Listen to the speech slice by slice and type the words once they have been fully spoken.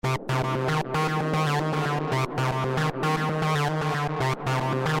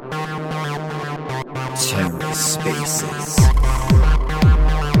TerraSpaces.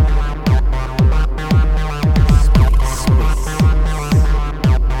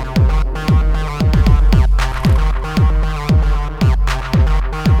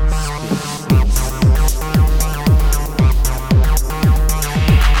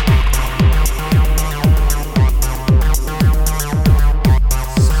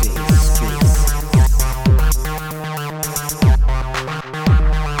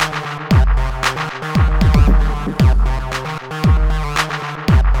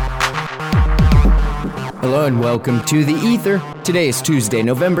 Hello and welcome to The Ether. Today is Tuesday,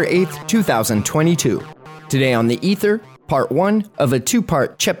 November 8th, 2022. Today on The Ether, part 1 of a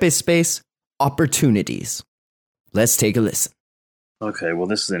 2-part Cephii space, Opportunities. Let's take a listen. Okay, well,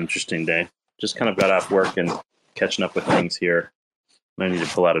 this is an interesting day. Just kind of got off work and catching up with things here. I need to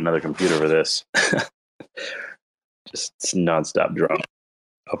pull out another computer for this. Just nonstop drama.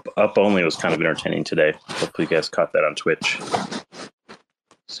 Up only was kind of entertaining today. Hopefully you guys caught that on Twitch.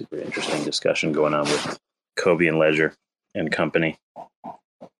 Super interesting discussion going on with Kobe and Ledger and company.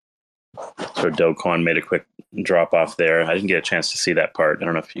 So Do-Kwon made a quick drop off there. I didn't get a chance to see that part. I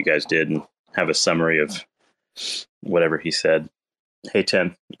don't know if you guys did and have a summary of whatever he said. Hey,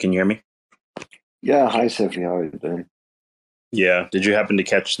 Ten, can you hear me? Yeah, hi, Cephii. How are you doing? Yeah. Did you happen to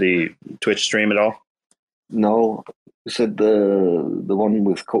catch the Twitch stream at all? No. You said the one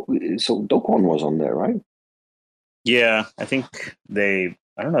with so Do-Kwon was on there, right? Yeah, I think they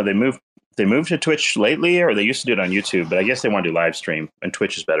moved to Twitch lately, or they used to do it on YouTube, but I guess they want to do live stream, and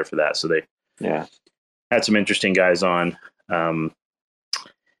Twitch is better for that. So they had some interesting guys on. It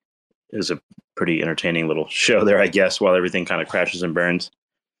was a pretty entertaining little show there, I guess, while everything kind of crashes and burns.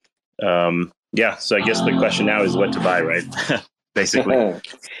 Yeah, so I guess the question now is what to buy, right? Basically,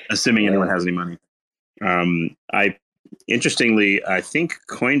 assuming anyone has any money. Interestingly, I think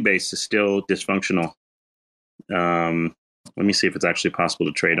Coinbase is still dysfunctional. Let me see if it's actually possible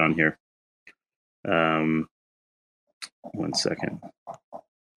to trade on here. 1 second. I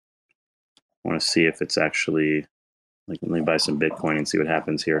want to see if it's actually let me buy some Bitcoin and see what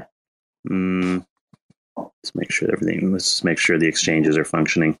happens here. Let's make sure the exchanges are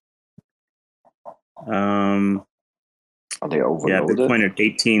functioning. Are they overloaded? Yeah, Bitcoin at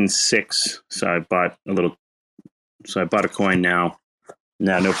 18.6. So I bought a coin now.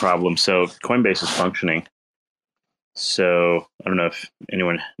 No problem. So Coinbase is functioning. So I don't know if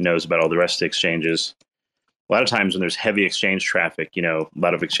anyone knows about all the rest of the exchanges. A lot of times when there's heavy exchange traffic, a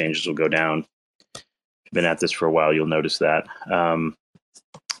lot of exchanges will go down. If you've been at this for a while, you'll notice that.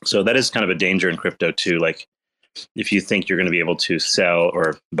 So that is kind of a danger in crypto too. Like if you think you're going to be able to sell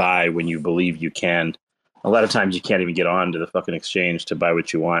or buy when you believe you can, a lot of times you can't even get on to the fucking exchange to buy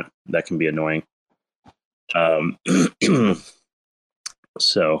what you want. That can be annoying.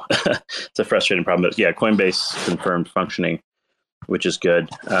 So it's a frustrating problem. But yeah, Coinbase confirmed functioning, which is good.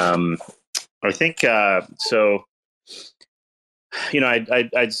 I think so.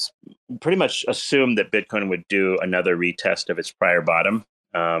 I'd pretty much assumed that Bitcoin would do another retest of its prior bottom,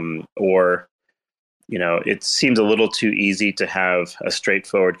 or it seems a little too easy to have a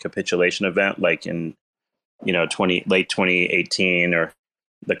straightforward capitulation event like in late 2018 or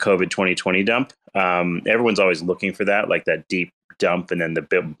the COVID 2020 dump. Everyone's always looking for that, like that deep dump, and then the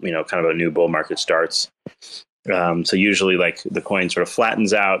kind of a new bull market starts. So usually like the coin sort of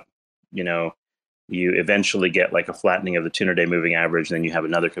flattens out, you eventually get like a flattening of the 200-day moving average, and then you have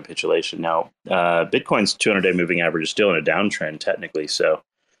another capitulation. Now, Bitcoin's 200-day moving average is still in a downtrend technically. So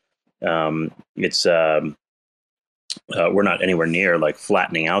it's we're not anywhere near like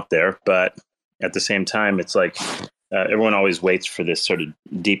flattening out there, but at the same time, it's like everyone always waits for this sort of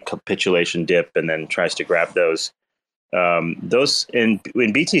deep capitulation dip and then tries to grab those. Those in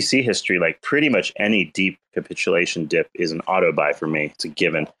BTC history, like pretty much any deep capitulation dip is an auto buy for me. It's a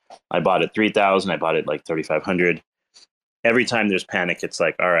given. I bought at 3,000. I bought it like 3,500. Every time there's panic, it's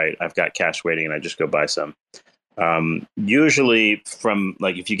like, all right, I've got cash waiting, and I just go buy some. Usually, from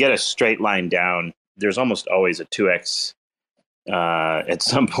like if you get a straight line down, there's almost always a 2x at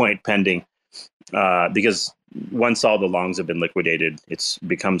some point pending, because once all the longs have been liquidated, it's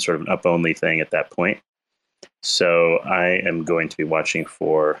become sort of an up only thing at that point. So I am going to be watching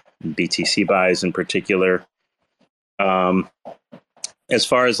for BTC buys in particular. As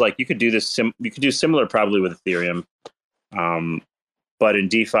far as like, you could do this, you could do similar probably with Ethereum. But in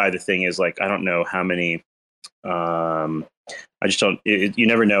DeFi, the thing is like, I don't know how many, I just don't, you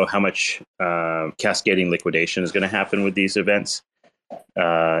never know how much cascading liquidation is going to happen with these events,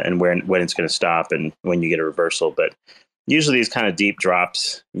 and when it's going to stop and when you get a reversal. But usually these kind of deep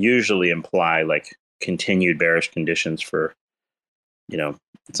drops usually imply like continued bearish conditions for,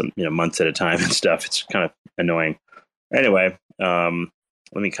 some, months at a time and stuff. It's kind of annoying. Anyway, let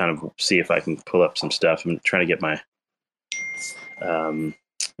me kind of see if I can pull up some stuff. I'm trying to get my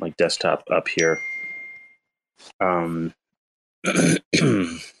like desktop up here. I'm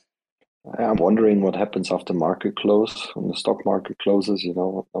wondering what happens after market close. When the stock market closes,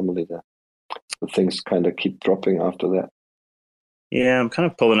 normally the things kind of keep dropping after that. Yeah, I'm kind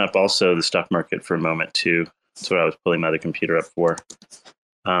of pulling up also the stock market for a moment too. That's what I was pulling my other computer up for.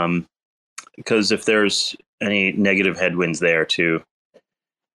 Because if there's any negative headwinds there too,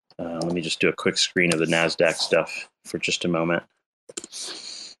 let me just do a quick screen of the NASDAQ stuff for just a moment.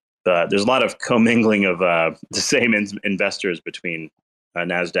 But there's a lot of commingling of the same investors between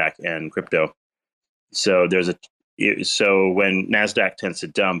NASDAQ and crypto. So so when NASDAQ tends to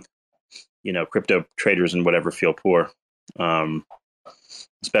dump, crypto traders and whatever feel poor,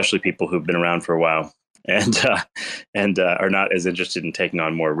 especially people who've been around for a while and are not as interested in taking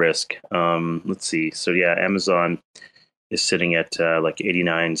on more risk. Let's see. So yeah, Amazon is sitting at like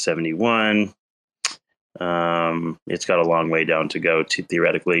 89.71. It's got a long way down to go to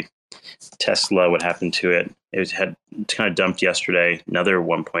theoretically. Tesla, what happened to it? It had kind of dumped yesterday, another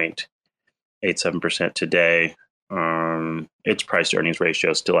 1.87% today. Its price to earnings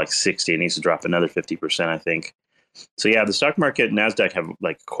ratio is still like 60. It needs to drop another 50%, I think. So yeah, the stock market and NASDAQ have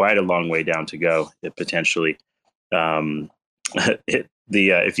like quite a long way down to go, potentially. If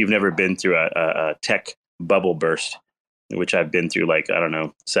you've never been through a tech bubble burst, which I've been through, like, I don't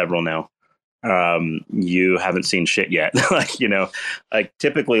know, several now, you haven't seen shit yet. Like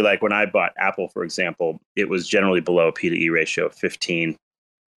typically, like when I bought Apple, for example, it was generally below a P/E ratio of 15.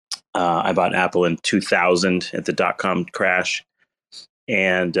 I bought Apple in 2000 at the dot-com crash,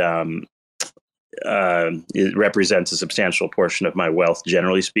 and it represents a substantial portion of my wealth,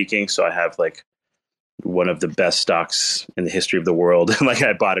 generally speaking. So I have like one of the best stocks in the history of the world. Like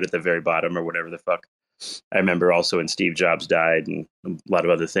I bought it at the very bottom or whatever the fuck. I remember also when Steve Jobs died and a lot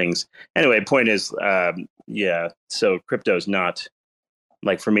of other things. Anyway, point is, so crypto is not,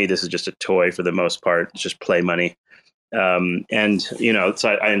 like, for me, this is just a toy for the most part. It's just play money. And,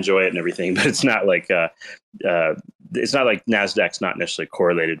 I enjoy it and everything, but it's not like NASDAQ's not necessarily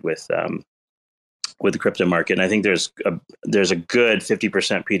correlated with the crypto market. And I think there's a good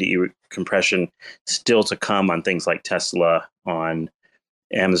 50% P/E compression still to come on things like Tesla, on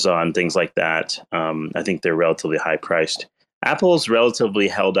Amazon, things like that. I think they're relatively high priced. Apple's relatively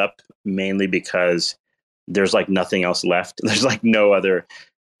held up mainly because there's like nothing else left. There's like no other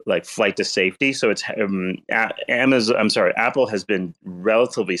like flight to safety. So it's Apple has been,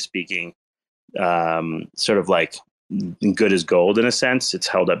 relatively speaking, sort of like good as gold in a sense. It's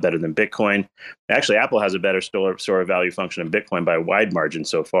held up better than Bitcoin. Actually, Apple has a better store of value function than Bitcoin by a wide margin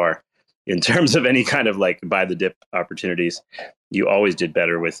so far. In terms of any kind of like buy the dip opportunities, you always did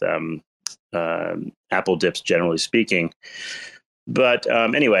better with Apple dips, generally speaking. But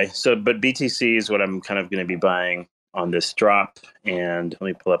anyway, but BTC is what I'm kind of going to be buying on this drop. And let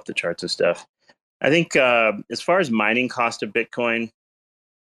me pull up the charts and stuff. I think as far as mining cost of Bitcoin,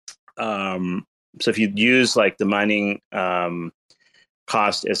 so if you use like the mining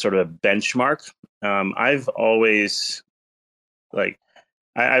cost as sort of a benchmark, I've always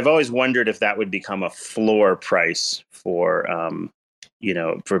wondered if that would become a floor price for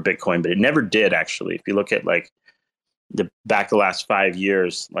Bitcoin, but it never did actually. If you look at like the last 5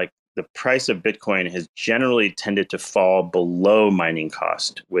 years, like the price of Bitcoin has generally tended to fall below mining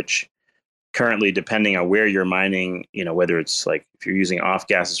cost, which currently, depending on where you're mining, whether it's like if you're using off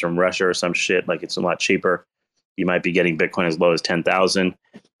gases from Russia or some shit, like it's a lot cheaper. You might be getting Bitcoin as low as 10,000.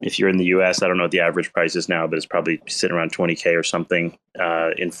 If you're in the US, I don't know what the average price is now, but it's probably sitting around 20K or something,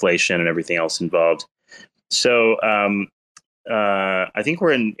 inflation and everything else involved. So I think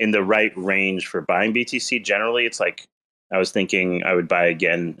we're in the right range for buying BTC. Generally, it's like, I was thinking I would buy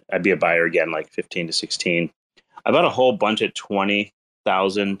again. I'd be a buyer again, like 15 to 16. I bought a whole bunch at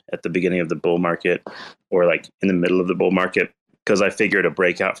 20,000 at the beginning of the bull market, or like in the middle of the bull market, because I figured a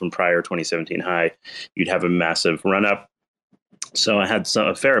breakout from prior 2017 high, you'd have a massive run up. So I had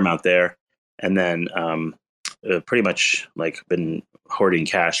a fair amount there, and then pretty much like been hoarding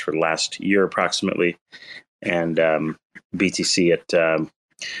cash for the last year approximately, and BTC at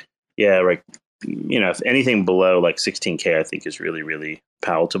if anything below like 16K, I think is really, really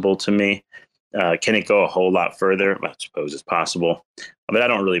palatable to me. Can it go a whole lot further? I suppose it's possible, but I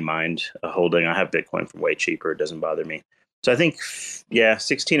don't really mind holding. I have Bitcoin for way cheaper. It doesn't bother me. So I think,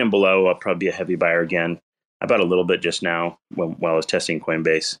 16 and below, I'll probably be a heavy buyer again. I bought a little bit just now while I was testing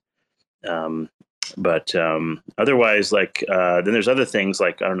Coinbase. But otherwise, like then there's other things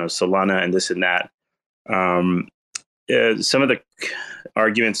like, I don't know, Solana and this and that. Some of the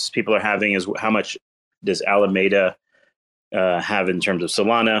arguments people are having is how much does Alameda have in terms of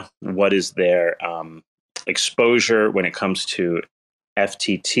Solana? What is their exposure when it comes to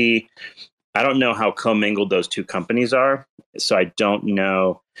FTT? I don't know how commingled those two companies are, so I don't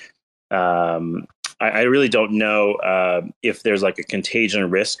know. I really don't know if there's like a contagion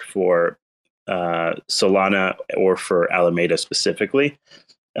risk for Solana or for Alameda specifically.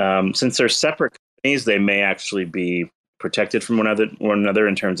 Since they're separate companies, they may actually be protected from one another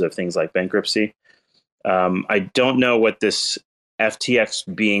in terms of things like bankruptcy. I don't know what this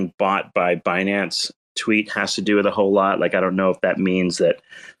FTX being bought by Binance tweet has to do with a whole lot. Like, I don't know if that means that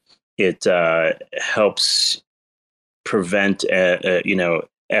it helps prevent,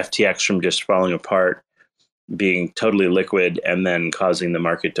 FTX from just falling apart, being totally liquid, and then causing the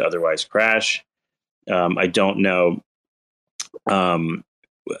market to otherwise crash. I don't know.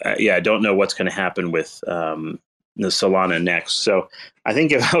 I don't know what's going to happen with the Solana next. So I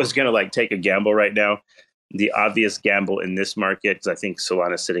think if I was going to like take a gamble right now, the obvious gamble in this market, because I think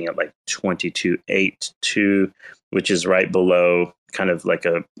Solana is sitting at like 22.82, which is right below kind of like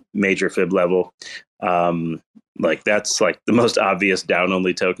a major fib level. Like that's like the most obvious down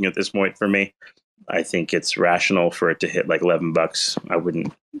only token at this point for me. I think it's rational for it to hit like $11. I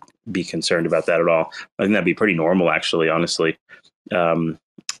wouldn't be concerned about that at all. I think that'd be pretty normal, actually, honestly.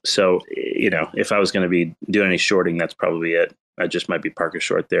 So, if I was going to be doing any shorting, that's probably it. I just might be park a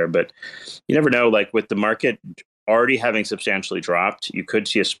short there, but you never know. Like with the market already having substantially dropped, you could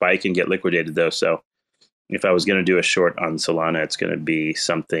see a spike and get liquidated though. So if I was going to do a short on Solana, it's going to be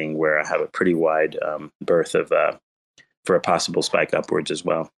something where I have a pretty wide berth of for a possible spike upwards as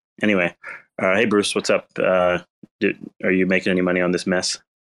well. Anyway, hey Bruce, what's up? Are you making any money on this mess?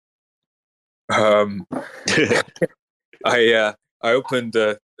 I opened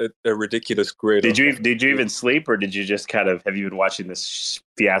a ridiculous grid. Did you even sleep, or did you just have you been watching this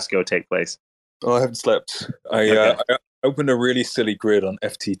fiasco take place? Oh, I haven't slept. I opened a really silly grid on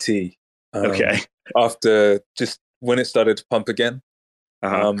FTT. Okay. After just when it started to pump again,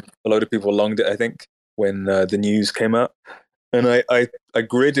 uh-huh. A load of people longed it, I think, when the news came out. And I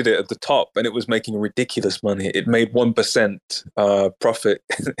gridded it at the top, and it was making ridiculous money. It made 1% profit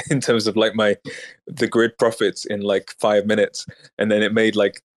in terms of like the grid profits in like 5 minutes, and then it made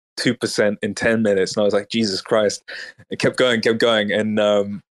like 2% in 10 minutes. And I was like, Jesus Christ! It kept going, and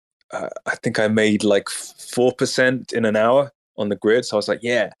I think I made like 4% in an hour on the grid. So I was like,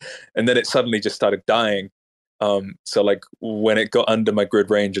 yeah, and then it suddenly just started dying. So like when it got under my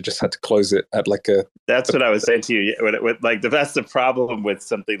grid range, I just had to close it at like a. That's what I was saying to you. That's the problem with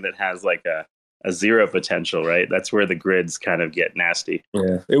something that has like a zero potential, right? That's where the grids kind of get nasty.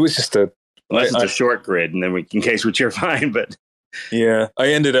 Yeah, it was just unless it's a short grid, and then in case which you're fine. But yeah, I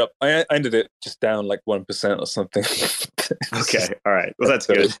ended it just down like 1% or something. Okay, all right. Well, that's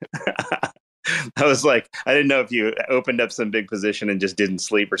good. I was like, I didn't know if you opened up some big position and just didn't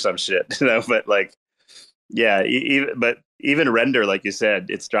sleep or some shit, But like. Yeah, even Render, like you said,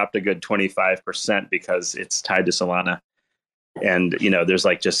 it's dropped a good 25% because it's tied to Solana. And, there's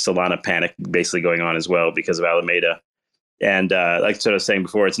like just Solana panic basically going on as well because of Alameda. And like I was saying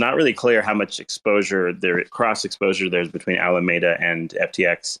before, it's not really clear how much cross exposure there's between Alameda and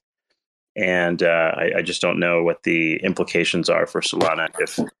FTX. And I just don't know what the implications are for Solana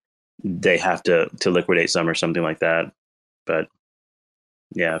if they have to liquidate some or something like that. But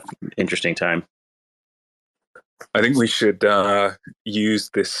yeah, interesting time. I think we should use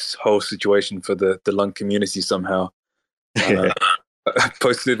this whole situation for the Lung community somehow. I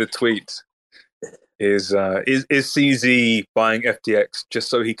posted a tweet. Is CZ buying FTX just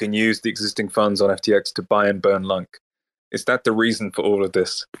so he can use the existing funds on FTX to buy and burn Lung? Is that the reason for all of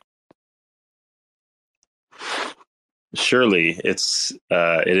this? Surely it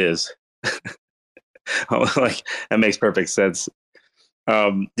is. Like that makes perfect sense.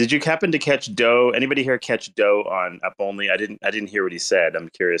 Did you happen to catch Doe? Anybody here catch Doe on Up Only? I didn't hear what he said. I'm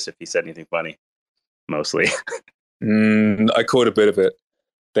curious if he said anything funny. Mostly. I caught a bit of it.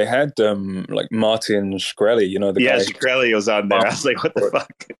 They had like Martin Shkreli, the guy. Yeah, Shkreli was on there. I was like, what the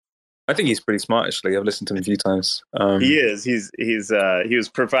fuck? I think he's pretty smart, actually. I've listened to him a few times. He is. He was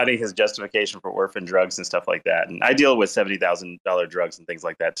providing his justification for orphan drugs and stuff like that. And I deal with $70,000 drugs and things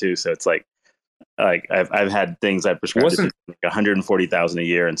like that too. So it's like I've had things I prescribed like $140,000 a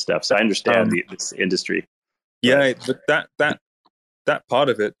year and stuff. So I understand this industry. Yeah, but that part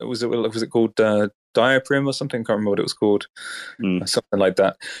of it was it called Diaprim or something? I can't remember what it was called. Something like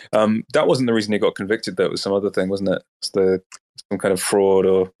that. That wasn't the reason he got convicted. Though it was some other thing, wasn't it? It's the some kind of fraud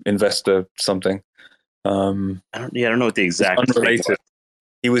or investor something. I don't know what the exact unrelated. thing was.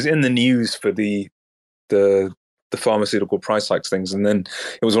 He was in the news for the pharmaceutical price hikes things, and then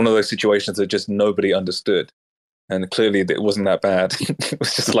it was one of those situations that just nobody understood, and clearly it wasn't that bad. It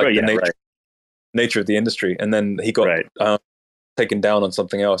was just like nature of the industry, and then he got taken down on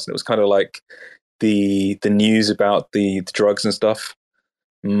something else, and it was kind of like the news about the drugs and stuff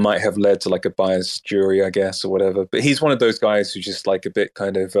might have led to like a biased jury, I guess, or whatever. But he's one of those guys who's just like a bit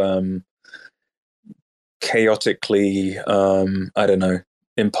kind of chaotically, I don't know,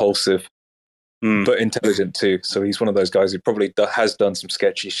 impulsive, but intelligent too. So he's one of those guys who probably has done some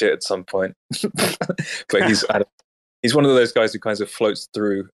sketchy shit at some point. But he's one of those guys who kind of floats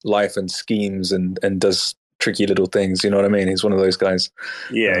through life and schemes and does tricky little things. You know what I mean? He's one of those guys.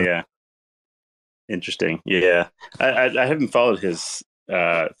 Yeah. Interesting. Yeah. I haven't followed his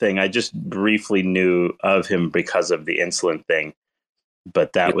thing. I just briefly knew of him because of the insulin thing,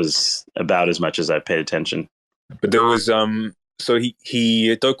 but that was about as much as I paid attention. But there was so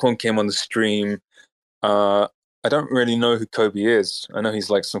he Do Kwon came on the stream. I don't really know who Kobe is. I know he's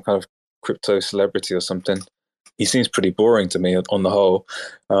like some kind of crypto celebrity or something. He seems pretty boring to me on the whole.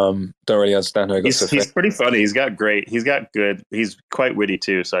 Don't really understand how he got so famous. He's pretty funny. He's quite witty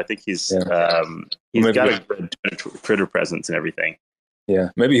too. So I think he's got a good Twitter presence and everything. Yeah,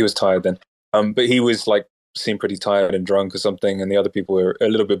 maybe he was tired then. But he was like seemed pretty tired and drunk or something, and the other people were a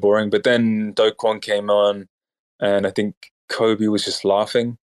little bit boring. But then Do Kwon came on, and I think Kobe was just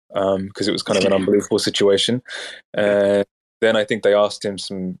laughing because it was kind of an unbelievable situation. And then I think they asked him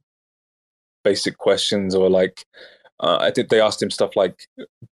some basic questions, or like I think they asked him stuff like,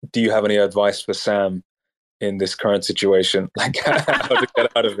 do you have any advice for Sam in this current situation, like how to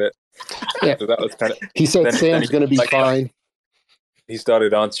get out of it? Yeah. So that was kind of, he said Sam's going to be fine. He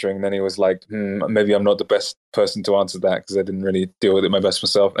started answering, and then he was like, maybe I'm not the best person to answer that because I didn't really deal with it my best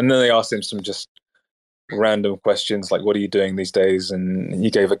myself. And then they asked him some just random questions like, what are you doing these days? And he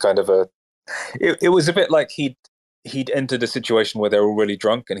gave a kind of it was a bit like he'd entered a situation where they were really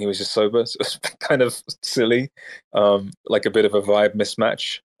drunk and he was just sober. So it was kind of silly, like a bit of a vibe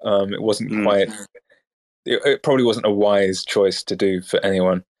mismatch. It wasn't quite, it probably wasn't a wise choice to do for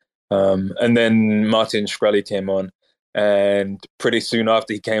anyone. And then Martin Shkreli came on, and pretty soon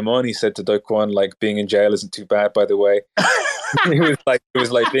after he came on, he said to Do Kwon, like, being in jail isn't too bad, by the way. It was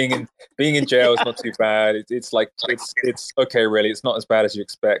like being in jail is not too bad. It's okay, really. It's not as bad as you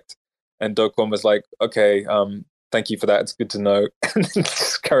expect. And Do Kwon was like, okay, thank you for that. It's good to know. And then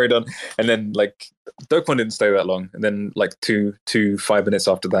just carried on. And then like Do Kwon didn't stay that long. And then like 5 minutes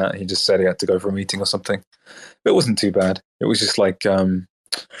after that, he just said he had to go for a meeting or something. But it wasn't too bad. It was just like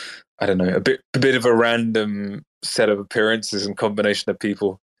I don't know, a bit of a random set of appearances and combination of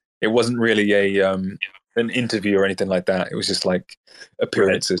people. It wasn't really an interview or anything like that. It was just like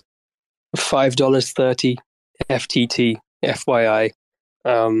appearances. $5.30 FTT FYI.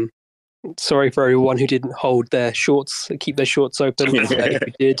 Sorry for everyone who didn't keep their shorts open. If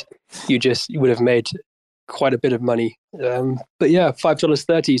you did, you would have made quite a bit of money. But yeah,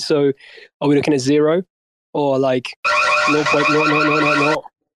 $5.30. So are we looking at zero or like 0.0000?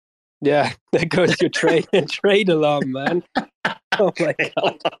 Yeah, there goes your trade alarm, man. Oh my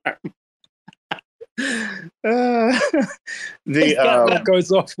god. That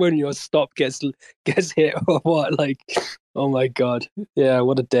goes off when your stop gets hit or what? Like, oh my god. Yeah,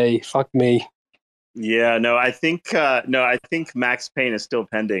 what a day. Fuck me. Yeah, no, I think Max Payne is still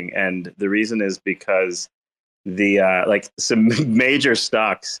pending, and the reason is because the like some major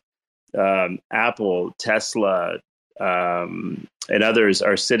stocks, Apple, Tesla, and others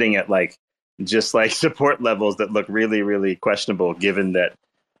are sitting at like just like support levels that look really, really questionable, given that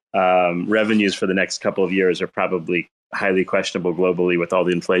revenues for the next couple of years are probably highly questionable globally with all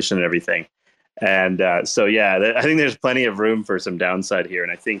the inflation and everything. And so, yeah, I think there's plenty of room for some downside here.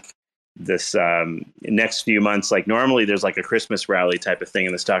 And I think this next few months, like normally there's like a Christmas rally type of thing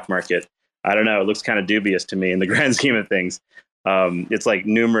in the stock market. I don't know. It looks kind of dubious to me in the grand scheme of things. It's like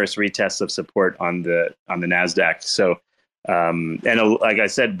numerous retests of support on the NASDAQ. So, and like I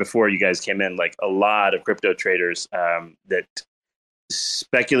said before you guys came in, like a lot of crypto traders that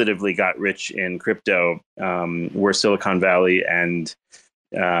speculatively got rich in crypto were Silicon Valley and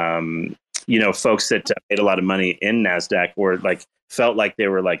folks that made a lot of money in NASDAQ or like felt like they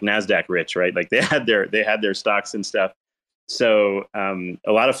were like NASDAQ rich, right? Like they had their stocks and stuff. So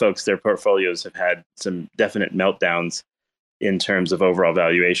a lot of folks, their portfolios have had some definite meltdowns in terms of overall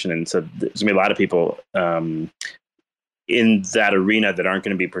valuation. And so there's gonna be a lot of people in that arena that aren't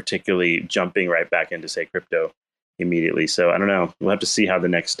going to be particularly jumping right back into, say, crypto immediately. So I don't know. We'll have to see how the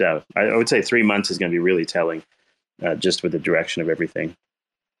next I would say 3 months is going to be really telling just with the direction of everything.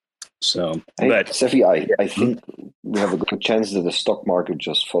 So, hey, but Cephii, I think we have a good chance that the stock market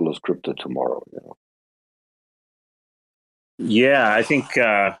just follows crypto tomorrow. yeah, I think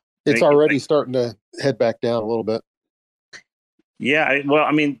it's already starting to head back down a little bit. Yeah, well,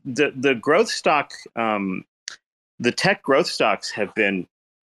 I mean, the growth stock, the tech growth stocks have been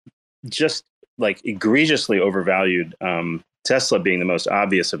just like egregiously overvalued. Tesla being the most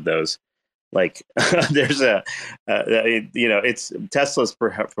obvious of those. Like, there's it's Tesla's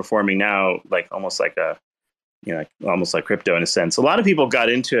performing now like almost like almost like crypto in a sense. A lot of people got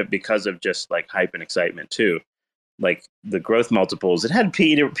into it because of just like hype and excitement too. Like the growth multiples, it had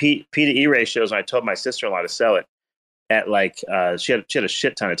P to E ratios, and I told my sister-in-law to sell it at like she had a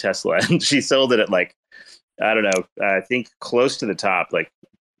shit ton of Tesla, and she sold it at like, I don't know, I think close to the top, like,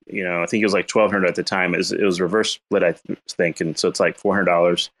 I think it was like 1,200 at the time. It was reverse split, I think, and so it's like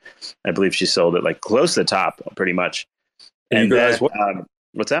 $400. I believe she sold it like close to the top, pretty much. And you guys,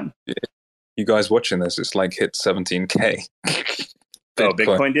 what's that? You guys watching this? It's like hit 17K.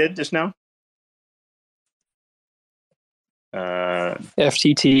 Bitcoin did just now.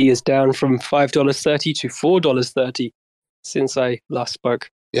 FTT is down from $5.30 to $4.30 since I last spoke.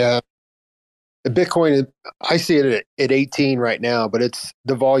 Yeah. Bitcoin, I see it at 18 right now, but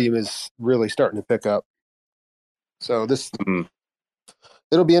the volume is really starting to pick up. So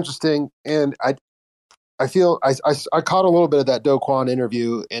it'll be interesting. And I feel I caught a little bit of that Do Kwon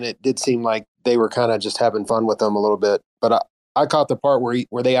interview, and it did seem like they were kind of just having fun with them a little bit. But I caught the part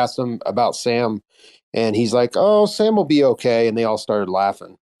where they asked him about Sam, and he's like, "Oh, Sam will be okay," and they all started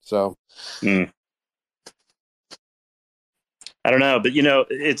laughing. So. I don't know, but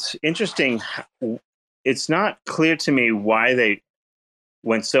it's interesting. It's not clear to me why they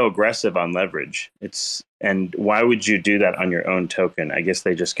went so aggressive on leverage. And why would you do that on your own token? I guess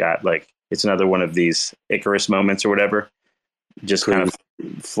they just got like, it's another one of these Icarus moments or whatever, just kind of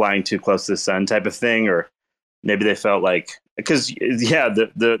flying too close to the sun type of thing. Or maybe they felt like, because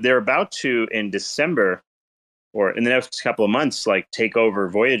they're about to in December or in the next couple of months, like take over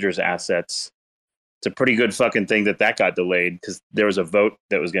Voyager's assets. It's a pretty good fucking thing that got delayed, because there was a vote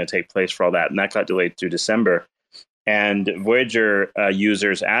that was going to take place for all that, and that got delayed through December. And Voyager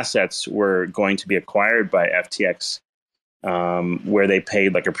users' assets were going to be acquired by FTX, where they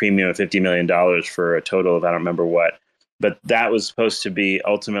paid like a premium of $50 million for a total of I don't remember what. But that was supposed to be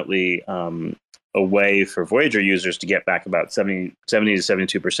ultimately a way for Voyager users to get back about 70 to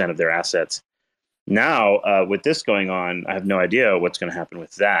 72% of their assets. Now, with this going on, I have no idea what's going to happen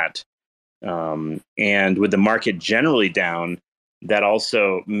with that. And with the market generally down, that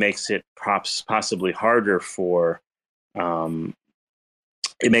also makes it possibly harder for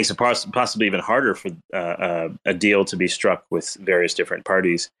it makes it possibly even harder for a deal to be struck with various different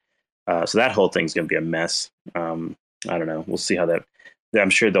parties. So that whole thing's going to be a mess. I don't know. We'll see how that. I'm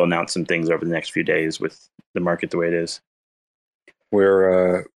sure they'll announce some things over the next few days with the market the way it is.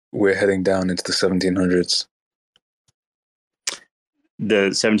 We're heading down into the 1700s.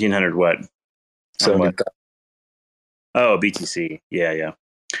 The 1700 what? What? Oh, BTC. Yeah.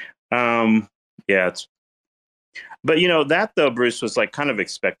 It's. But that though, Bruce, was like kind of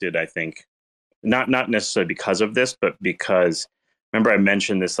expected. I think not necessarily because of this, but because remember I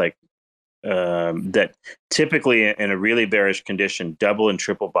mentioned this like that typically in a really bearish condition, double and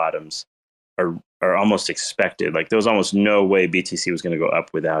triple bottoms are almost expected. Like there was almost no way BTC was going to go up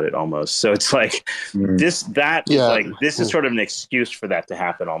without it almost. So it's like this is sort of an excuse for that to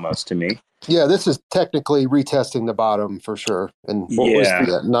happen almost to me. Yeah, this is technically retesting the bottom for sure. And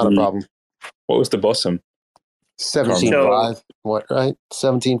not a problem. What was the bottom? 17.5. What, right?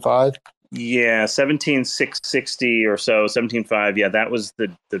 17.5? Yeah, 17,660 or so, 17.5. Yeah, that was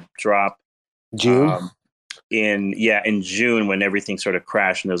the drop. June? In June when everything sort of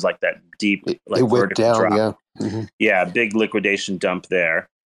crashed and there was like that deep like it went down, drop. yeah. Mm-hmm. Yeah, big liquidation dump there.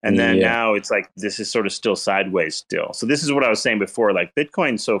 And then now it's like this is sort of still sideways still. So this is what I was saying before. Like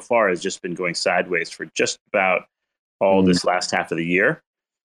Bitcoin so far has just been going sideways for just about all this last half of the year,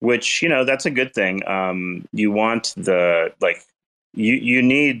 which, that's a good thing. You want you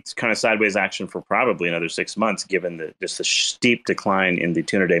need kind of sideways action for probably another 6 months, given the steep decline in the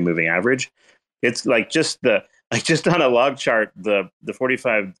 200-day moving average. It's like just on a log chart, the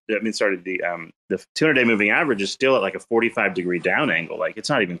 200-day moving average is still at like a 45-degree down angle. Like it's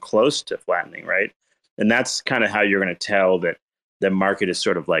not even close to flattening, right? And that's kind of how you're going to tell that the market is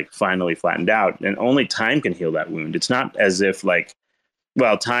sort of like finally flattened out. And only time can heal that wound. It's not as if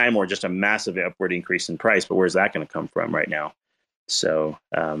time or just a massive upward increase in price, but where's that going to come from right now? So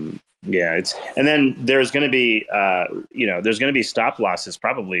and then there's going to be there's going to be stop losses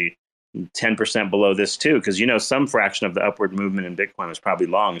probably 10% below this too, because some fraction of the upward movement in Bitcoin was probably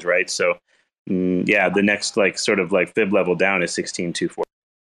longs, right? So yeah, the next like sort of like fib level down is 16,240.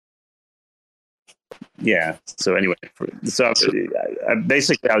 Yeah. So anyway,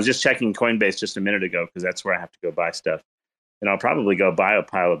 basically I was just checking Coinbase just a minute ago because that's where I have to go buy stuff, and I'll probably go buy a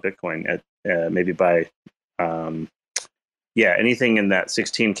pile of Bitcoin at maybe buy anything in that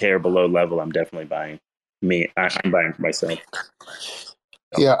 16K or below level. I'm definitely buying. I'm buying for myself.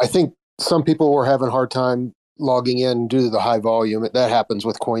 Yeah, I think some people were having a hard time logging in due to the high volume. That happens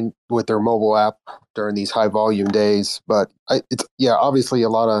with their mobile app during these high volume days. But it's obviously a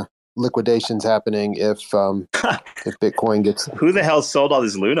lot of liquidations happening if Bitcoin gets. Who the hell sold all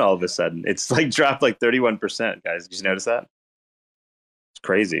this Luna all of a sudden? It's like dropped like 31%, guys. Did you notice that? It's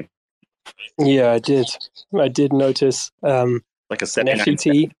crazy. Yeah, I did notice. Like a 79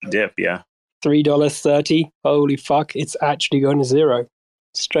 FTT dip, yeah. $3.30. Holy fuck! It's actually going to zero,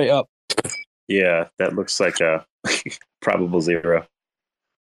 straight up. Yeah, that looks like a probable zero.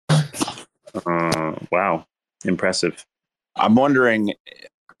 Wow, impressive. I'm wondering,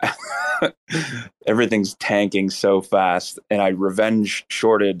 everything's tanking so fast, and I revenge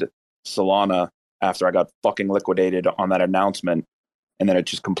shorted Solana after I got fucking liquidated on that announcement, and then it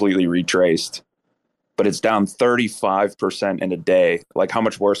just completely retraced. But it's down 35% in a day. Like, how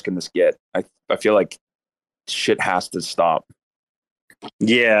much worse can this get? I feel like shit has to stop.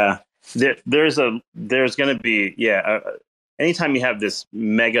 Yeah, there's going to be anytime you have this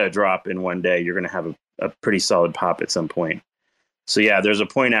mega drop in one day, you're going to have a pretty solid pop at some point. So yeah, there's a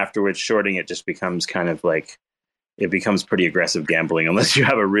point after which shorting it just becomes kind of like, it becomes pretty aggressive gambling unless you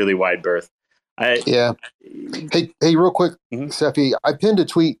have a really wide berth. Hey, real quick, Cephii, I pinned a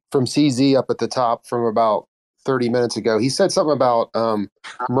tweet from CZ up at the top from about 30 minutes ago. He said something about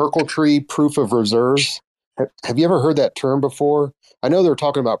Merkle tree proof of reserves. Have you ever heard that term before? I know they're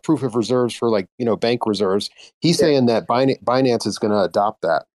talking about proof of reserves for bank reserves. He's saying that Binance is going to adopt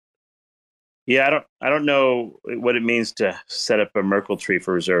that. Yeah, I don't know what it means to set up a Merkle tree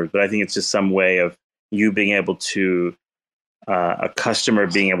for reserves, but I think it's just some way of you being able to a customer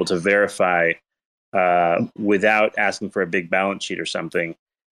being able to verify without asking for a big balance sheet or something.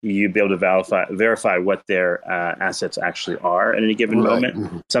 You'd be able to verify what their assets actually are at any given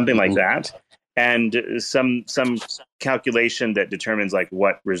moment, something like that, and some calculation that determines like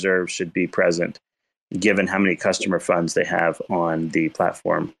what reserves should be present given how many customer funds they have on the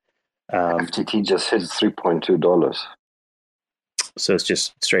platform. FTT just hit $3.2. So it's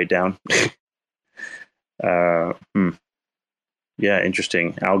just straight down. Yeah,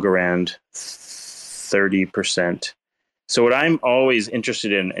 interesting. Algorand, 30%. So what I'm always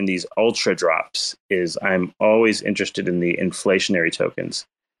interested in these ultra drops is I'm always interested in the inflationary tokens.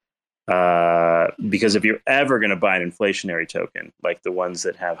 Because if you're ever going to buy an inflationary token, like the ones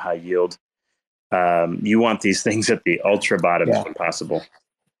that have high yield, you want these things at the ultra bottoms when possible.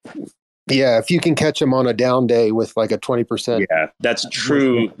 Yeah, if you can catch them on a down day with like a 20%. Yeah, that's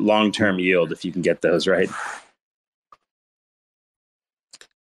true long-term yield if you can get those, right?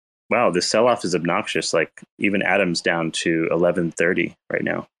 Wow, the sell-off is obnoxious. Like even Atom's down to 1130 right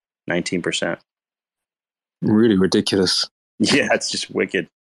now, 19%. Really ridiculous. Yeah, it's just wicked.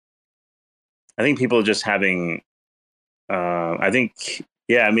 I think people are just having. I think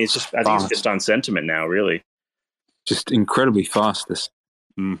it's just on sentiment now, really. Just incredibly fast. This.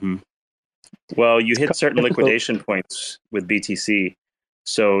 Mm-hmm. Well, you hit certain liquidation points with BTC,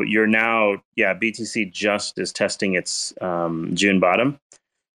 so you're now BTC just is testing its June bottom.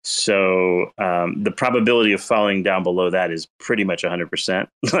 So the probability of falling down below that is pretty much 100%.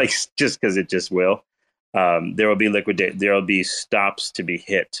 Like just because it just will. There will be stops to be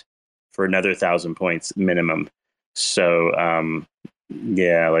hit for another 1,000 points minimum. So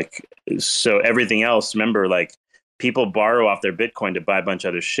so everything else. Remember, like people borrow off their Bitcoin to buy a bunch of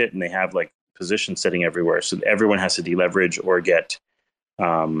other shit, and they have like positions sitting everywhere. So everyone has to deleverage or get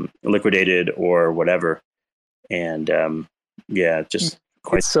liquidated or whatever. And just.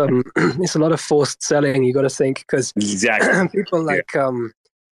 It's a lot of forced selling. You got to think because exactly people like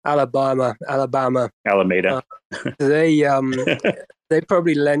Alameda, they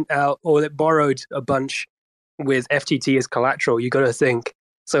probably lent out or they borrowed a bunch with FTT as collateral. You got to think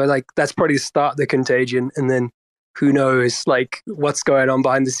so. Like that's probably the start of the contagion, and then who knows like what's going on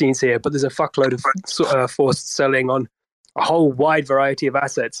behind the scenes here. But there's a fuckload of forced selling on a whole wide variety of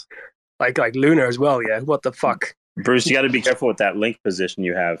assets, like Luna as well. Yeah, what the fuck. Bruce, you got to be careful with that link position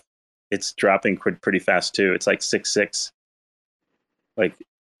you have. It's dropping pretty fast too. It's like 6.6. Like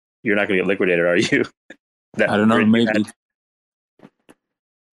you're not going to get liquidated, are you? I don't know. Maybe.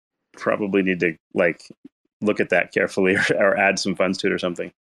 Probably need to like look at that carefully or add some funds to it or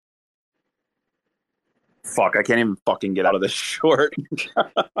something. Fuck, I can't even fucking get out of this short.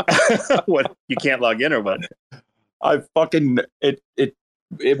 What? You can't log in or what? I fucking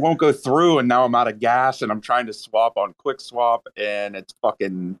it won't go through, and now I'm out of gas, and I'm trying to swap on quick swap, and it's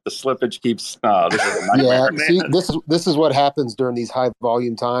fucking the slippage keeps. This is a nightmare. Yeah, see, this is what happens during these high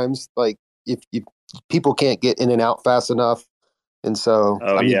volume times. Like if people can't get in and out fast enough, and so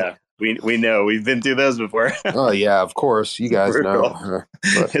yeah, we know, we've been through those before. Oh yeah, of course, you guys know.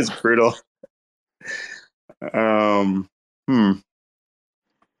 It's brutal.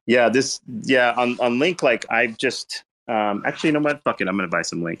 Yeah, on Link, like I've just actually, you know what? Fuck it, I'm gonna buy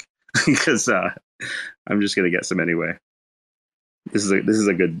some Link because I'm just gonna get some anyway. This is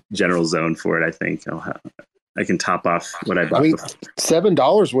a good general zone for it. I think I can top off what I bought. I mean,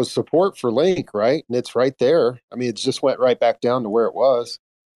 $7 was support for Link, right? And it's right there. I mean, it just went right back down to where it was.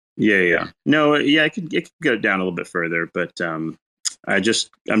 Yeah. No, yeah, it could go down a little bit further, but I'm just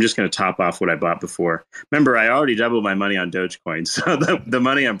going to top off what I bought before. Remember, I already doubled my money on Dogecoin, so the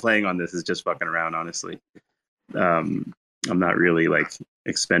money I'm playing on this is just fucking around. Honestly, I'm not really like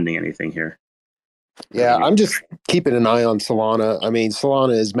expending anything here. Yeah, I'm just keeping an eye on Solana. I mean,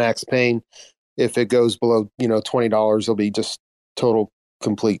 Solana is max pain. If it goes below, $20, it'll be just total,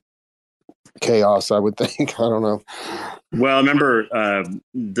 complete chaos, I would think. I don't know. Well, remember,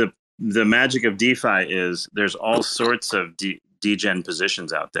 the magic of DeFi is there's all sorts of degen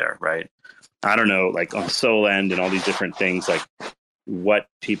positions out there, right? I don't know, like on Solend and all these different things, like what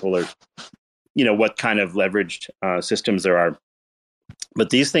people are, what kind of leveraged systems there are. But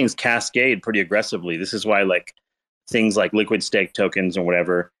these things cascade pretty aggressively. This is why like things like liquid stake tokens or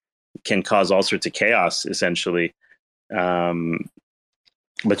whatever can cause all sorts of chaos, essentially.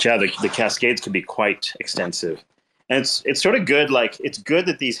 But yeah, the cascades can be quite extensive. And it's sort of good. Like it's good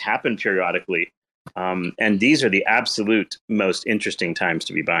that these happen periodically. And these are the absolute most interesting times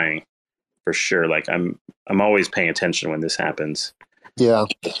to be buying, for sure. Like I'm always paying attention when this happens. Yeah,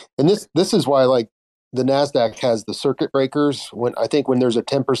 and this is why like the Nasdaq has the circuit breakers. When there's a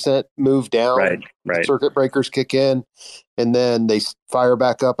 10% move down, right, circuit breakers kick in, and then they fire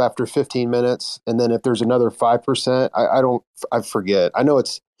back up after 15 minutes. And then if there's another 5%, I forget. I know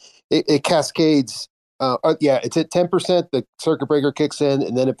it cascades. It's at 10%. The circuit breaker kicks in,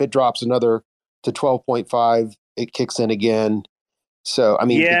 and then if it drops another to 12.5, it kicks in again. So I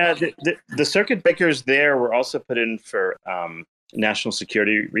mean, yeah, the circuit breakers there were also put in for national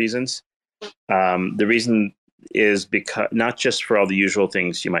security reasons. The reason is because not just for all the usual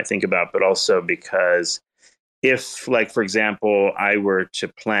things you might think about, but also because if, like, for example, I were to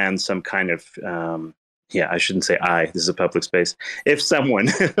plan some kind of I shouldn't say this is a public space. If someone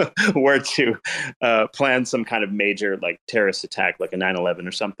were to plan some kind of major like terrorist attack, like a 9/11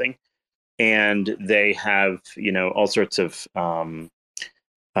 or something, and they have, all sorts of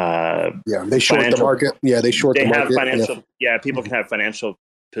they short the market. Yeah, they short the market. Have financial. Yeah, people can have financial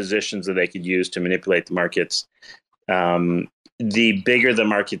positions that they could use to manipulate the markets. The bigger the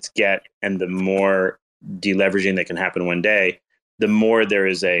markets get, and the more deleveraging that can happen one day, the more there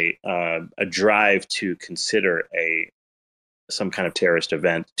is a drive to consider some kind of terrorist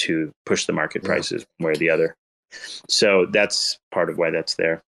event to push the market prices one way or the other. So that's part of why that's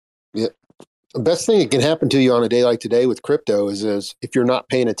there. Yeah. The best thing that can happen to you on a day like today with crypto is if you're not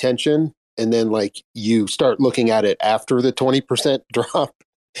paying attention, and then like you start looking at it after the 20% drop,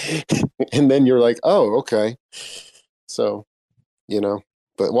 and then you're like, oh, okay. So,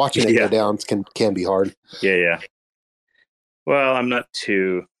 but watching it go down can be hard. Yeah. Well, I'm not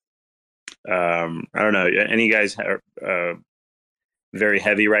too, I don't know. Any guys are very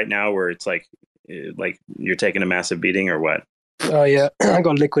heavy right now where it's like you're taking a massive beating or what? Oh yeah, I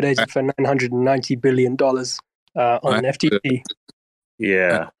got liquidated for $990 billion on FTT.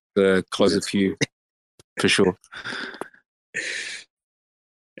 Yeah, close a few for sure.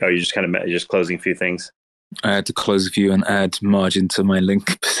 Oh, you're just closing a few things. I had to close a few and add margin to my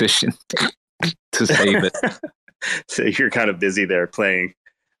Link position to save it. So you're kind of busy there playing.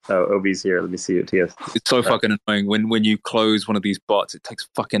 Oh, Obi's here. Let me see it. Yes. It's so fucking annoying when you close one of these bots. It takes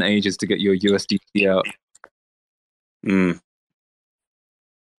fucking ages to get your USDT out.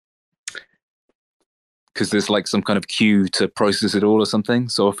 Because there's like some kind of queue to process it all or something.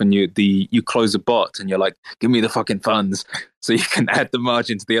 So often you close a bot and you're like, give me the fucking funds so you can add the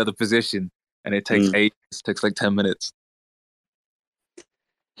margin to the other position, and it takes ages. It takes like 10 minutes.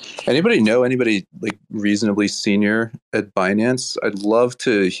 Anybody know anybody like reasonably senior at Binance? I'd love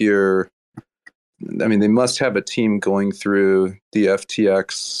to hear. I mean, they must have a team going through the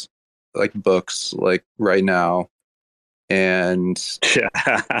FTX like books like right now. And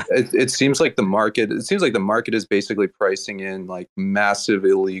it seems like the market is basically pricing in like massive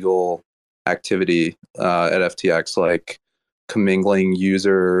illegal activity at FTX, like commingling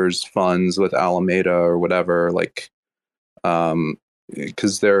users funds with Alameda or whatever, like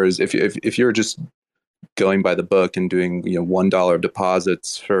because there's if you're just going by the book and doing $1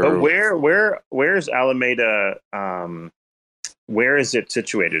 deposits for. But where is Alameda? Where is it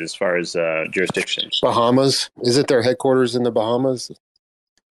situated as far as jurisdiction? Bahamas. Is it their headquarters in the Bahamas?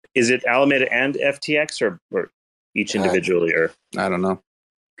 Is it Alameda and FTX or each individually? Or I don't know.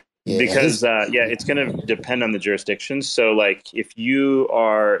 Yeah. Because it's going to depend on the jurisdiction. So like if you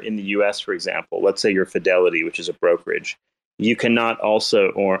are in the US, for example, let's say you're Fidelity, which is a brokerage, you cannot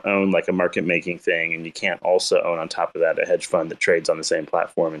also own like a market making thing, and you can't also own on top of that a hedge fund that trades on the same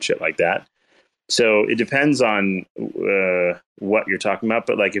platform and shit like that. So it depends on what you're talking about.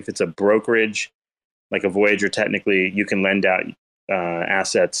 But like if it's a brokerage, like a Voyager, technically you can lend out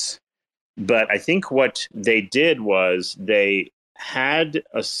assets. But I think what they did was they had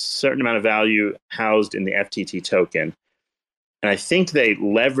a certain amount of value housed in the FTT token. And I think they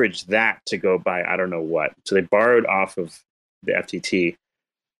leveraged that to go buy, I don't know what. So they borrowed off of the FTT.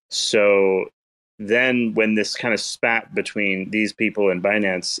 So then when this kind of spat between these people and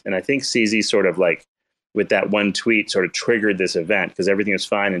Binance, and I think CZ sort of like with that one tweet sort of triggered this event because everything was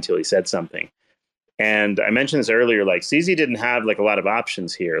fine until he said something. And I mentioned this earlier, like CZ didn't have like a lot of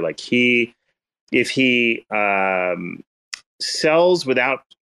options here. Like if he sells without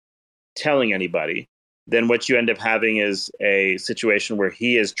telling anybody, then what you end up having is a situation where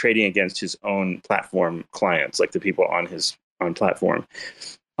he is trading against his own platform clients, like the people on his own platform.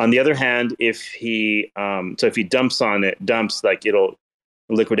 On the other hand, if he dumps like it'll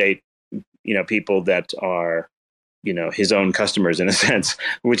liquidate, people that are, his own customers in a sense,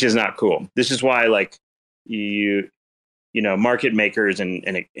 which is not cool. This is why like market makers and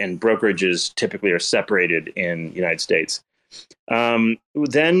brokerages typically are separated in the United States.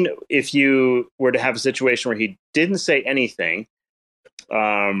 Then if you were to have a situation where he didn't say anything,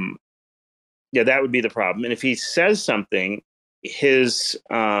 that would be the problem. And if he says something, his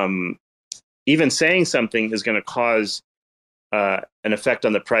even saying something is going to cause an effect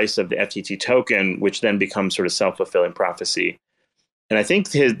on the price of the FTT token, which then becomes sort of self-fulfilling prophecy. And I think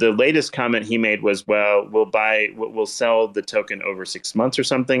the latest comment he made was, well, we'll sell the token over 6 months or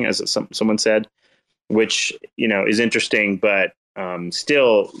something, as someone said, which, is interesting, but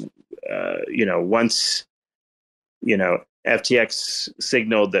still, once, FTX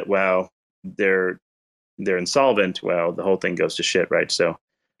signaled that, well, they're insolvent, well, the whole thing goes to shit, right? So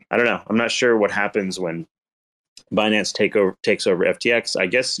I don't know. I'm not sure what happens when Binance takes over FTX. I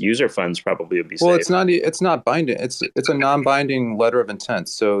guess user funds probably would be safe. Well, it's not binding. It's a non-binding letter of intent,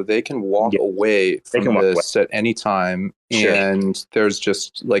 so they can walk away from this at any time, and there's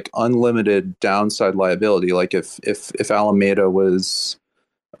just like unlimited downside liability. Like if Alameda was,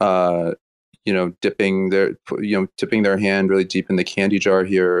 dipping their hand really deep in the candy jar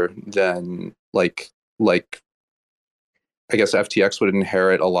here, then like I guess FTX would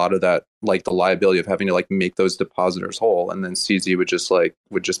inherit a lot of that, like the liability of having to like make those depositors whole, and then CZ would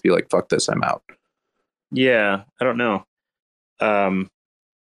just be like, "Fuck this, I'm out." Yeah, I don't know. Well,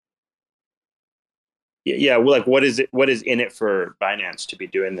 like, what is in it for Binance to be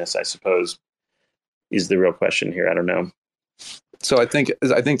doing this? I suppose is the real question here. I don't know. So I think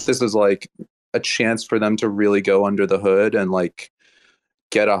this is like a chance for them to really go under the hood and like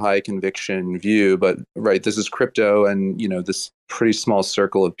get a high conviction view. But right, this is crypto, and this pretty small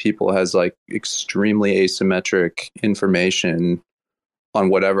circle of people has like extremely asymmetric information on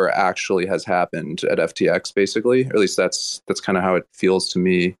whatever actually has happened at FTX, basically, or at least that's kind of how it feels to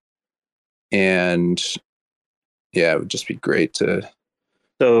me. And yeah, it would just be great to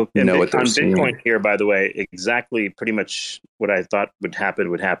know what they're seeing. Bitcoin here, by the way, exactly pretty much what I thought would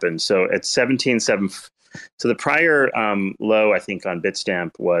happen. So at 17.7, so the prior low, I think, on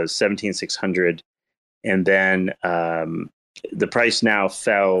Bitstamp was 17,600, and then the price now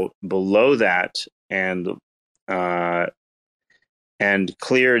fell below that and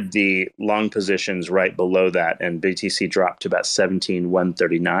cleared the long positions right below that, and BTC dropped to about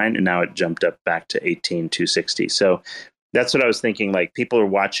 17,139, and now it jumped up back to 18,260. So that's what I was thinking. Like, people are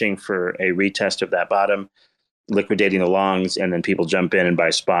watching for a retest of that bottom, liquidating the longs, and then people jump in and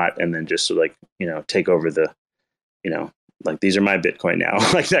buy spot, and then just like, take over the, like, these are my Bitcoin now,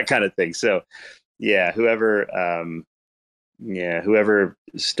 like that kind of thing. So yeah, whoever whoever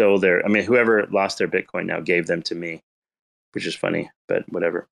lost their Bitcoin now gave them to me, which is funny, but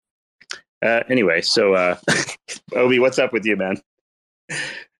whatever. Anyway, so Obi, what's up with you, man?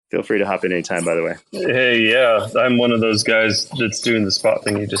 Feel free to hop in anytime, by the way. Hey, yeah, I'm one of those guys that's doing the spot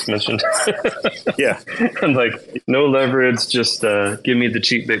thing you just mentioned. Yeah. I'm like, no leverage, just give me the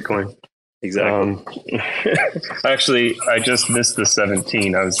cheap Bitcoin. Exactly. Actually, I just missed the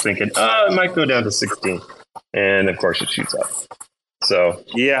 17. I was thinking, it might go down to 16, and of course it shoots up. So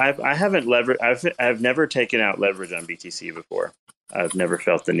yeah, I haven't I've never taken out leverage on BTC before. I've never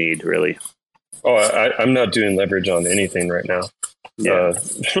felt the need really. I'm not doing leverage on anything right now. Yeah.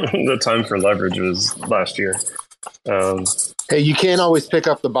 The time for leverage was last year. Hey, you can't always pick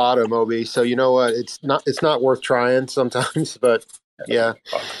up the bottom, Obi. So you know what? It's not worth trying sometimes. But yeah,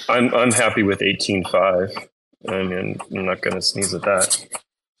 I'm happy with 18.5. I mean, I'm not going to sneeze at that.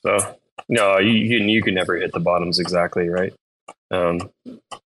 So no, you can never hit the bottoms exactly, right?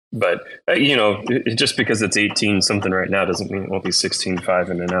 But just because it's 18 something right now doesn't mean it won't be 16.5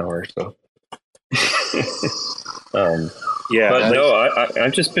 in an hour. So but no,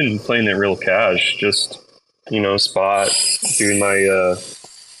 I've just been playing it real cash, just spot, doing my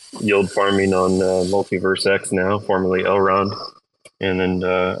yield farming on Multiverse X now, formerly Elrond, and then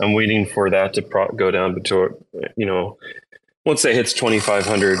I'm waiting for that to go down to once it hits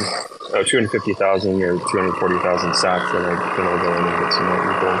 2,500, 250,000 or 240,000 sats, then I'll go in and get some more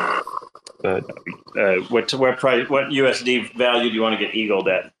eagle. But what USD value do you want to get eagled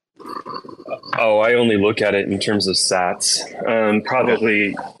at? Oh, I only look at it in terms of sats.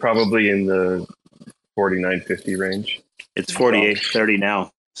 Probably in the 49.50 range. It's 48.30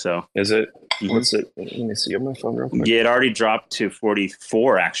 now. So is it? What's it? Let me see on my phone real quick. Yeah, it already dropped to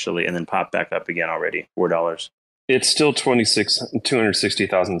 44 actually, and then popped back up again already. $4. It's still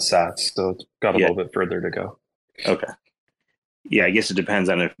 260,000 sats, so it's got a little bit further to go. Okay. Yeah, I guess it depends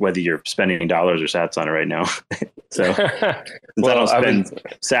on whether you're spending dollars or sats on it right now. So since I don't spend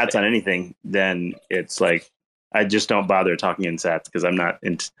sats on anything, then it's like I just don't bother talking in sats because I'm not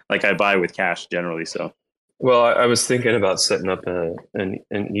I buy with cash generally. So well, I was thinking about setting up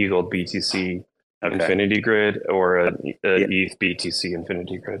an Eagle BTC Infinity Grid or an ETH BTC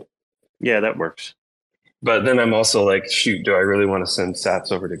Infinity Grid. Yeah, that works. But then I'm also like, shoot, do I really want to send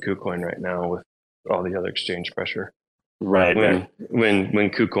sats over to KuCoin right now with all the other exchange pressure? Right. When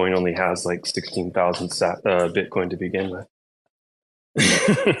KuCoin only has like 16,000 Bitcoin to begin with.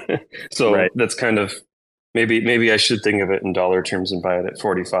 So that's kind of maybe I should think of it in dollar terms and buy it at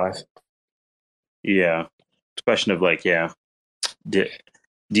 45. Yeah. It's a question of do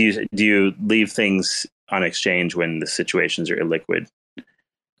you leave things on exchange when the situations are illiquid? It'd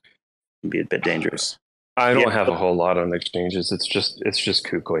be a bit dangerous. I don't have a whole lot on exchanges. It's just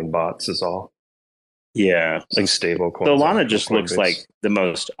KuCoin bots is all. Yeah, like stable coins. Solana just looks like the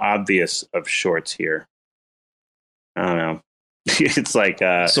most obvious of shorts here. I don't know. It's like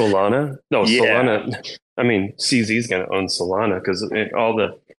Solana. No, Solana. I mean, CZ's going to own Solana because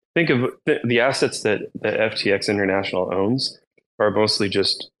think of the assets that FTX International owns are mostly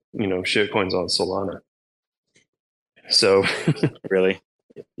just shit coins on Solana. So really.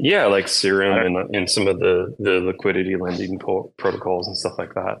 Yeah, like Serum and some of the liquidity lending protocols and stuff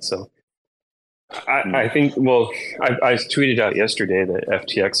like that. So I think, I tweeted out yesterday that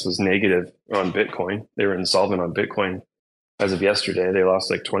FTX was negative on Bitcoin. They were insolvent on Bitcoin as of yesterday. They lost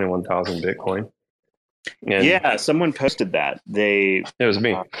like 21,000 Bitcoin. And someone posted that. It was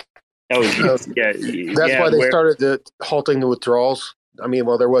me. That's why they started halting the withdrawals. I mean,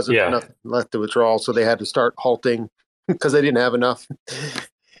 there wasn't enough left to withdraw, so they had to start halting because they didn't have enough.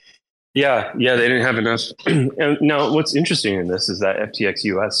 Yeah, they didn't have enough. And now, what's interesting in this is that FTX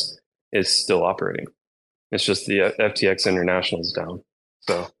US is still operating. It's just the FTX International is down.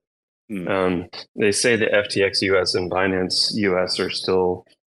 So they say the FTX US and Binance US are still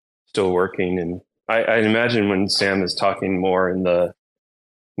working. And I imagine when Sam is talking more in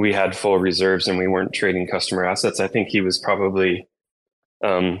we had full reserves and we weren't trading customer assets, I think he was probably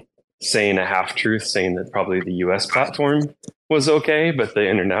saying a half truth, saying that probably the US platform was okay, but the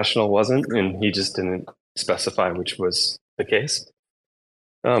international wasn't, and he just didn't specify which was the case.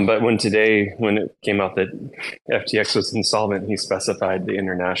 But when it came out that FTX was insolvent, he specified the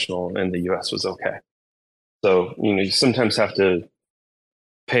international and the US was okay. So, you sometimes have to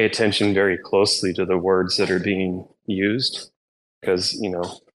pay attention very closely to the words that are being used because,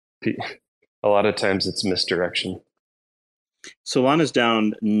 a lot of times it's misdirection. Solana's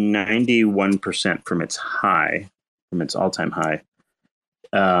down 91% from its all-time high.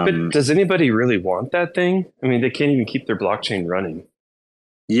 But does anybody really want that thing? I mean, they can't even keep their blockchain running.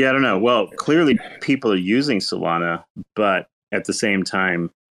 Yeah, I don't know. Well, clearly people are using Solana, but at the same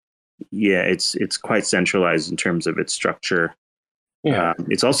time, it's quite centralized in terms of its structure. Yeah,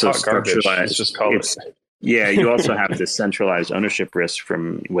 it's also centralized. Let's just call it. Yeah, you also have this centralized ownership risk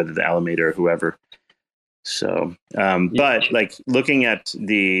from whether the Alameda or whoever. So, but looking at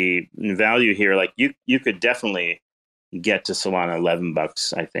the value here, you could definitely get to Solana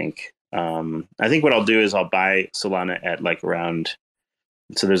 $11, I think, I think what I'll do is I'll buy Solana at like around.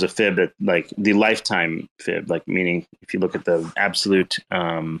 So there's a fib at like the lifetime fib, like meaning if you look at the absolute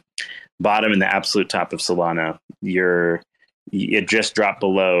bottom and the absolute top of Solana, it just dropped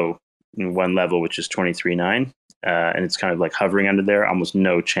below one level, which is 23.9, and it's kind of like hovering under there. Almost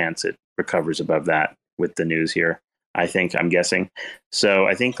no chance it recovers above that with the news here. I'm guessing. So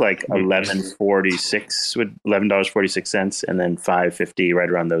I think like $11.46 and then $5.50 right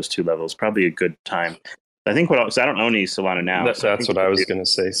around those two levels, probably a good time. I think so I don't own any Solana now. That's what I was going to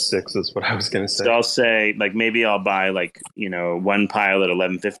say. 6 is what I was going to say. So I'll say like maybe I'll buy like, one pile at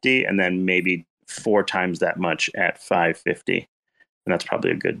 $11.50 and then maybe 4 times that much at $5.50. And that's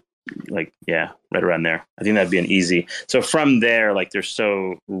probably a good, right around there. I think that'd be an easy. So from there, like there's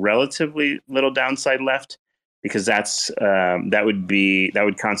so relatively little downside left, because that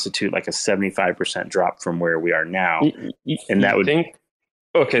would constitute like a 75% drop from where we are now. And that would think.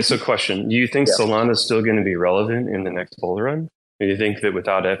 Okay, so question: do you think Solana is still going to be relevant in the next bull run? Or do you think that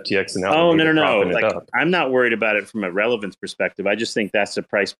without FTX and no. Like, I'm not worried about it from a relevance perspective. I just think that's the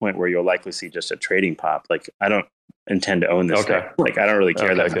price point where you'll likely see just a trading pop. Like, I don't intend to own this thing. Like, I don't really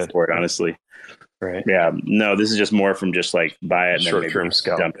care that much for it, honestly. Right. Yeah. No, this is just more from just like buy it and short-term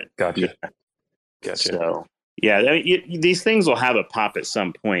scalp. Dump it. Gotcha. So, yeah, I mean, these things will have a pop at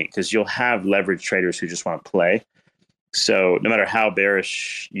some point because you'll have leverage traders who just want to play. So no matter how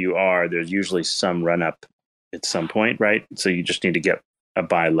bearish you are, there's usually some run up at some point, right? So you just need to get a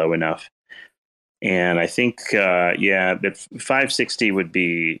buy low enough. And I think, if 560 would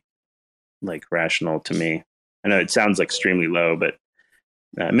be like rational to me. I know it sounds extremely low, but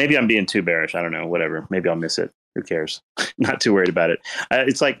maybe I'm being too bearish. I don't know. Whatever. Maybe I'll miss it. Who cares? Not too worried about it.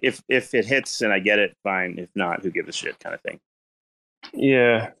 It's like if it hits and I get it, fine. If not, who gives a shit kind of thing.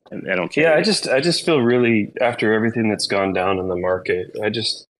 Yeah, I don't care. Yeah, I just feel really, after everything that's gone down in the market,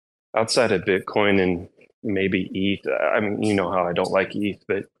 outside of Bitcoin and maybe ETH. I mean, you know how I don't like ETH,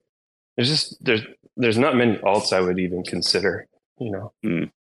 but there's not many alts I would even consider.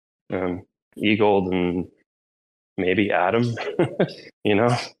 eGold and maybe Atom.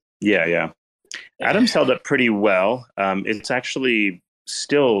 Yeah. Atom's held up pretty well. It's actually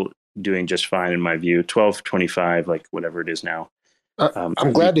still doing just fine in my view. 12.25, like whatever it is now.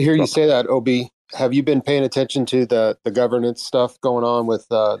 I'm glad to hear you say that, OB. Have you been paying attention to the governance stuff going on with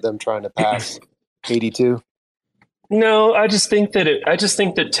them trying to pass 82? No, I just think that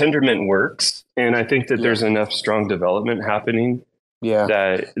Tendermint works, and I think that there's enough strong development happening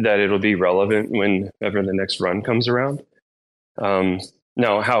that it'll be relevant whenever the next run comes around.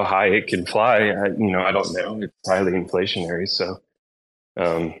 Now, how high it can fly, I don't know. It's highly inflationary, so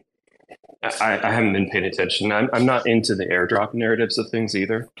I haven't been paying attention. I'm not into the airdrop narratives of things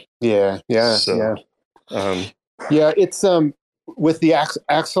either. Yeah. It's with the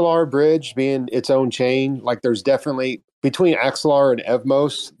Axelar bridge being its own chain. Like, there's definitely between Axelar and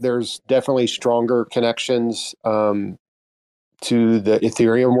Evmos, there's definitely stronger connections to the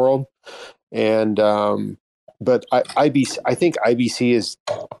Ethereum world, and but I think IBC is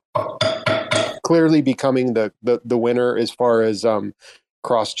clearly becoming the winner as far as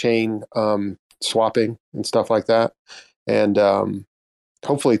cross-chain swapping and stuff like that, and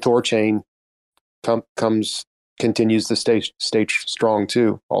hopefully Thorchain continues to stay strong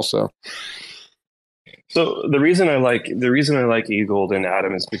too. Also, so the reason I like eGold and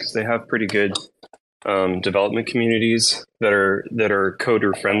Atom is because they have pretty good development communities that are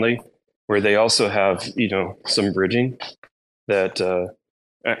coder friendly, where they also have some bridging that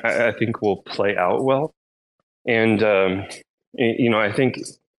I think will play out well, and I think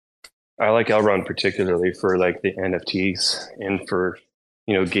I like Elrond particularly for like the NFTs and for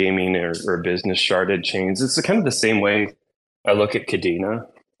gaming or business sharded chains. It's kind of the same way I look at Kadena.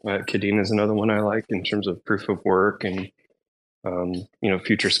 Kadena is another one I like in terms of proof of work and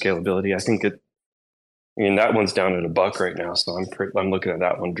future scalability. I think that one's down at $1 right now, so I'm looking at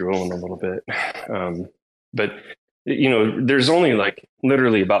that one drooling a little bit. But there's only like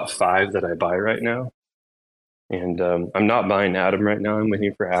literally about 5 that I buy right now. And I'm not buying Atom right now. I'm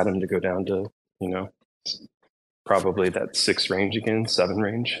waiting for Atom to go down to, probably that 6 range again, 7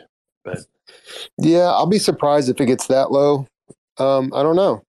 range. But yeah, I'll be surprised if it gets that low. I don't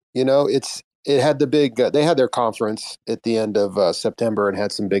know. It had the big. They had their conference at the end of September and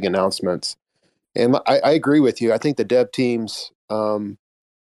had some big announcements. And I agree with you. I think the dev teams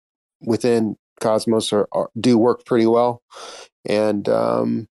within Cosmos do work pretty well, and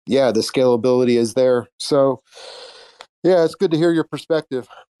the scalability is there. So, yeah, it's good to hear your perspective.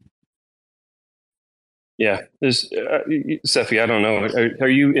 Yeah, there's Cephii. I don't know. Are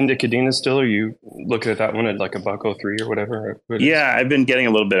you into Cadena still? Are you looking at that one at like a $1.03 or whatever? Yeah, I've been getting a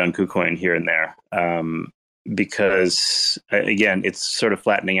little bit on KuCoin here and there because again, it's sort of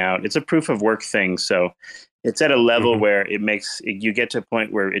flattening out. It's a proof of work thing, so it's at a level where you get to a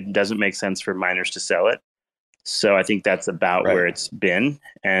point where it doesn't make sense for miners to sell it. So I think that's about where it's been,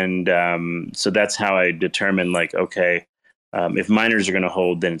 and so that's how I determine like, okay. If miners are going to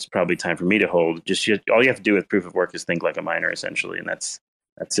hold, then it's probably time for me to hold. All you have to do with proof of work is think like a miner, essentially, and that's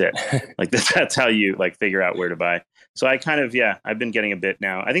it. Like that's how you like figure out where to buy. So I kind of I've been getting a bit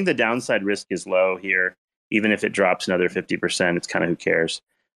now. I think the downside risk is low here, even if it drops another 50%. It's kind of who cares,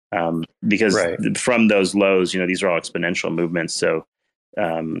 because from those lows, these are all exponential movements. So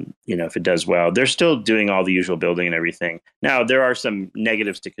if it does well, they're still doing all the usual building and everything. Now there are some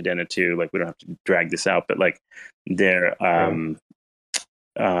negatives to Cadena too. Like we don't have to drag this out, but like they're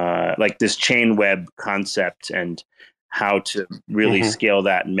like this chain web concept and how to really scale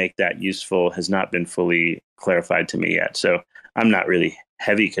that and make that useful has not been fully clarified to me yet. So I'm not really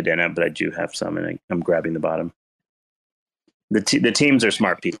heavy Cadena, but I do have some, and I'm grabbing the bottom. The teams are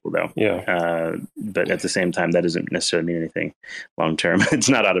smart people, though. Yeah. But at the same time, that doesn't necessarily mean anything long term. It's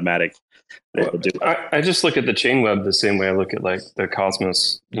not automatic. Well, I just look at the chain web the same way I look at like the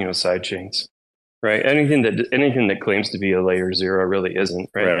Cosmos, side chains, right? Anything that claims to be a layer 0 really isn't,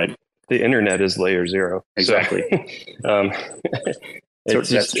 right? The internet is layer 0. Exactly. So, it's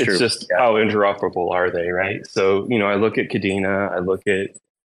just how interoperable are they, right? So I look at Cadena, I look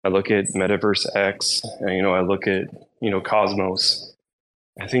at Metaverse X, I look at Cosmos.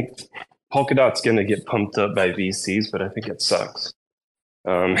 I think Polkadot's going to get pumped up by VCs, but I think it sucks.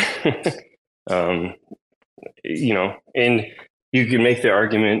 And you can make the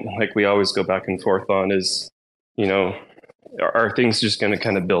argument, like we always go back and forth on, is are things just going to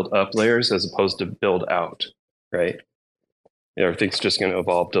kind of build up layers as opposed to build out, right? Are things just going to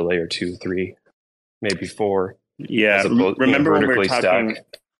evolve to layer 2, 3, maybe 4? Yeah. Remember when we were talking?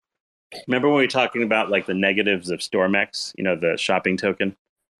 Remember when we were talking about like the negatives of Stormex? The shopping token.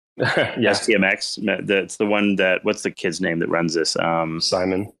 STMX. It's the one that. What's the kid's name that runs this?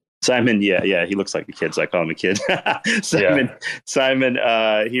 Simon. Simon. Yeah. He looks like a kid, so I call him a kid. Simon. Yeah. Simon.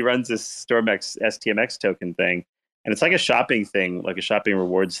 He runs this Stormex STMX token thing, and it's like a shopping thing, like a shopping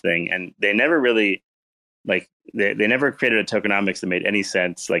rewards thing, and they never really. Like they never created a tokenomics that made any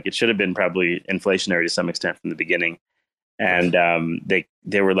sense. Like it should have been probably inflationary to some extent from the beginning. And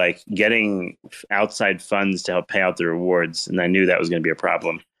they were like getting outside funds to help pay out the rewards, and I knew that was going to be a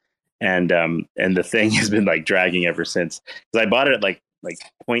problem. And the thing has been like dragging ever since. Because I bought it at like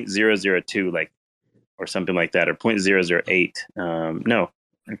 0.002, like or something like that, or 0.008. No,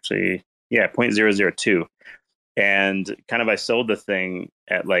 actually, 0.002. And kind of I sold the thing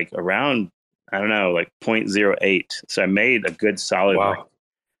at like around, I don't know, like 0.08. So I made a good solid like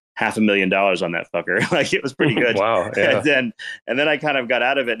 $500,000 on that fucker. Like it was pretty good. Wow. Yeah. And then I kind of got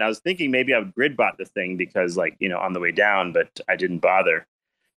out of it, and I was thinking maybe I would grid bot the thing because like, on the way down, but I didn't bother.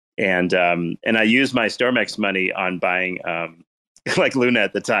 And I used my Stormex money on buying like Luna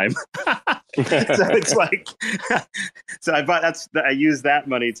at the time. So it's like so I used that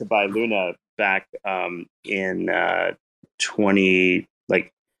money to buy Luna back in part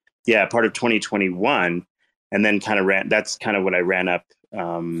of 2021, and then that's kind of what I ran up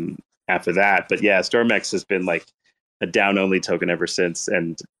after that. But yeah, Stormex has been like a down only token ever since.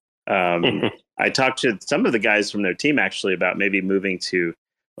 And I talked to some of the guys from their team actually about maybe moving to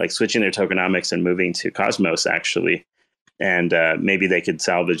like switching their tokenomics and moving to Cosmos actually. And maybe they could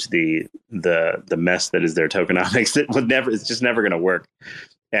salvage the mess that is their tokenomics. It's just never going to work.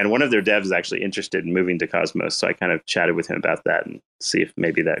 And one of their devs is actually interested in moving to Cosmos. So I kind of chatted with him about that and see if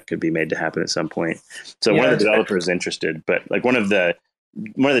maybe that could be made to happen at some point. So one of the developers is interested, but like one of the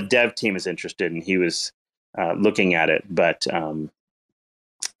dev team is interested, and he was looking at it, but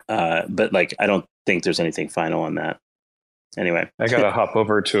like I don't think there's anything final on that. Anyway, I got to hop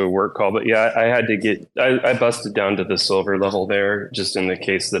over to a work call, but yeah, I had to I busted down to the silver level there just in the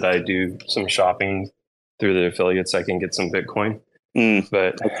case that I do some shopping through the affiliates, I can get some Bitcoin.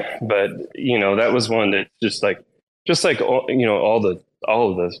 But that was one that just like all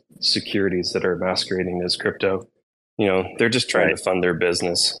of the securities that are masquerading as crypto, they're just trying to fund their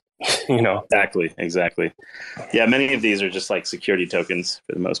business. Exactly. Yeah, many of these are just like security tokens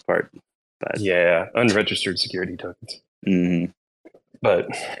for the most part. But unregistered security tokens. Mm-hmm. But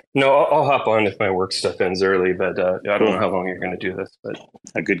no, I'll hop on if my work stuff ends early. But I don't know how long you're going to do this. But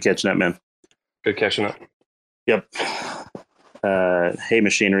a good catching up, man. Good catching up. Yep. Hey,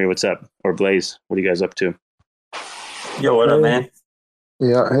 Machinery, what's up? Or Blaze, what are you guys up to? Yo, what up, man?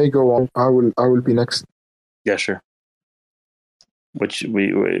 Yeah, hey, go on. I will be next. Yeah, sure. What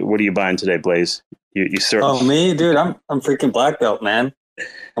are you buying today, Blaze? You sort. Oh, me, dude, I'm freaking black belt, man.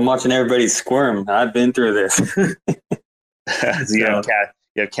 I'm watching everybody squirm. I've been through this. You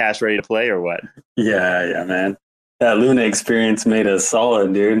have cash ready to play or what? Yeah, man. That Luna experience made us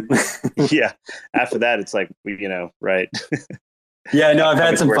solid, dude. Yeah. After that, it's like right. Yeah, no, I've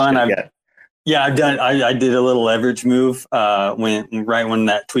had some fun. I've done. I did a little leverage move when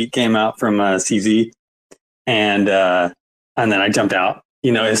that tweet came out from CZ, and then I jumped out.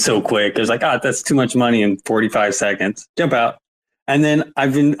 It's so quick. It was like, that's too much money in 45 seconds. Jump out, and then I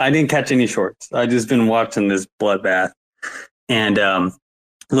didn't catch any shorts. I just been watching this bloodbath and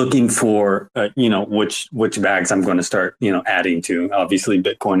looking for which bags I'm going to start adding to. Obviously,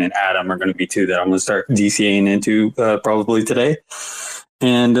 Bitcoin and Atom are going to be two that I'm going to start DCAing into probably today.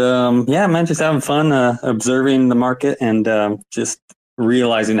 And man, just having fun observing the market and just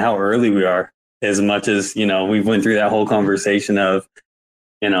realizing how early we are. As much as we went through that whole conversation of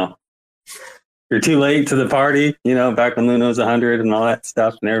you're too late to the party. Back when Luna was 100 and all that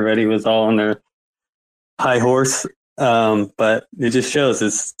stuff, and everybody was all on their high horse. But it just shows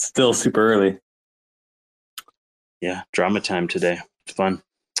it's still super early. Yeah, drama time today. It's fun.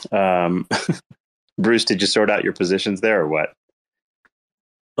 Bruce, did you sort out your positions there or what?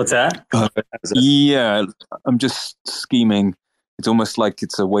 What's that? Yeah, I'm just scheming. It's almost like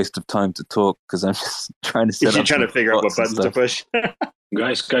it's a waste of time to talk because I'm just trying to set up. You're trying to figure out what buttons to push.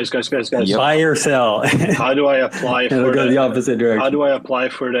 Guys. Yep. Buy or sell. How do I apply for the opposite direction? How do I apply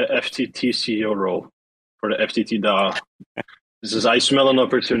for the FTT CEO role for the FTT DAO? This is I smell an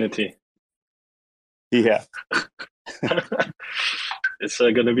opportunity. Yeah. It's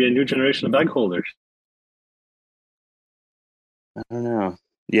going to be a new generation of bag holders. I don't know.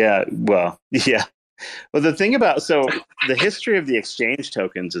 Yeah. Well, yeah. Well, the thing about the history of the exchange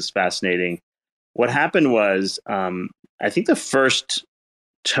tokens is fascinating. What happened was, I think the first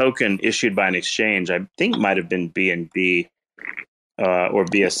token issued by an exchange, I think might have been BNB or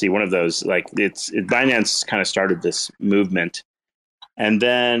BSC, one of those. Like Binance kind of started this movement, and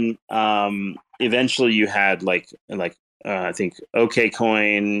then eventually you had I think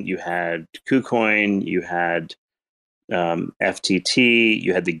OKCoin, you had KuCoin, you had FTT,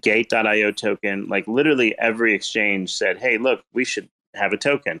 you had the Gate.io token. Like literally every exchange said, hey, look, we should have a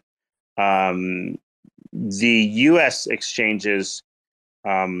token. The US exchanges,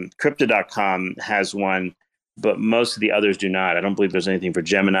 Crypto.com has one, but most of the others do not. I don't believe there's anything for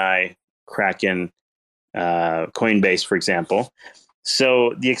Gemini, Kraken, Coinbase, for example.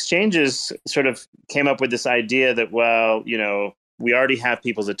 So the exchanges sort of came up with this idea that, well, we already have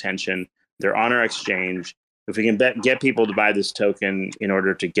people's attention. They're on our exchange. If we can get people to buy this token in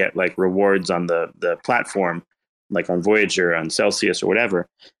order to get like rewards on the platform, like on Voyager, on Celsius or whatever,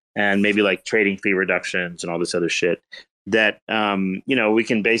 and maybe like trading fee reductions and all this other shit, that, we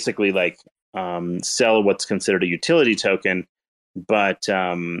can basically like sell what's considered a utility token. But,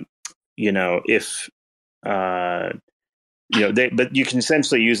 but you can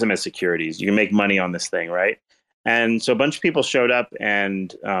essentially use them as securities. You can make money on this thing, right? And so a bunch of people showed up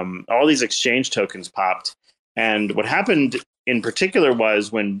and all these exchange tokens popped. And what happened in particular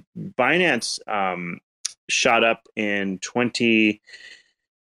was when Binance shot up in early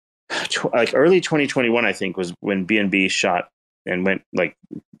 2021, I think, was when BNB shot and went like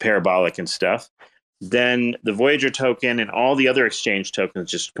parabolic and stuff. Then the Voyager token and all the other exchange tokens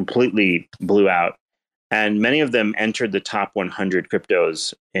just completely blew out. And many of them entered the top 100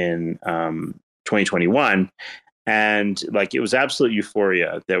 cryptos in 2021. And like, it was absolute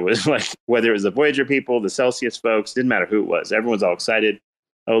euphoria. There was like, whether it was the Voyager people, the Celsius folks, didn't matter who it was. Everyone's all excited.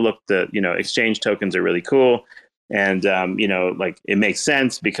 Oh, look, the exchange tokens are really cool. And, like it makes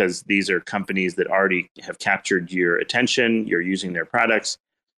sense because these are companies that already have captured your attention. You're using their products.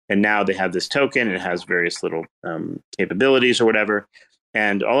 And now they have this token and it has various little capabilities or whatever.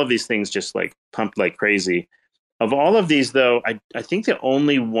 And all of these things just like pumped like crazy. Of all of these, though, I think the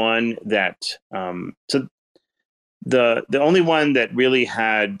only one that the only one that really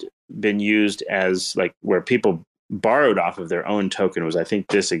had been used as like where people borrowed off of their own token was, I think,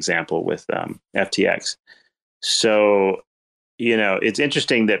 this example with FTX. So, it's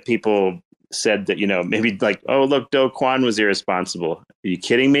interesting that people said that, maybe like, oh, look, Do Kwon was irresponsible. Are you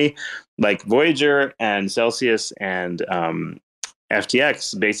kidding me? Like Voyager and Celsius and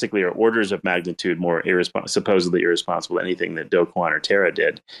FTX basically are orders of magnitude more supposedly irresponsible than anything that Do Kwon or Terra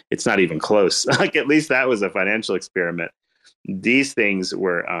did. It's not even close. Like at least that was a financial experiment. These things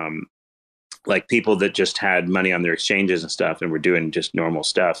were like people that just had money on their exchanges and stuff and were doing just normal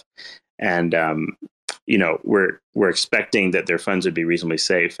stuff. And, we're expecting that their funds would be reasonably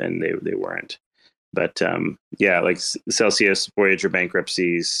safe, and they weren't. But like Celsius, Voyager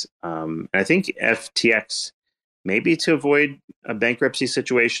bankruptcies. And I think FTX, maybe to avoid a bankruptcy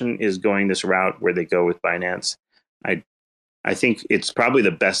situation, is going this route where they go with Binance. I think it's probably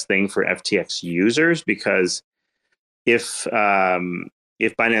the best thing for FTX users, because if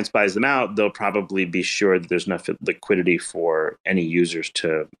Binance buys them out, they'll probably be sure that there's enough liquidity for any users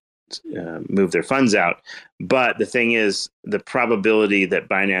to move their funds out. But the thing is, the probability that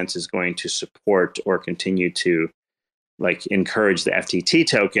Binance is going to support or continue to like encourage the FTT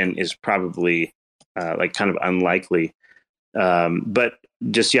token is probably like kind of unlikely. But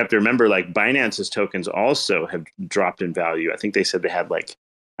just you have to remember, like Binance's tokens also have dropped in value. I think they said they had like,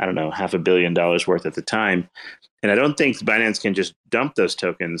 I don't know, $500 million worth at the time. And I don't think Binance can just dump those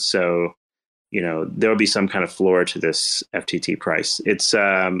tokens. So, there'll be some kind of floor to this FTT price. It's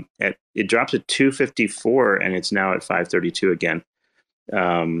it dropped to 254 and it's now at 532 again.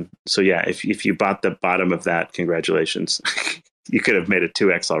 So yeah, if you bought the bottom of that, congratulations. You could have made a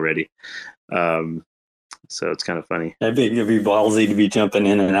 2x already. So it's kind of funny. I think it'd be ballsy to be jumping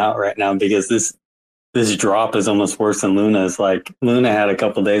in and out right now, because this drop is almost worse than Luna's. Like Luna had a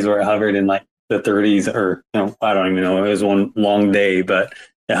couple of days where it hovered in like the 30s, or I don't even know. It was one long day, but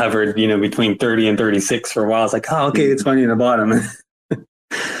it hovered, between 30 and 36 for a while. It's like, oh, okay, it's funny at the bottom,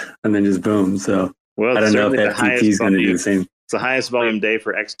 and then just boom. So I don't know if FTT is going to do the same. It's the highest volume day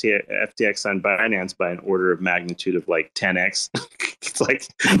for FTX on Binance by an order of magnitude of like 10x. It's like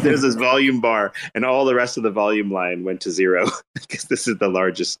there's this volume bar, and all the rest of the volume line went to zero, because this is the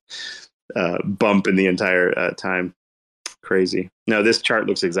largest bump in the entire time. Crazy. No, this chart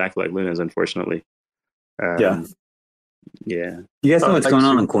looks exactly like Luna's, unfortunately. Yeah. You guys know what's going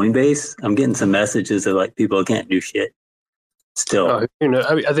on Coinbase? I'm getting some messages of like people can't do shit still. I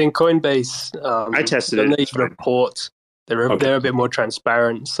think Coinbase, I tested it. They report. They're a bit more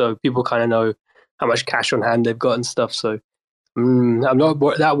transparent, so people kind of know how much cash on hand they've got and stuff. So I'm not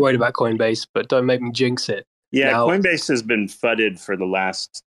that worried about Coinbase, but don't make me jinx it. Yeah, Coinbase has been fudded for the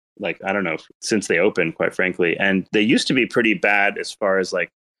last, I don't know, since they opened, quite frankly. And they used to be pretty bad as far as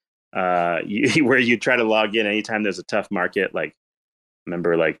where you try to log in anytime there's a tough market. Like,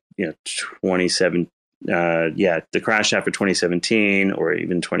 remember 27, the crash after 2017 or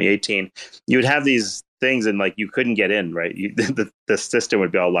even 2018, you would have these things and you couldn't get in, right? The system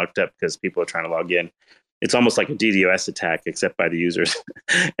would be all locked up because people are trying to log in. It's almost like a DDoS attack, except by the users.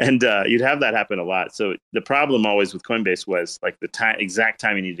 And you'd have that happen a lot. So the problem always with Coinbase was the exact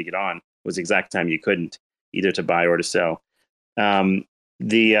time you needed to get on was the exact time you couldn't, either to buy or to sell.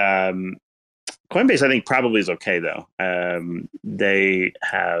 The Coinbase, I think, probably is okay, though. They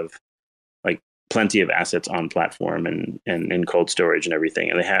have plenty of assets on platform and in cold storage and everything.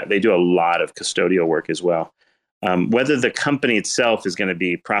 And they do a lot of custodial work as well. Whether the company itself is going to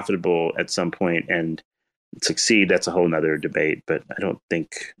be profitable at some point and succeed, that's a whole nother debate. But I don't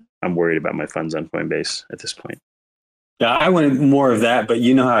think I'm worried about my funds on Coinbase at this point. Yeah, I wanted more of that, but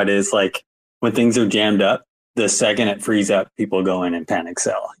you know how it is. Like when things are jammed up, the second it frees up, people go in and panic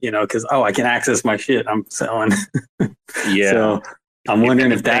sell, because, I can access my shit, I'm selling. Yeah. So I'm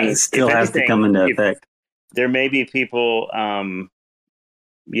wondering if that still has to come into effect. There may be people, and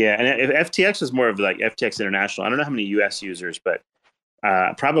if FTX is more of FTX International, I don't know how many US users, but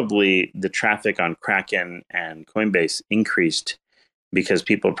probably the traffic on Kraken and Coinbase increased because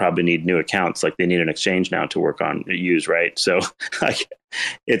people probably need new accounts. They need an exchange now to use, right? So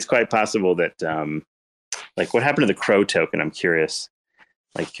it's quite possible that, what happened to the Crow token? I'm curious,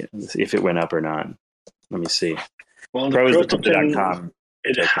 if it went up or not. Let me see. Well, the Crow token,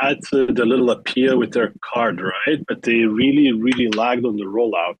 it had the little appeal with their card, right? But they really, really lagged on the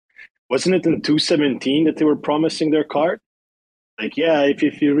rollout. Wasn't it in 2017 that they were promising their card?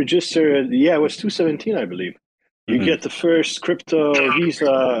 If you register, it was 2017, I believe. You get the first crypto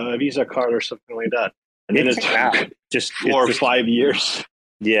Visa card or something like that. And then it took just 4 or 5 years.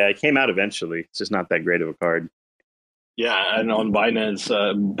 Yeah, it came out eventually. It's just not that great of a card. Yeah, and on Binance,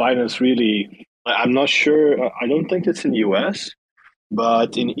 Binance really... I'm not sure. I don't think it's in the US,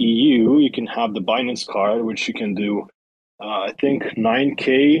 but in EU, you can have the Binance card, which you can do, I think,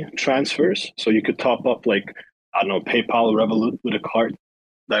 9K transfers. So you could top up PayPal, Revolut with a card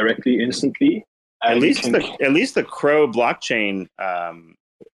directly, instantly. At least the Crow blockchain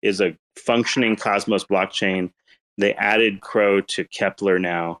is a functioning Cosmos blockchain. They added Crow to Kepler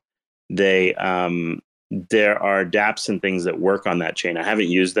now. There are dApps and things that work on that chain. I haven't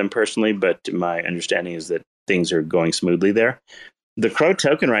used them personally, but my understanding is that things are going smoothly there. The Crow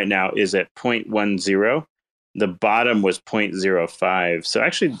token right now is at 0.10. The bottom was 0.05. So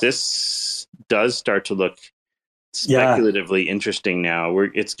actually, this does start to look speculatively interesting now.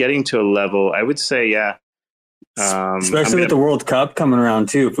 It's getting to a level, I would say, yeah. Especially with the World Cup coming around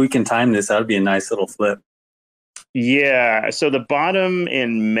too. If we can time this, that would be a nice little flip. Yeah. So the bottom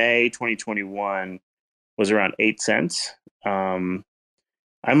in May 2021 was around 8 cents.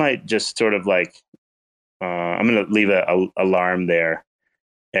 I might just sort of like, I'm going to leave a alarm there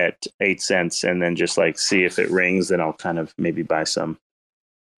at 8 cents and then just like see if it rings. Then I'll kind of maybe buy some.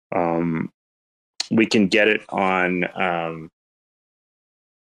 We can get it on,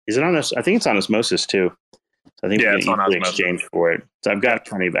 is it on us? I think it's on Osmosis too. So I think we can easily exchange for it. So I've got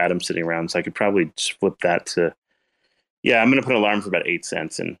plenty of atoms sitting around, so I could probably just flip that to, I'm going to put an alarm for about 8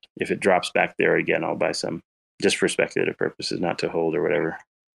 cents. And if it drops back there again, I'll buy some just for speculative purposes, not to hold or whatever.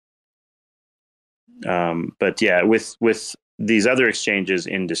 But yeah, with these other exchanges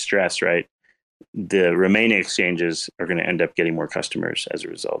in distress, right? The remaining exchanges are going to end up getting more customers as a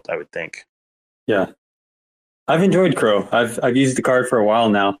result, I would think. Yeah. I've enjoyed Crow. I've used the card for a while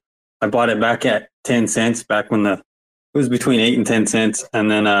now. I bought it back at 10 cents back when it was between 8 and 10 cents. And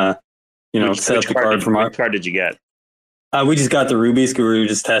then, set up the card from which card did you get? We just got the rubies because we were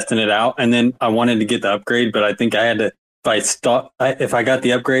just testing it out. And then I wanted to get the upgrade, but I think I had to, if I got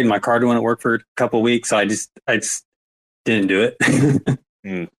the upgrade, my card wouldn't work for a couple of weeks. So I just didn't do it.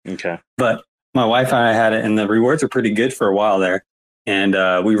 Okay. But my wife and I had it, and the rewards were pretty good for a while there. And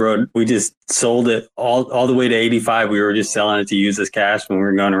we just sold it all the way to 85. We were just selling it to use as cash when we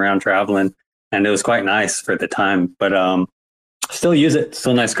were going around traveling. And it was quite nice for the time, but still use it.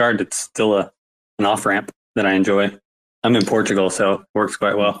 Still a nice card. It's still an off ramp that I enjoy. I'm in Portugal, so it works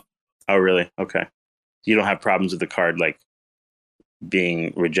quite well. Oh, really? Okay. You don't have problems with the card like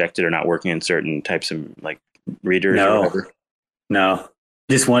being rejected or not working in certain types of like readers or whatever? No.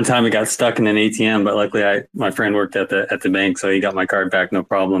 Just one time it got stuck in an ATM, but luckily my friend worked at the bank, so he got my card back, no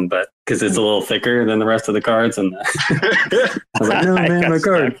problem. But because it's a little thicker than the rest of the cards, and I was like, "No, man, my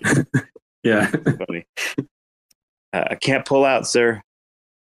card." Yeah, funny. I can't pull out, sir.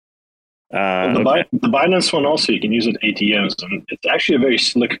 The Binance one also, you can use it at ATMs, and it's actually a very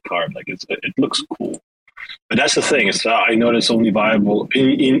slick card. Like it looks cool. But that's the thing. I know it's only viable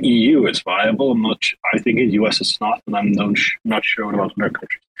in EU. It's viable. I think in US it's not, and I'm not sure about other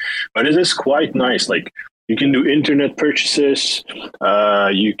countries. But it is quite nice. Like you can do internet purchases.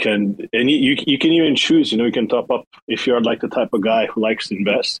 You can even choose. You can top up if you're like the type of guy who likes to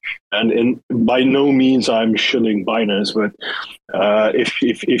invest. And by no means I'm shilling Binance, but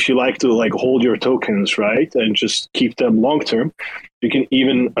if you like to like hold your tokens, right, and just keep them long term, you can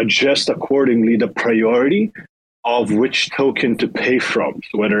even adjust accordingly the priority of which token to pay from.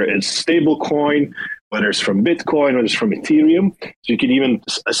 So whether it's stable coin, whether it's from Bitcoin, whether it's from Ethereum. So you can even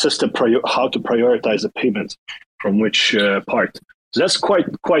assist how to prioritize the payments from which part. So that's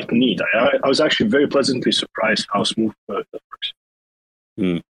quite neat. I was actually very pleasantly surprised how smooth that works.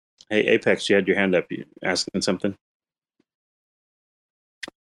 Hey, Apex, you had your hand up. You asking something?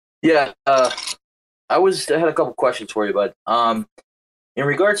 Yeah, I had a couple questions for you, bud. In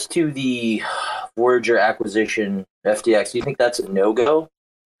regards to the Voyager acquisition, FTX, do you think that's a no-go?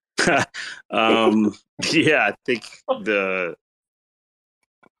 Yeah, I think I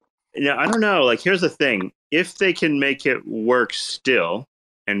don't know. Like, here's the thing. If they can make it work still,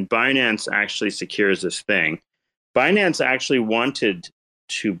 and Binance actually secures this thing, Binance actually wanted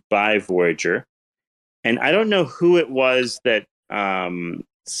to buy Voyager, and I don't know who it was that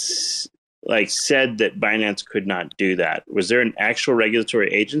said that Binance could not do that. Was there an actual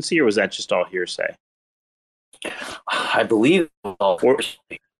regulatory agency, or was that just all hearsay? I believe all hearsay.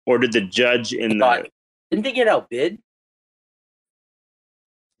 Or did the judge didn't they get outbid?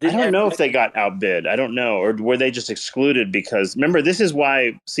 I don't know if they got outbid. I don't know. Or were they just excluded because, remember, this is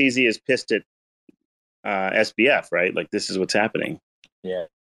why CZ is pissed at SBF, right? Like, this is what's happening. Yeah.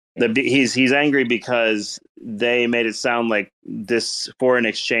 He's angry because they made it sound like this foreign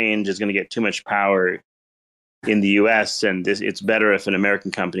exchange is going to get too much power in the U.S. and it's better if an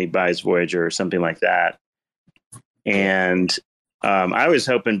American company buys Voyager or something like that. And I was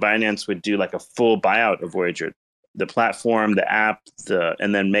hoping Binance would do like a full buyout of Voyager, the platform, the app,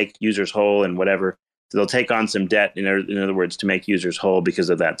 and then make users whole and whatever. So they'll take on some debt, in other words, to make users whole because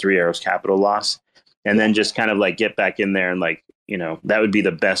of that Three Arrows capital loss, and then just kind of like get back in there and like, that would be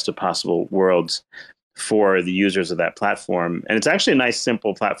the best of possible worlds for the users of that platform. And it's actually a nice,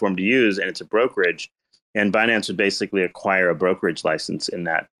 simple platform to use, and it's a brokerage. And Binance would basically acquire a brokerage license in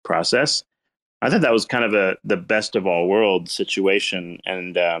that process. I thought that was kind of the best of all worlds situation.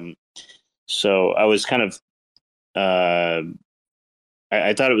 And so I was kind of,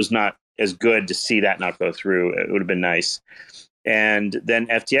 I thought it was not as good to see that not go through. It would have been nice. And then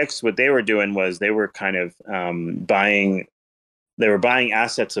FTX, what they were doing was they were kind of buying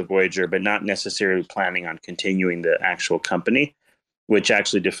assets of Voyager, but not necessarily planning on continuing the actual company, which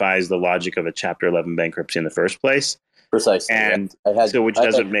actually defies the logic of a Chapter 11 bankruptcy in the first place. Precisely. And which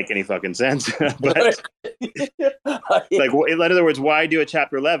doesn't make any fucking sense. But like, in other words, why do a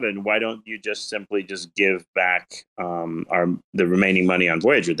Chapter 11? Why don't you just simply just give back the remaining money on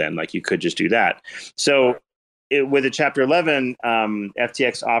Voyager then? Like, you could just do that. So with a Chapter 11,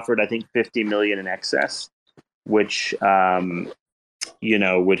 FTX offered, I think, $50 million in excess, which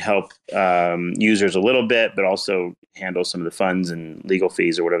would help users a little bit, but also handle some of the funds and legal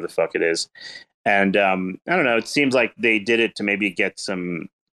fees or whatever the fuck it is. And I don't know. It seems like they did it to maybe get some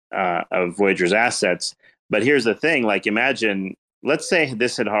of Voyager's assets. But here's the thing: like, imagine, let's say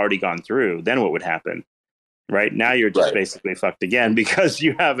this had already gone through. Then what would happen? Right now, you're just basically fucked again, because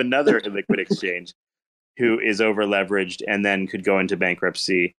you have another illiquid exchange who is over leveraged and then could go into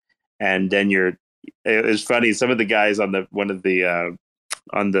bankruptcy. And then it was funny. Some of the guys on the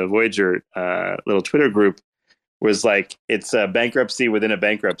Voyager little Twitter group was like, it's a bankruptcy within a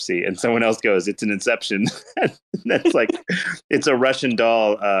bankruptcy, and someone else goes, it's an inception. That's like, it's a Russian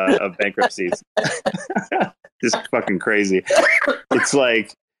doll of bankruptcies. Just fucking crazy. It's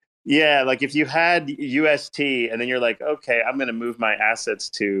like, yeah, like if you had UST and then you're like, okay, I'm going to move my assets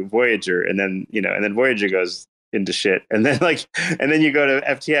to Voyager, and then Voyager goes into shit, and then you go to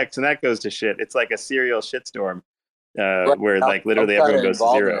FTX and that goes to shit. It's like a serial shitstorm where like literally everyone goes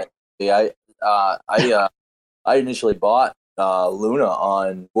to zero. I initially bought Luna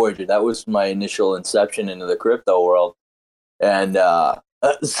on Voyager. That was my initial inception into the crypto world. And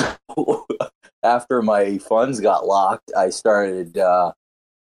so after my funds got locked, I started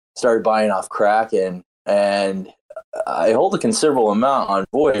buying off Kraken, and I hold a considerable amount on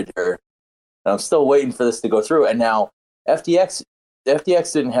Voyager. And I'm still waiting for this to go through. And now FTX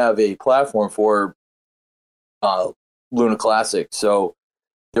didn't have a platform for Luna Classic, so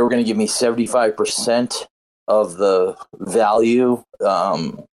they were going to give me 75% of the value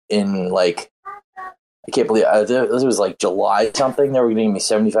in, like, I can't believe this was like July something. They were going to give me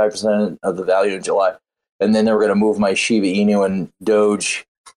 75% of the value in July, and then they were going to move my Shiba Inu and Doge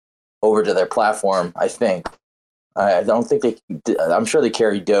over to their platform. I think I don't think I'm sure they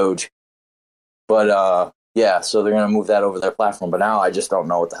carry Doge, but yeah, so they're going to move that over their platform. But now I just don't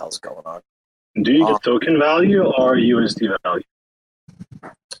know what the hell's going on. Do you get token value or USD value?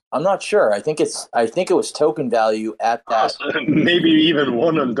 I'm not sure. I think it was token value at that. So maybe even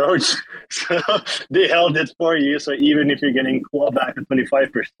one on Doge. So they held it for you. So even if you're getting claw back at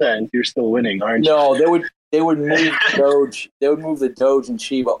 25%, you're still winning, aren't you? No, they would move Doge. They would move the Doge and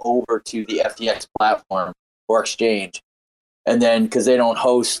Shiba over to the FTX platform or exchange, and then because they don't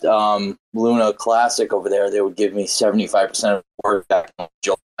host Luna Classic over there, they would give me 75% of the work back in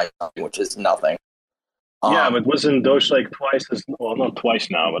July, which is nothing. Yeah, but wasn't Doge like twice as, well, not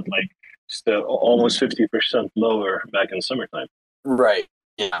twice now, but like still almost 50% lower back in summertime? Right.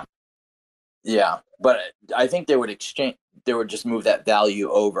 Yeah. But I think they would just move that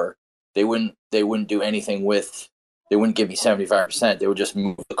value over. They wouldn't do anything with. They wouldn't give me 75%. They would just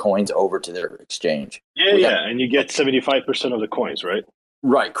move the coins over to their exchange. Yeah, and you get 75% of the coins, right?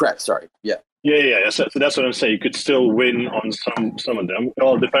 Right. Correct. Sorry. Yeah. Yeah. So that's what I'm saying. You could still win on some of them. It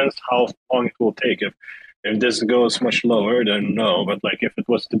all depends how long it will take. If this goes much lower, then no. But like if it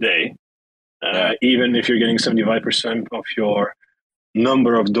was today, even if you're getting 75% of your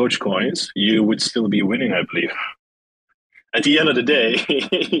number of Dogecoins, you would still be winning, I believe. At the end of the day,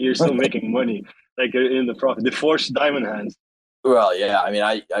 you're still making money, like in the profit. The forced diamond hands. Well, yeah. I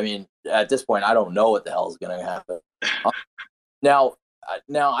mean, at this point, I don't know what the hell is going to happen. Now,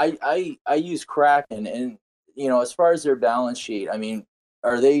 I use Kraken, and as far as their balance sheet, I mean,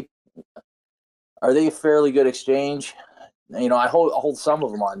 are they a fairly good exchange? I hold some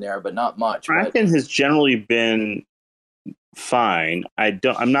of them on there, but not much. Kraken has generally been fine.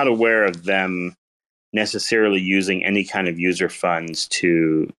 I'm not aware of them necessarily using any kind of user funds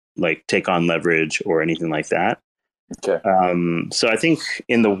to like take on leverage or anything like that. Okay. So I think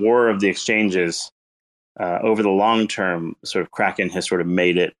in the war of the exchanges, over the long term, sort of Kraken has sort of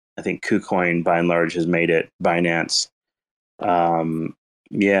made it. I think KuCoin by and large has made it. Binance.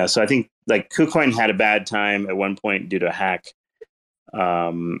 Yeah, so I think like KuCoin had a bad time at one point due to a hack.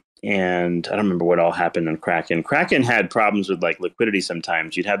 And I don't remember what all happened on Kraken. Kraken had problems with like liquidity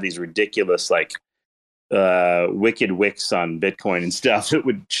sometimes. You'd have these ridiculous like wicked wicks on Bitcoin and stuff that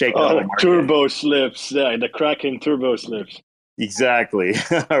would shake the whole market. Turbo slips. Yeah, the Kraken turbo slips. Exactly.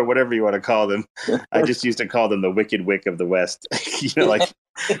 Or whatever you want to call them. I just used to call them the wicked wick of the West. Like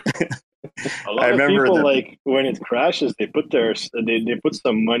A lot of people like when it crashes, they put they put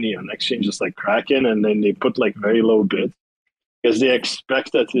some money on exchanges like Kraken, and then they put like very low bids because they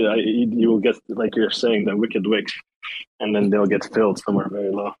expect that you will get, like you're saying, the wicked wicks, and then they'll get filled somewhere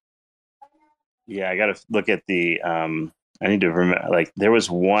very low. Yeah, I got to look at the. I need to remember. Like, there was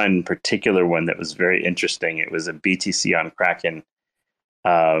one particular one that was very interesting. It was a BTC on Kraken,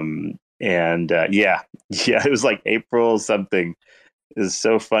 yeah, it was like April something. It was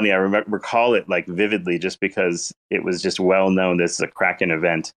so funny. I recall it like vividly, just because it was just well known this is a Kraken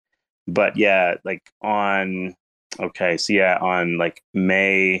event. But yeah, like on like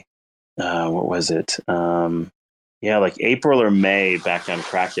May, what was it? Like April or May back on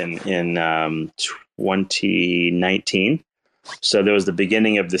Kraken in 2019. So there was the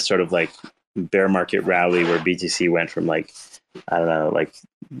beginning of this sort of like bear market rally where BTC went from like, I don't know, like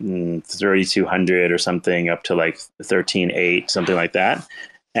 3,200 or something up to like 13,800, something like that.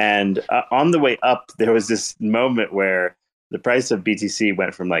 And on the way up, there was this moment where the price of BTC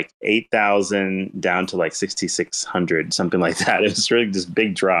went from like 8,000 down to like 6,600, something like that. It was really this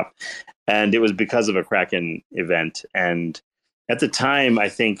big drop. And it was because of a Kraken event. And at the time, I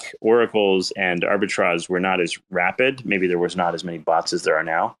think oracles and arbitrage were not as rapid. Maybe there was not as many bots as there are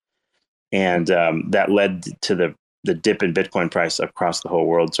now. And that led to the dip in Bitcoin price across the whole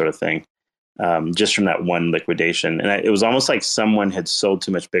world, sort of thing, just from that one liquidation. And it was almost like someone had sold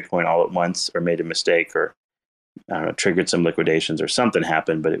too much Bitcoin all at once, or made a mistake, or I don't know, triggered some liquidations, or something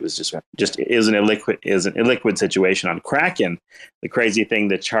happened. But it was just it was an illiquid situation on Kraken. The crazy thing,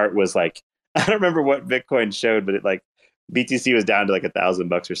 the chart was like, I don't remember what Bitcoin showed, but it like BTC was down to like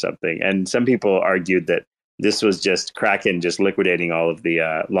 $1,000 or something. And some people argued that this was just Kraken just liquidating all of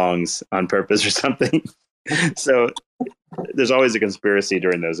the longs on purpose or something. So there's always a conspiracy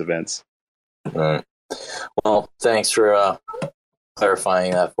during those events. All right. Well, thanks for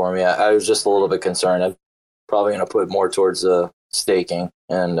clarifying that for me. I was just a little bit concerned. I'm probably going to put more towards staking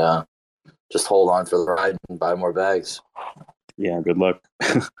and just hold on for the ride and buy more bags. Yeah, good luck.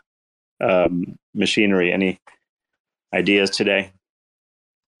 Machinery, any ideas today?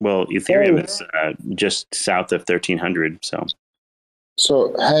 Well, Ethereum is just south of 1,300, so.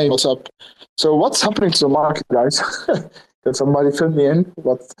 So, hey, what's up? So what's happening to the market, guys? Can somebody fill me in?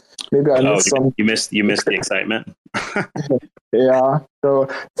 Maybe I missed some. You missed the excitement. Yeah. So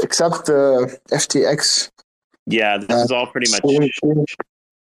except the FTX. Yeah, this is all pretty much,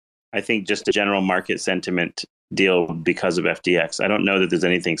 I think, just a general market sentiment deal because of FTX. I don't know that there's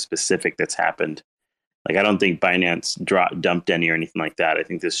anything specific that's happened. Like, I don't think Binance dumped any or anything like that. I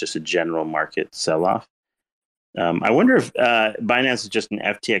think this is just a general market sell-off. I wonder if Binance is just an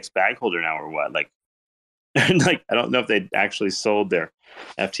FTX bag holder now, or what? Like, like, I don't know if they actually sold their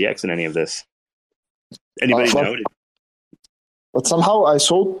FTX in any of this. Anybody know? But somehow I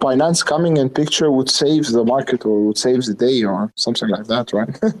thought Binance coming in picture would save the market, or would save the day, or something like that,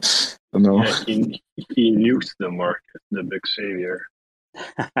 right? I don't know. Yeah, he nuked the market, the big savior.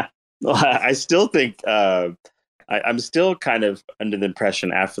 Well, I still think I'm still kind of under the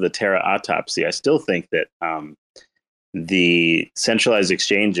impression after the Terra autopsy. I still think that the centralized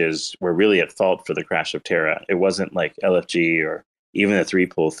exchanges were really at fault for the crash of Terra. It wasn't like LFG or even the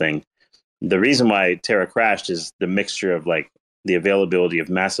 3-pool thing. The reason why Terra crashed is the mixture of like the availability of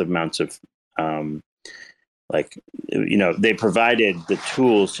massive amounts of they provided the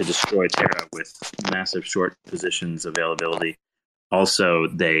tools to destroy Terra with massive short positions availability. Also,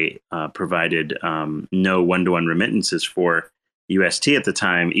 they provided no one-to-one remittances for UST at the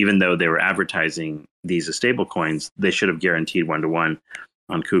time, even though they were advertising these as stable coins. They should have guaranteed one-to-one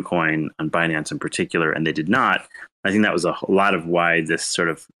on KuCoin, on Binance in particular, and they did not. I think that was a lot of why this sort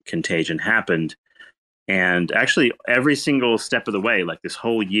of contagion happened. And actually, every single step of the way, like this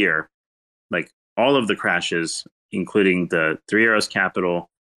whole year, like all of the crashes, including the Three Arrows Capital,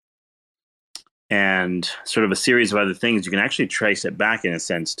 and sort of a series of other things, you can actually trace it back in a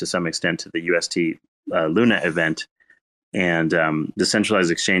sense to some extent to the UST Luna event. And the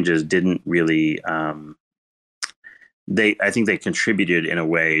centralized exchanges didn't really, I think they contributed in a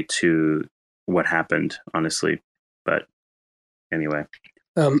way to what happened, honestly. But anyway.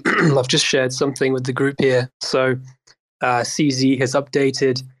 I've just shared something with the group here. So CZ has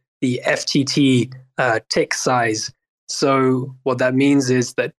updated the FTT tick size. So what that means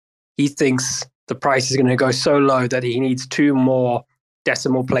is that he thinks the price is going to go so low that he needs 2 more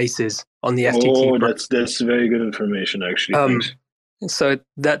decimal places on the FTT. Oh, that's very good information, actually. So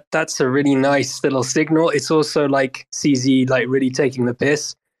that's a really nice little signal. It's also like CZ like really taking the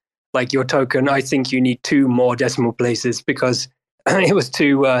piss. Like your token, I think you need 2 more decimal places because it was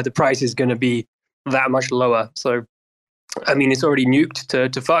the price is going to be that much lower. So I mean, it's already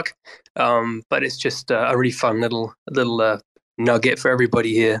nuked to fuck, but it's just a really fun little nugget for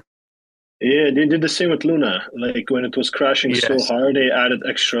everybody here. Yeah, they did the same with Luna. Like when it was crashing so Yes. hard, they added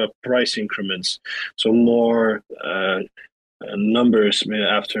extra price increments, so more numbers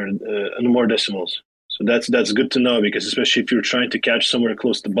after and more decimals. So that's good to know, because especially if you're trying to catch somewhere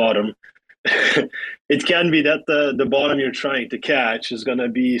close to the bottom, it can be that the bottom you're trying to catch is gonna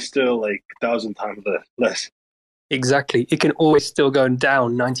be still like 1,000 times less. Exactly. It can always still go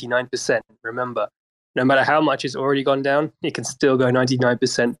down 99%. Remember, no matter how much it's already gone down, it can still go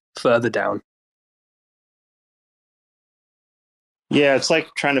 99% further down. Yeah, it's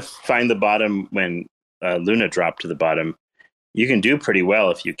like trying to find the bottom when Luna dropped to the bottom. You can do pretty well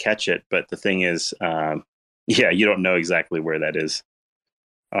if you catch it, but the thing is, you don't know exactly where that is.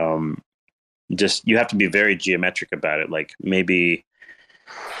 Just you have to be very geometric about it. Like maybe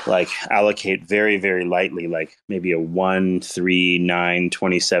allocate very, very lightly, like maybe a 1, 3, 9,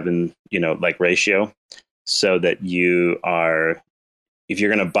 27, like ratio, so that you are, if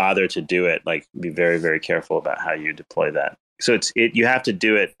you're going to bother to do it, like be very, very careful about how you deploy that. So you have to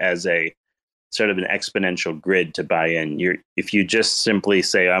do it as a sort of an exponential grid to buy in. If you just simply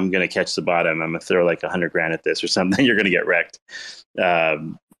say, I'm going to catch the bottom, I'm going to throw like 100 grand at this or something, you're going to get wrecked.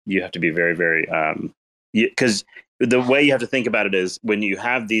 You have to be very, very, because the way you have to think about it is when you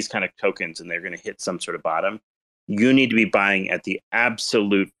have these kind of tokens and they're going to hit some sort of bottom, you need to be buying at the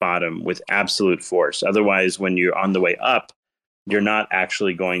absolute bottom with absolute force. Otherwise, when you're on the way up, you're not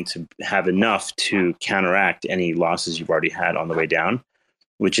actually going to have enough to counteract any losses you've already had on the way down,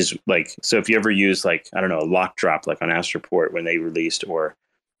 which is like, so if you ever use like, I don't know, a lock drop, like on Astroport when they released, or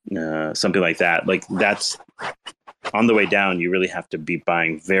something like that, like that's on the way down, you really have to be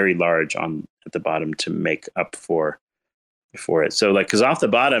buying very large at the bottom to make up for it. So like, cause off the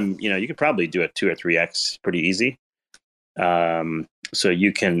bottom, you could probably do a 2 or 3x pretty easy. So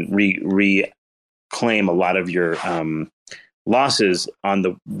you can reclaim a lot of your losses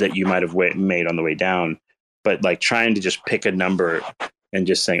that you might have made on the way down, but like trying to just pick a number and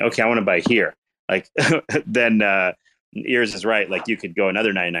just saying, okay, I want to buy here. Like then Ears is right. Like you could go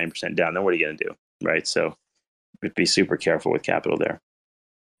another 99% down. Then what are you going to do? Right. So be super careful with capital there.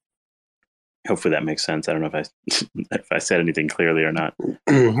 Hopefully that makes sense. I don't know if I said anything clearly or not.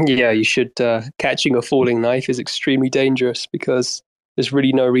 Yeah, you should. Catching a falling knife is extremely dangerous because there's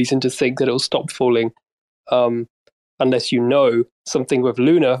really no reason to think that it'll stop falling, unless something with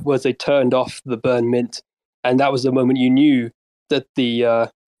Luna was they turned off the burn mint, and that was the moment you knew that the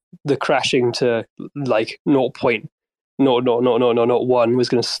crashing to like 0.00001 was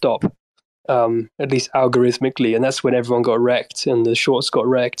going to stop. At least algorithmically, and that's when everyone got wrecked and the shorts got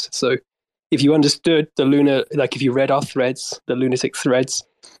wrecked. So if you understood the Luna, like if you read our threads, the lunatic threads,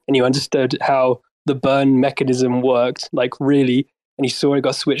 and you understood how the burn mechanism worked, like really, and you saw it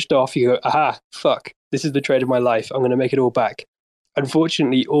got switched off, you go, aha, fuck, this is the trade of my life. I'm going to make it all back.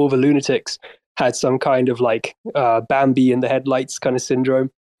 Unfortunately, all the lunatics had some kind of like Bambi in the headlights kind of syndrome,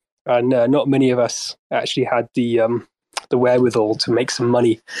 and not many of us actually had the wherewithal to make some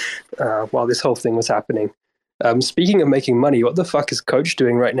money while this whole thing was happening. Speaking of making money, what the fuck is Coach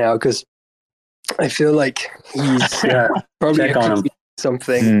doing right now? Because I feel like he's probably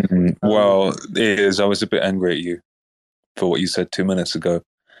something. Well, it is. I was a bit angry at you for what you said 2 minutes ago.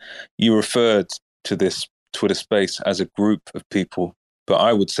 You referred to this Twitter space as a group of people, but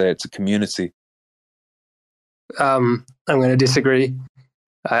I would say it's a community. I'm going to disagree.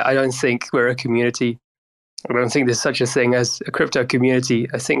 I don't think we're a community. I don't think there's such a thing as a crypto community.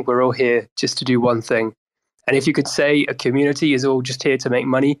 I think we're all here just to do one thing. And if you could say a community is all just here to make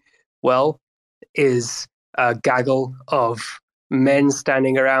money, well, is a gaggle of men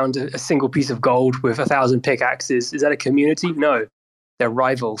standing around a single piece of gold with 1,000 pickaxes, is that a community? No, they're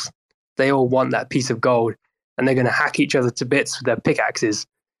rivals. They all want that piece of gold, and they're going to hack each other to bits with their pickaxes.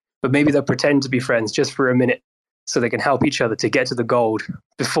 But maybe they'll pretend to be friends just for a minute so they can help each other to get to the gold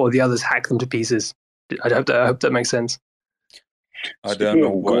before the others hack them to pieces. I hope that makes sense. I don't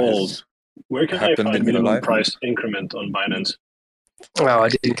know what gold. Where can I find minimum price increment on Binance? Oh, I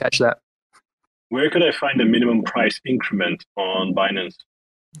didn't catch that. Where could I find a minimum price increment on Binance?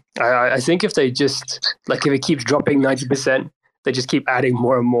 I think if they just, like if it keeps dropping 90%, they just keep adding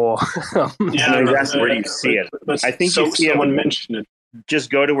more and more. That's where you see it. I think you see someone mentioned it.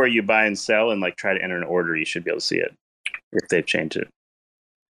 Just go to where you buy and sell and like try to enter an order. You should be able to see it if they've changed it.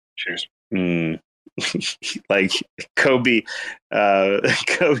 Cheers. Like Kobe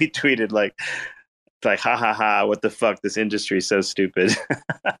tweeted like ha ha ha, what the fuck, this industry is so stupid.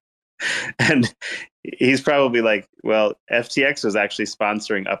 And he's probably like, well, FTX was actually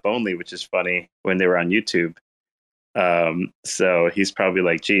sponsoring Up Only, which is funny, when they were on YouTube. So he's probably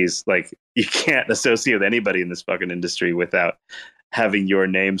like, geez, like you can't associate with anybody in this fucking industry without having your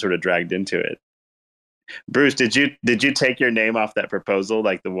name sort of dragged into it. Bruce, did you take your name off that proposal,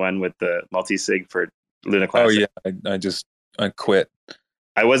 like the one with the multi-sig for Luna Classic? Oh yeah, I quit.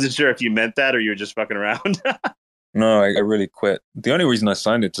 I wasn't sure if you meant that or you were just fucking around. No, I really quit. The only reason I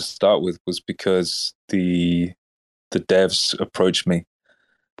signed it to start with was because the devs approached me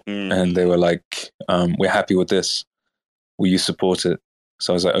and they were like, "We're happy with this. Will you support it?"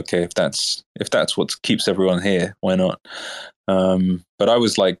 So I was like, "Okay, if that's what keeps everyone here, why not?" But I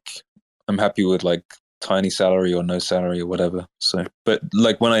was like, "I'm happy with like tiny salary or no salary or whatever." So, but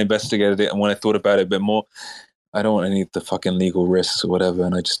like when I investigated it and when I thought about it a bit more, I don't want any of the fucking legal risks or whatever,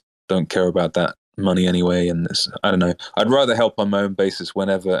 and I just don't care about that money anyway. And I don't know. I'd rather help on my own basis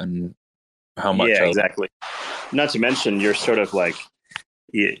whenever and how much. Yeah, exactly. Not to mention, you're sort of like,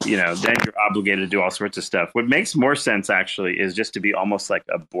 you know, then you're obligated to do all sorts of stuff. What makes more sense actually is just to be almost like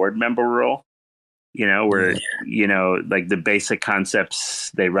a board member role, you know, where, you know, like the basic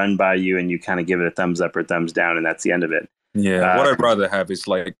concepts, they run by you and you kind of give it a thumbs up or thumbs down and that's the end of it. Yeah. What I'd rather have is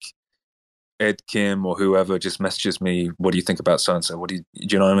like Ed Kim or whoever just messages me, what do you think about so-and-so? Do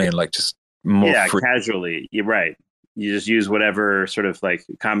you know what I mean? Like just more casually. You're right. You just use whatever sort of like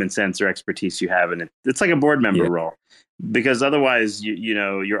common sense or expertise you have. And it's like a board member role, because otherwise, you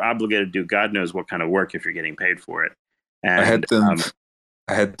know, you're obligated to do God knows what kind of work if you're getting paid for it. And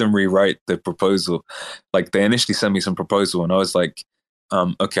I had them rewrite the proposal. Like they initially sent me some proposal and I was like,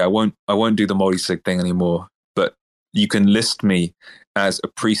 okay, I won't do the multi-sig thing anymore, but you can list me as a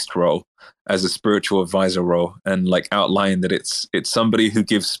priest role, as a spiritual advisor role, and like outline that it's somebody who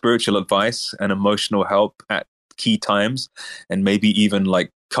gives spiritual advice and emotional help at key times, and maybe even like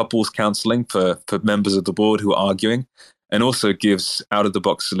couples counseling for members of the board who are arguing, and also gives out of the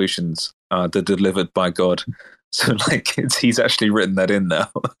box solutions that are delivered by God. So like he's actually written that in now.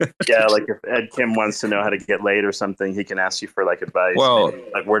 Yeah, like if Ed Kim wants to know how to get laid or something, he can ask you for like advice, well, maybe,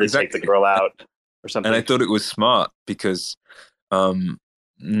 like where to take the girl out or something. And I thought it was smart because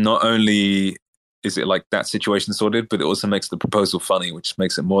not only is it like that situation sorted, but it also makes the proposal funny, which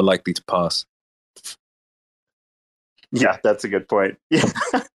makes it more likely to pass. Yeah, that's a good point. Yeah,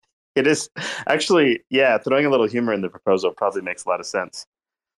 it is actually. Yeah, throwing a little humor in the proposal probably makes a lot of sense.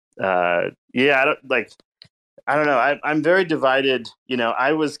 Yeah, I don't know. I'm very divided. You know,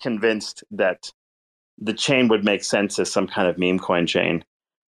 I was convinced that the chain would make sense as some kind of meme coin chain,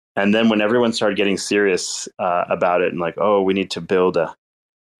 and then when everyone started getting serious about it and like, oh, we need to build a,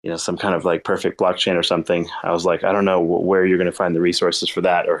 you know, some kind of like perfect blockchain or something, I was like, I don't know where you're going to find the resources for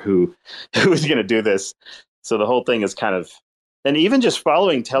that or who is going to do this. So the whole thing is kind of, and even just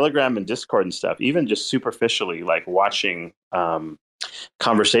following Telegram and Discord and stuff, even just superficially, like watching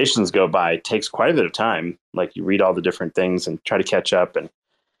conversations go by takes quite a bit of time. Like you read all the different things and try to catch up, and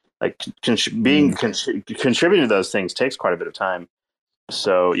like contributing to those things takes quite a bit of time.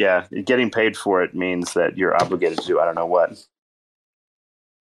 So yeah, getting paid for it means that you're obligated to do I don't know what.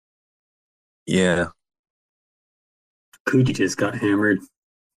 Yeah. Gucci just got hammered.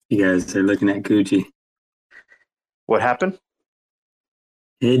 You guys are looking at Gucci. What happened?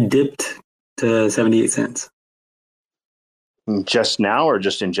 It dipped to 78 cents. Just now or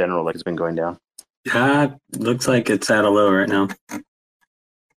just in general, like it's been going down? Looks like it's at a low right now.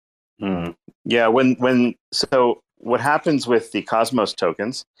 Yeah, so what happens with the Cosmos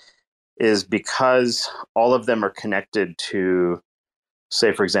tokens is because all of them are connected to,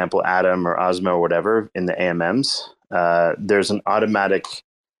 say, for example, Atom or Osmo or whatever in the AMMs, there's an automatic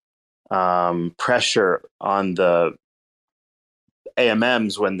pressure on the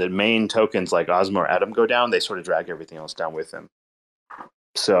AMMs when the main tokens like Osmo or Atom go down, they sort of drag everything else down with them.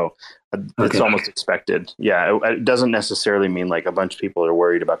 So it's almost expected. Yeah, it doesn't necessarily mean like a bunch of people are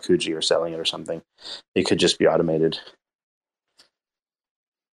worried about Kuji or selling it or something. It could just be automated.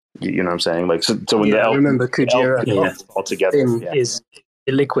 You know what I'm saying? Like so when I remember Kuji all together is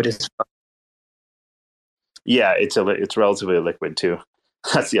illiquid as fuck. Yeah, it's relatively liquid too.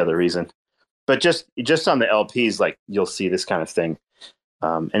 That's the other reason. But just on the LPs, like you'll see this kind of thing.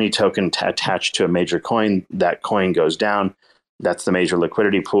 Any token attached to a major coin, that coin goes down. That's the major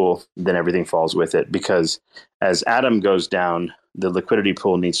liquidity pool. Then everything falls with it, because as Atom goes down, the liquidity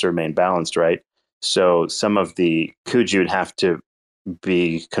pool needs to remain balanced, right? So some of the Kuji would have to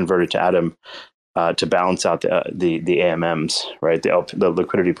be converted to Atom to balance out the AMMs, right? The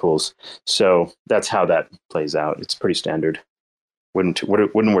liquidity pools. So that's how that plays out. It's pretty standard. Wouldn't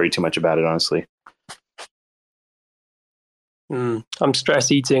worry too much about it, honestly. I'm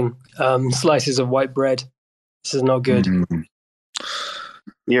stress eating slices of white bread. This is not good.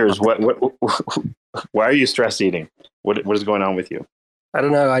 Ears, what, why are you stress eating? What is going on with you? I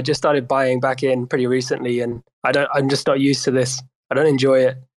don't know. I just started buying back in pretty recently, and I'm just not used to this. I don't enjoy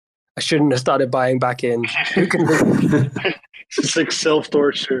it. I shouldn't have started buying back in. Who can? It's like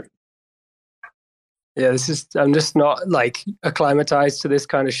self-torture. Yeah, I'm just not like acclimatized to this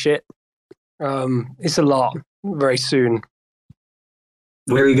kind of shit. It's a lot very soon.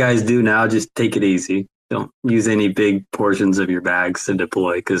 Whatever you guys do now, just take it easy. Don't use any big portions of your bags to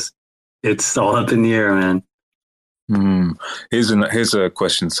deploy because it's all up in the air, man. Here's a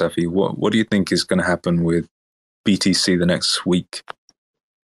question, Cephii. What do you think is going to happen with BTC the next week?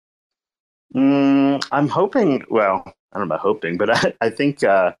 I'm hoping. Well, I don't know about hoping, but I think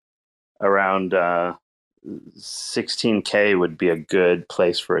around 16K would be a good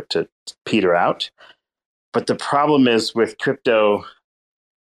place for it to peter out. But the problem is with crypto,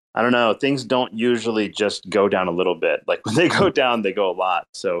 I don't know, things don't usually just go down a little bit. Like when they go down, they go a lot.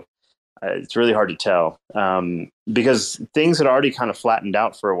 So it's really hard to tell because things had already kind of flattened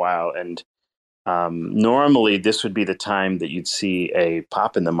out for a while. And normally this would be the time that you'd see a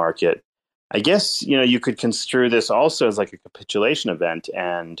pop in the market. I guess, you could construe this also as like a capitulation event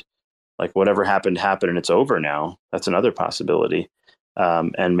and like whatever happened and it's over now. That's another possibility.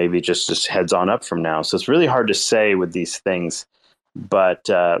 And maybe just heads on up from now. So it's really hard to say with these things. But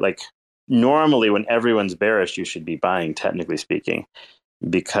like normally when everyone's bearish, you should be buying, technically speaking,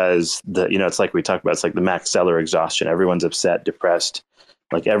 because it's like we talked about, it's like the max seller exhaustion. Everyone's upset, depressed.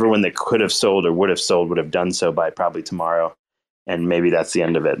 Like everyone that could have sold or would have done so by probably tomorrow. And maybe that's the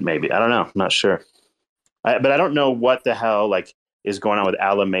end of it. Maybe. I don't know. I'm not sure. But I don't know what the hell like is going on with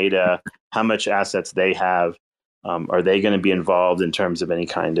Alameda, how much assets they have. Are they going to be involved in terms of any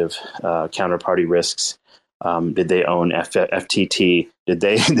kind of counterparty risks? Did they own FTT? Did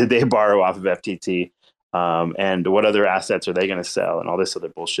they borrow off of FTT? And what other assets are they going to sell and all this other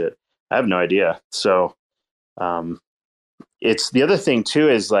bullshit? I have no idea. So it's the other thing too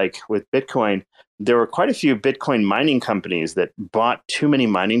is like with Bitcoin, there were quite a few Bitcoin mining companies that bought too many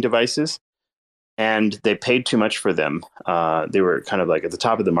mining devices and they paid too much for them. They were kind of like at the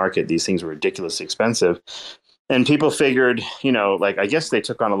top of the market. These things were ridiculously expensive. And people figured, like I guess they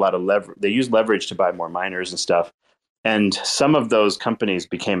took on a lot of leverage. They used leverage to buy more miners and stuff. And some of those companies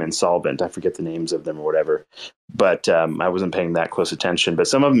became insolvent. I forget the names of them or whatever. But I wasn't paying that close attention. But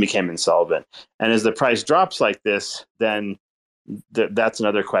some of them became insolvent. And as the price drops like this, then that's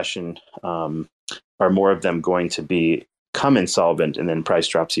another question. Are more of them going to become insolvent and then price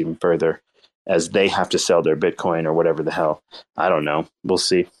drops even further as they have to sell their Bitcoin or whatever the hell? I don't know. We'll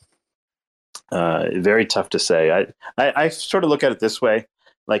see. Very tough to say. I sort of look at it this way.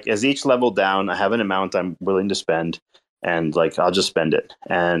 Like as each level down, I have an amount I'm willing to spend and like, I'll just spend it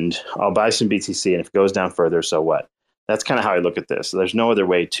and I'll buy some BTC. And if it goes down further, so what? That's kind of how I look at this. There's no other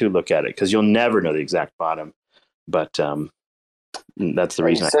way to look at it because you'll never know the exact bottom. But that's the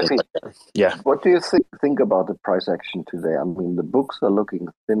reason I think like that. Yeah. What do you think about the price action today? I mean, the books are looking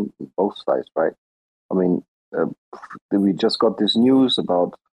thin on both sides, right? I mean, we just got this news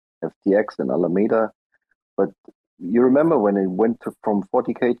about FTX and Alameda, but you remember when it went from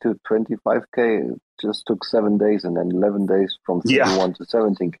 40K to 25K, it just took 7 days and then 11 days from 31 to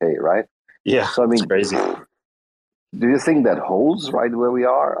 17K, right? Yeah, so I mean, crazy. Do you think that holds right where we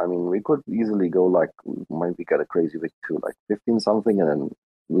are? I mean, we could easily go like, maybe get a crazy wick to like 15 something and then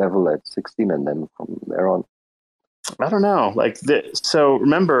level at 16 and then from there on. I don't know. So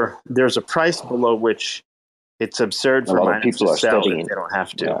remember, there's a price below which it's absurd for miners to sell if they don't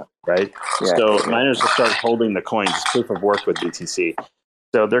have to, right? Yeah, so miners will start holding the coins. It's proof of work with BTC.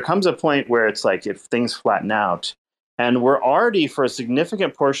 So there comes a point where it's like if things flatten out, and we're already, for a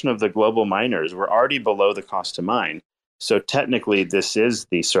significant portion of the global miners, we're already below the cost to mine. So technically, this is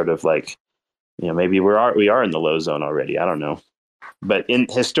the sort of like, maybe we are in the low zone already. I don't know. But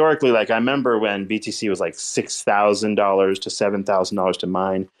historically, like I remember when BTC was like $6,000 to $7,000 to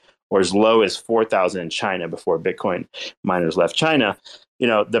mine, or as low as $4,000 in China before Bitcoin miners left China.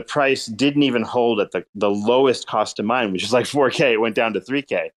 The price didn't even hold at the lowest cost to mine, which is like 4K. It went down to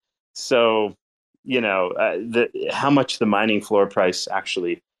 3K. So, how much the mining floor price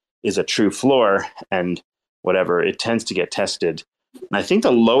actually is a true floor and whatever, it tends to get tested. And I think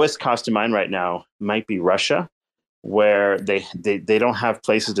the lowest cost to mine right now might be Russia, where they don't have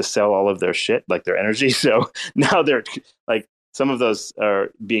places to sell all of their shit, like their energy. So now they're like, some of those are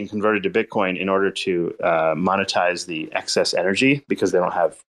being converted to Bitcoin in order to monetize the excess energy because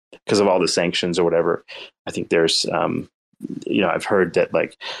of all the sanctions or whatever. I think there's, I've heard that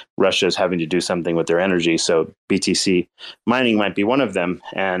like Russia is having to do something with their energy. So BTC mining might be one of them.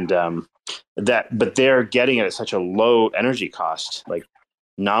 And but they're getting it at such a low energy cost. Like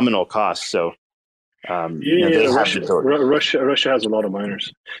nominal cost. So Russia has a lot of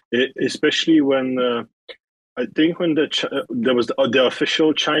miners, especially when I think when there was the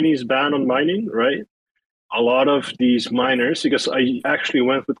official Chinese ban on mining, right? A lot of these miners, because I actually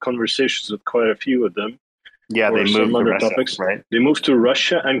went with conversations with quite a few of them. Yeah, they moved to Russia, topics. Right? They moved to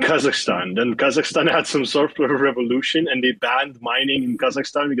Russia and Kazakhstan. Then Kazakhstan had some sort of revolution, and they banned mining in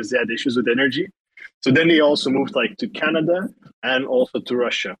Kazakhstan because they had issues with energy. So then they also moved like to Canada and also to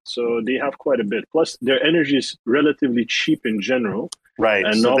Russia. So they have quite a bit. Plus, their energy is relatively cheap in general. Right.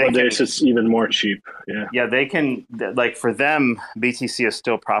 And so nowadays it's even more cheap. Yeah. Yeah, they can, like for them, BTC is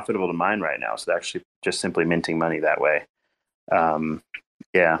still profitable to mine right now. So they're actually just simply minting money that way.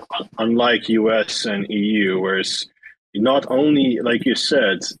 Yeah. Unlike US and EU, whereas not only, like you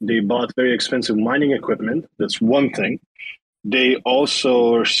said, they bought very expensive mining equipment. That's one thing. They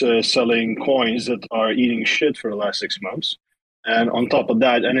also are selling coins that are eating shit for the last 6 months. And on top of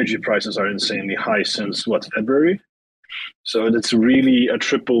that, energy prices are insanely high since, February? So that's really a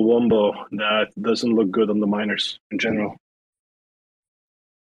triple wombo that doesn't look good on the miners in general.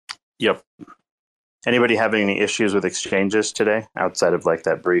 Yep. Anybody having any issues with exchanges today outside of like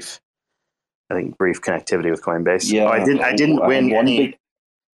that brief connectivity with Coinbase? Yeah, I didn't win any.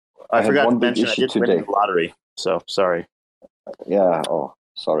 I forgot to mention I didn't today. win the lottery. So sorry. Yeah. Oh,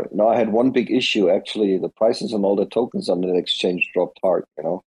 sorry. No, I had one big issue. Actually, the prices on all the tokens on the exchange dropped hard.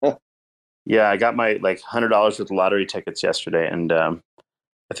 Yeah, I got my like $100 with lottery tickets yesterday, and I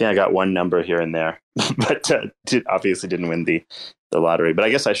think I got one number here and there, but obviously didn't win the lottery. But I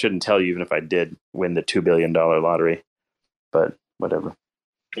guess I shouldn't tell you even if I did win the $2 billion lottery. But whatever.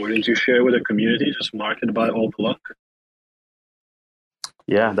 Wouldn't you share with the community? Just mark it by all the luck.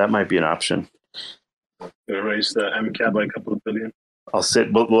 Yeah, that might be an option. Raise the MCAP by a couple of billion. I'll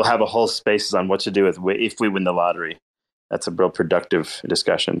sit. We'll have a whole spaces on what to do with if we win the lottery. That's a real productive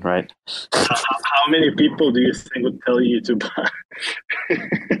discussion, right? How many people do you think would tell you to buy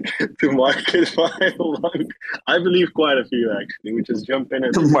to market by lunk? I believe quite a few actually. We just jump in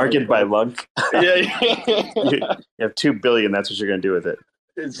and market by lunk. Yeah. You have 2 billion. That's what you're going to do with it.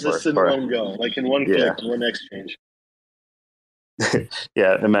 It's just in one go, like in one click, one exchange.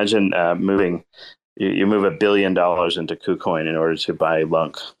 Yeah, imagine moving. You move $1 billion into KuCoin in order to buy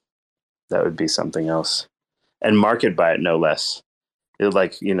lunk. That would be something else. And market by it, no less. It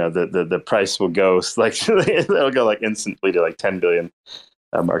like the price will go like it'll go like instantly to like 10 billion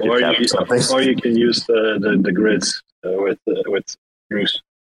market cap or something. Or you can use the grids with Bruce.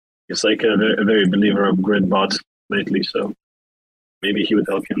 He's like a very believer of grid bots lately, so maybe he would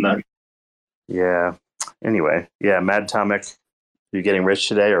help you in that. Yeah. Anyway, Mad Tomic, you getting rich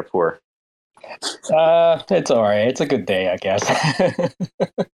today or poor? It's all right. It's a good day, I guess.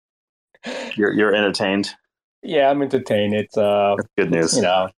 You're entertained. Yeah, I'm entertained. It's That's good news.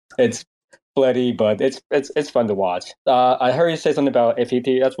 It's bloody, but it's fun to watch. I heard you say something about FET.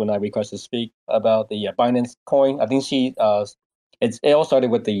 That's when I requested to speak about the Binance coin. I think it all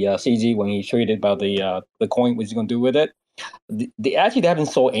started with the CZ when he tweeted about the coin, what he's going to do with it. They haven't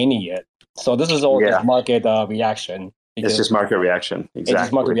sold any yet, so this is all just market reaction. It's just market reaction. Exactly. It's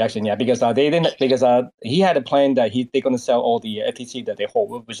just market reaction, yeah. Because they didn't. Because he had a plan that they're going to sell all the FTC that they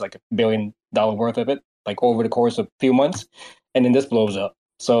hold, which is like $1 billion worth of it, like over the course of a few months, and then this blows up.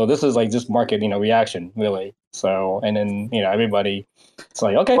 So this is like just market, reaction, really. So and then everybody, it's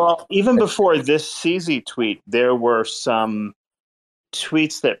like okay. Well, even before this CZ tweet, there were some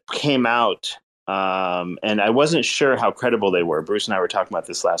tweets that came out, and I wasn't sure how credible they were. Bruce and I were talking about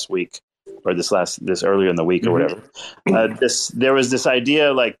this last week. Or this earlier in the week or whatever. There was this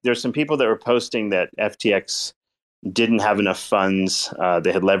idea, like there's some people that were posting that FTX didn't have enough funds.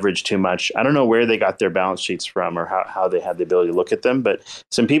 They had leveraged too much. I don't know where they got their balance sheets from or how they had the ability to look at them, but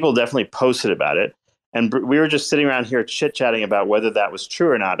some people definitely posted about it. And we were just sitting around here chit-chatting about whether that was true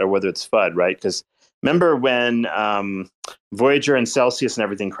or not, or whether it's FUD, right? Because remember when Voyager and Celsius and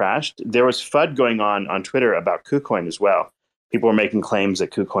everything crashed, there was FUD going on Twitter about KuCoin as well. People were making claims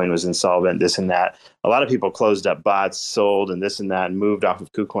that KuCoin was insolvent, this and that. A lot of people closed up bots, sold, and this and that, and moved off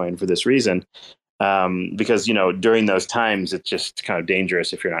of KuCoin for this reason. Because, during those times, it's just kind of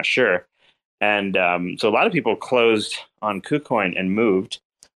dangerous if you're not sure. And so a lot of people closed on KuCoin and moved.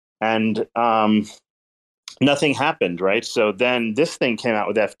 And nothing happened, right? So then this thing came out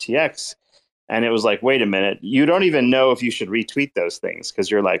with FTX. And it was like, wait a minute, you don't even know if you should retweet those things.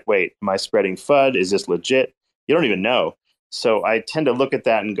 Because you're like, wait, am I spreading FUD? Is this legit? You don't even know. So I tend to look at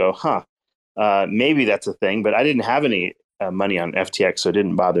that and go, maybe that's a thing. But I didn't have any money on FTX, so it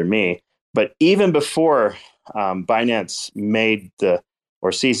didn't bother me. But even before Binance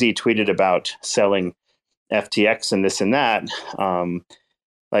or CZ tweeted about selling FTX and this and that,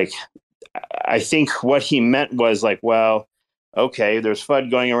 like, I think what he meant was like, well, okay, there's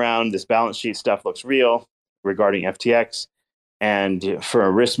FUD going around. This balance sheet stuff looks real regarding FTX. And from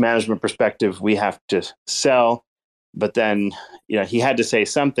a risk management perspective, we have to sell. But then, he had to say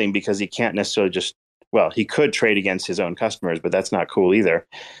something because he can't necessarily he could trade against his own customers, but that's not cool either.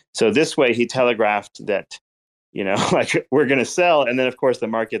 So this way he telegraphed that, like, we're going to sell. And then, of course, the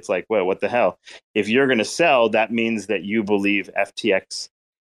market's like, well, what the hell? If you're going to sell, that means that you believe FTX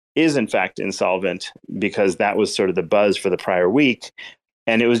is in fact insolvent, because that was sort of the buzz for the prior week.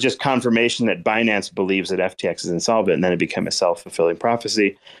 And it was just confirmation that Binance believes that FTX is insolvent. And then it became a self-fulfilling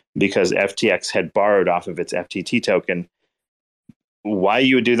prophecy because FTX had borrowed off of its FTT token. Why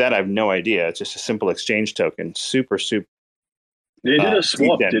you would do that, I have no idea. It's just a simple exchange token. Super. They did a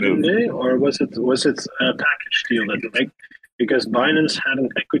swap, didn't they? Or was it a package deal that they make? Because Binance had an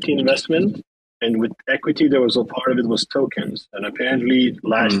equity investment, and with equity, there was a part of it was tokens. And apparently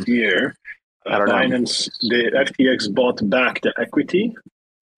last year, Binance, the FTX bought back the equity.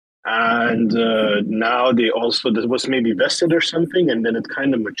 And now that was maybe vested or something, and then it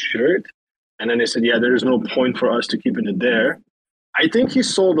kind of matured. And then they said, yeah, there's no point for us to keeping it there. I think he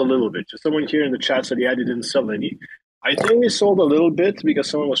sold a little bit. Just someone here in the chat said, yeah, they didn't sell any. I think he sold a little bit because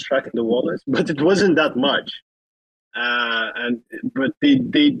someone was tracking the wallet, but it wasn't that much. But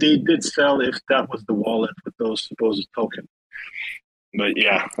they did sell if that was the wallet with those supposed tokens. But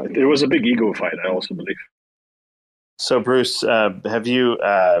yeah, it was a big ego fight, I also believe. So Bruce, have you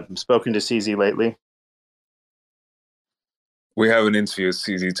spoken to CZ lately? We have an interview with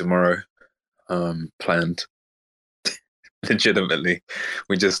CZ tomorrow planned. Legitimately,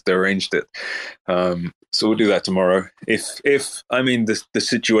 we just arranged it. So we'll do that tomorrow. If I mean the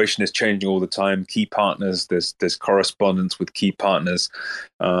situation is changing all the time. Key partners, there's correspondence with key partners.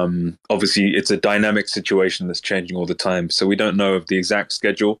 Obviously, it's a dynamic situation that's changing all the time. So we don't know of the exact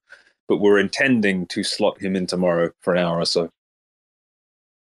schedule, but we're intending to slot him in tomorrow for an hour or so.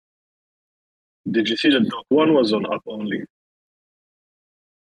 Did you see that Pt.1 was on up only?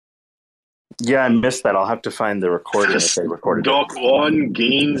 Yeah, I missed that. I'll have to find the recording if they recorded it. Pt.1,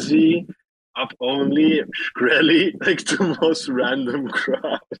 Gainsey, up only, Shkreli, like the most random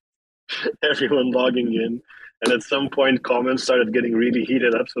crowd. Everyone logging in. And at some point, comments started getting really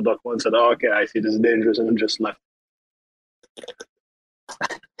heated up. So Pt.1 said, oh, okay, I see this is dangerous, and then just left.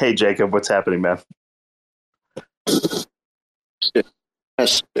 Hey, Jacob, what's happening, man?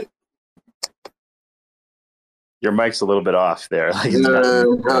 Yes. Your mic's a little bit off there. Like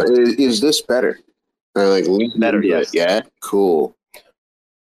Is this better? Better, yes. Yeah, cool.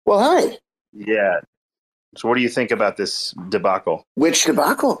 Well, hi. Yeah. So what do you think about this debacle? Which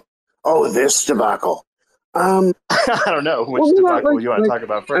debacle? Oh, this debacle. I don't know. Which debacle you want to talk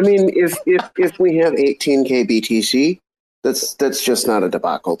about first? I mean, if we have 18K BTC, that's just not a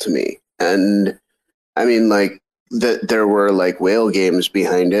debacle to me. And I mean, like, that there were like whale games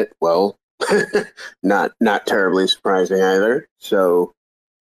behind it. Well, not terribly surprising either. So,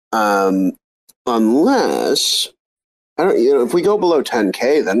 unless I don't, if we go below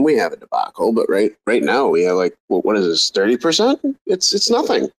 10K, then we have a debacle. But right now we have like what is this, 30%? It's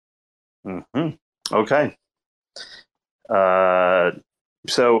nothing. Mm-hmm. Okay.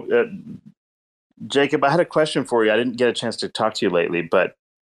 So, Jacob, I had a question for you. I didn't get a chance to talk to you lately, but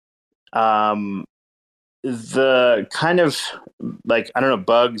the kind of like, I don't know,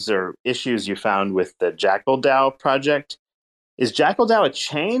 bugs or issues you found with the Jackal DAO project. Is Jackal DAO a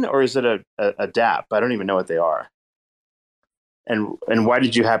chain or is it a dApp? I don't even know what they are. And why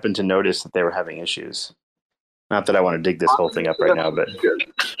did you happen to notice that they were having issues? Not that I want to dig this whole thing up right now, but okay,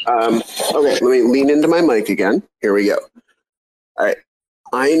 let me lean into my mic again. Here we go. All right.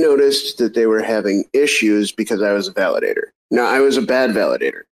 I noticed that they were having issues because I was a validator. Now, I was a bad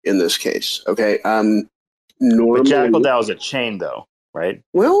validator in this case. Okay. Normally, but Jackal DAO is a chain, though, right?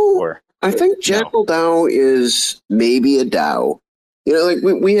 Well, I think Jackal DAO is maybe a DAO. You know, like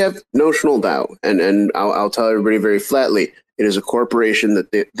we have notional DAO, and I'll tell everybody very flatly, it is a corporation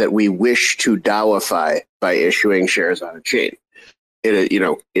that we wish to DAOify by issuing shares on a chain.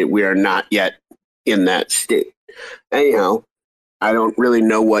 We are not yet in that state. Anyhow, I don't really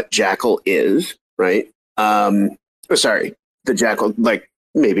know what Jackal is, right? Sorry, the Jackal, like,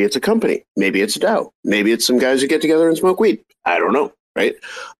 maybe it's a company, maybe it's a DAO, maybe it's some guys who get together and smoke weed. I don't know, right?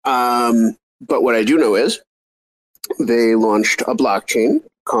 But what I do know is they launched a blockchain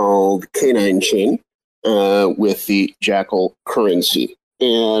called K9 Chain with the Jackal currency.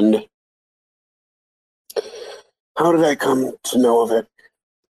 And how did I come to know of it?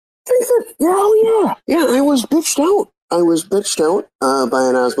 Yeah, I was bitched out. By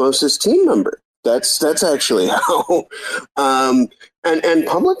an Osmosis team member. That's actually how. and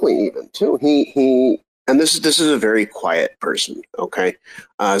publicly even too. He and this is a very quiet person. Okay,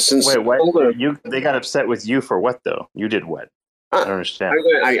 since wait, what? They got upset with you for what though? You did what? I don't understand.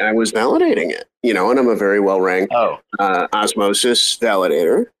 I was validating it, and I'm a very well ranked osmosis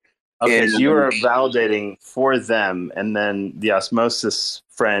validator. Okay, so you were validating for them, and then the osmosis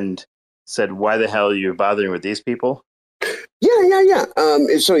friend said, "Why the hell are you bothering with these people?" Yeah.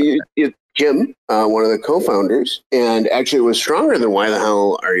 So Jim, one of the co-founders, and actually it was stronger than "Why the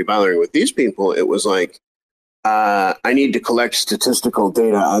hell are you bothering with these people?" It was like, I need to collect statistical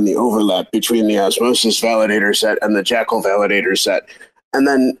data on the overlap between the osmosis validator set and the Jackal validator set, and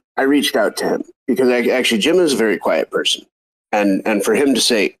then I reached out to him because actually Jim is a very quiet person, and for him to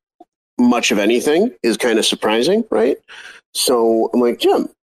say much of anything is kind of surprising, right? So I'm like, Jim,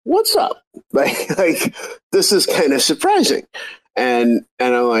 what's up? Like this is kind of surprising, and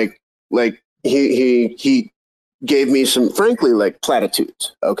I'm like he gave me some frankly like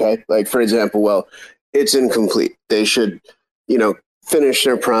platitudes. Okay, like for example, well, it's incomplete. They should, finish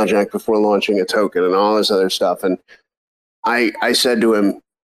their project before launching a token and all this other stuff. And I said to him,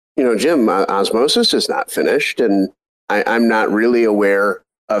 Jim, osmosis is not finished, and I'm not really aware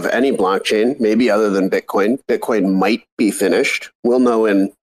of any blockchain, maybe other than Bitcoin. Bitcoin might be finished. We'll know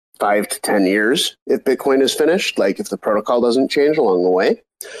in 5 to 10 years if Bitcoin is finished, like if the protocol doesn't change along the way.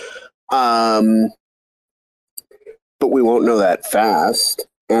 But we won't know that fast.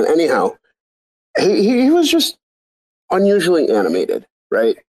 And anyhow, he was just unusually animated,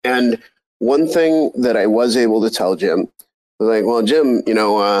 right? And one thing that I was able to tell Jim was like, well, Jim,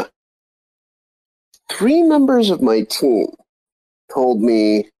 3 members of my team told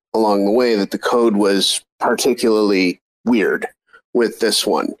me along the way that the code was particularly weird with this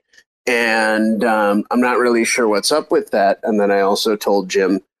one. And I'm not really sure what's up with that. And then I also told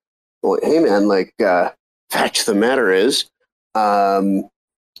Jim, well, hey, man, fact of the matter is,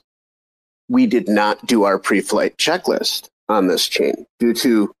 we did not do our pre-flight checklist on this chain due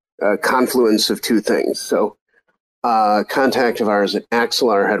to a confluence of 2 things. So a contact of ours at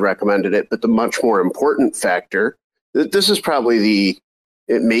Axelar had recommended it, but the much more important factor, this is probably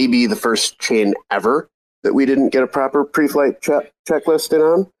it may be the first chain ever that we didn't get a proper pre-flight checklist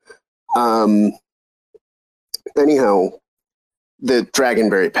in on. Anyhow, the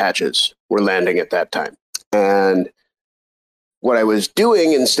Dragonberry patches were landing at that time. And what I was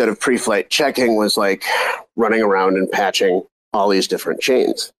doing instead of pre-flight checking was like running around and patching all these different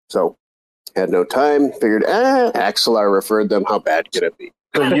chains. So had no time, figured, Axelar referred them. How bad could it be?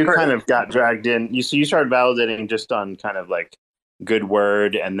 So you kind of got dragged in. You started validating just on kind of like good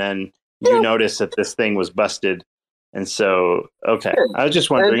word, and then you noticed that this thing was busted. And so, okay, I was just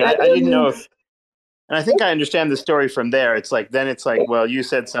wondering. I didn't know if, and I think I understand the story from there. It's like, well, you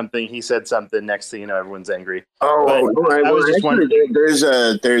said something, he said something. Next thing you know, everyone's angry. I was just wondering. There is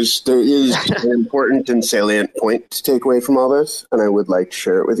an important and salient point to take away from all this, and I would like to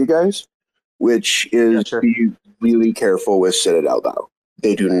share it with you guys, which is be really careful with Citadel DAO.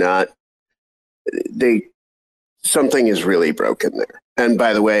 They do not. Something is really broken there. And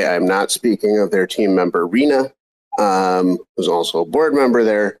by the way, I'm not speaking of their team member Rena, who's also a board member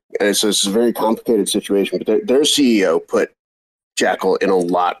there. And so it's a very complicated situation. But their CEO put Jackal in a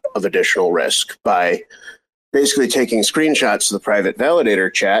lot of additional risk by basically taking screenshots of the private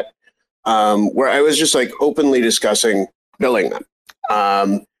validator chat, where I was just like openly discussing billing them.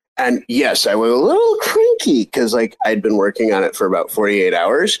 And yes, I was a little cranky because like I'd been working on it for about 48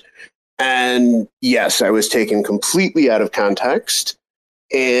 hours. And yes, I was taken completely out of context.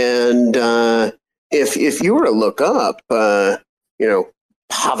 And if you were to look up,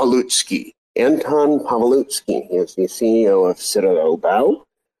 Pavlutsky, Anton Pavlutsky, he is the CEO of Citadel DAO.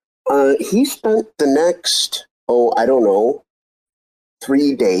 He spent the next,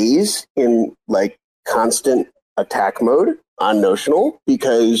 3 days in like constant attack mode on Notional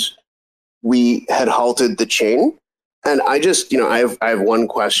because we had halted the chain. And I just, I have one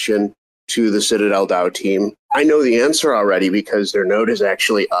question to the Citadel DAO team. I know the answer already because their node is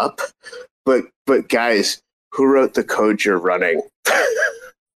actually up. But guys, who wrote the code you're running?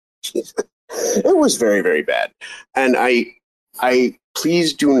 It was very, very bad. And I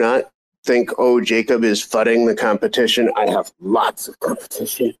please do not think, Jacob is fudding the competition. I have lots of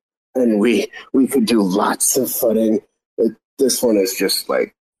competition, and we could do lots of fudding. But this one is just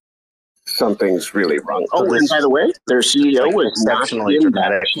like something's really wrong. And by the way, their CEO was exceptionally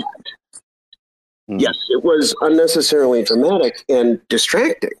dramatic. Yes, it was unnecessarily dramatic and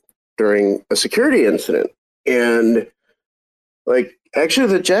distracting during a security incident. And like, actually,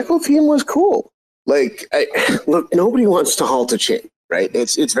 the Jackal team was cool. Like, look, nobody wants to halt a chain, right?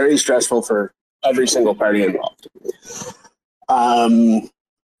 It's very stressful for every single party involved.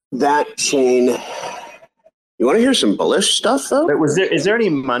 That chain. You want to hear some bullish stuff, though? But is there any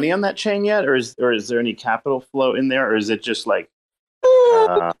money on that chain yet, or is there any capital flow in there, or is it just like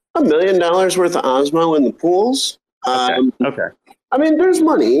 $1 million worth of Osmo in the pools? Okay. I mean, there's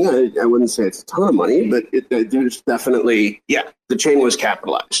money. I wouldn't say it's a ton of money, but there's definitely, the chain was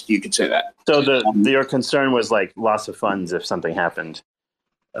capitalized. You could say that. So your concern was like loss of funds if something happened.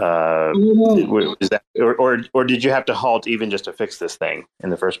 Is that, or did you have to halt even just to fix this thing in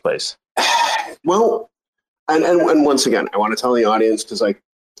the first place? Well, and once again, I want to tell the audience because like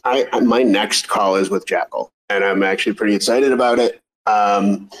my next call is with Jackal, and I'm actually pretty excited about it.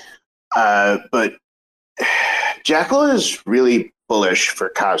 But Jackal is really bullish for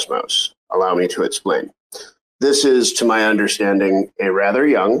Cosmos. Allow me to explain. This is, to my understanding, a rather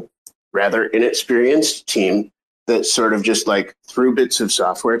young, rather inexperienced team that sort of just like threw bits of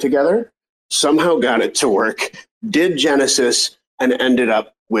software together, somehow got it to work, did Genesis, and ended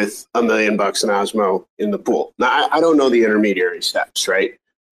up with $1 million in Osmo in the pool. Now, I don't know the intermediary steps, right?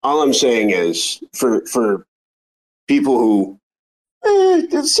 All I'm saying is for people who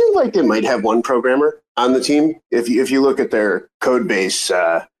it seems like they might have one programmer on the team. If you look at their code base,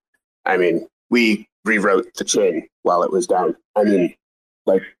 I mean, we rewrote the chain while it was down. I mean,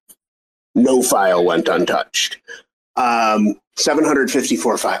 like no file went untouched.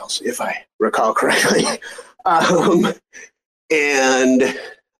 754 files, if I recall correctly.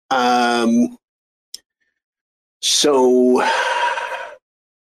 So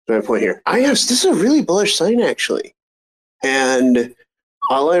my point here. Yes, this is a really bullish sign actually. And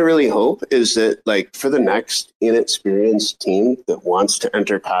all I really hope is that, like, for the next inexperienced team that wants to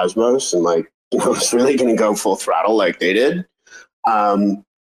enter Cosmos and, like, you know, is really going to go full throttle like they did, you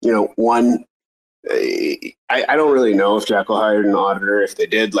know, one, I don't really know if Jackal hired an auditor. If they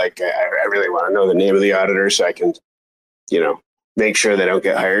did, like, I really want to know the name of the auditor so I can, you know, make sure they don't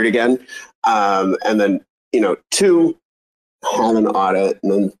get hired again. And then, you know, two, have an audit,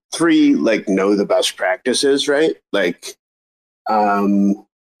 and then three, like, know the best practices, right? Like,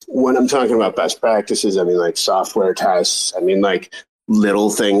 when I'm talking about best practices, I mean like software tests. I mean like little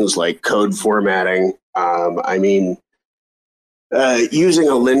things like code formatting. I mean using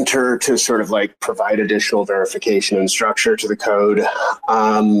a linter to sort of like provide additional verification and structure to the code.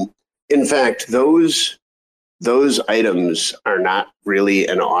 In fact, those items are not really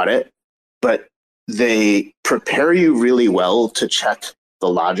an audit, but they prepare you really well to check the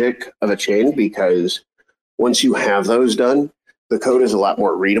logic of a chain, because once you have those done, the code is a lot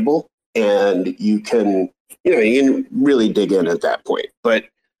more readable, and you can really dig in at that point. But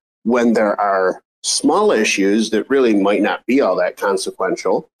when there are small issues that really might not be all that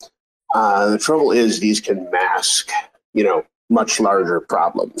consequential, the trouble is these can mask, you know, much larger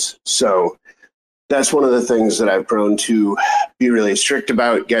problems. So that's one of the things that I've grown to be really strict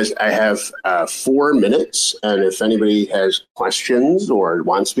about. Guys, I have 4 minutes, and if anybody has questions or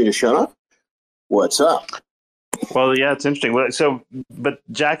wants me to shut up, what's up? Well, yeah, it's interesting. But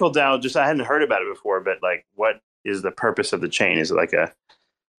Jackal DAO, just I hadn't heard about it before. But like, what is the purpose of the chain? Is it like a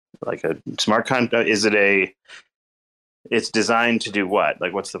smart contract? Is it it's designed to do what?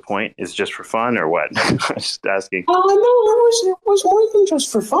 Like, what's the point? Is it just for fun or what? I'm just asking. No, it was more than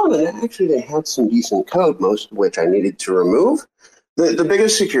just for fun. And actually, they had some decent code, most of which I needed to remove. The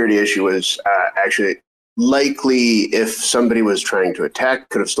biggest security issue was actually likely if somebody was trying to attack,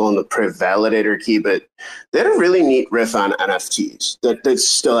 could have stolen the Priv validator key, but they had a really neat riff on NFTs that's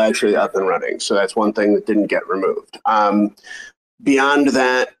still actually up and running. So that's one thing that didn't get removed. Beyond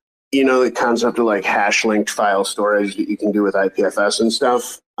that, you know, the concept of like hash linked file storage that you can do with IPFS and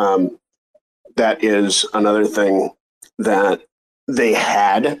stuff, that is another thing that they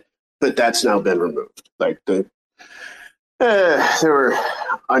had, but that's now been removed. Like there were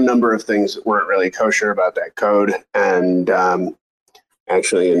a number of things that weren't really kosher about that code. And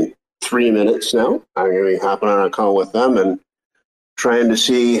actually in 3 minutes now, I'm going to be hopping on a call with them and trying to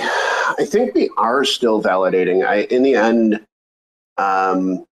see, I think we are still validating. In the end,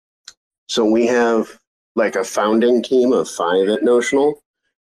 so we have like a founding team of 5 at Notional,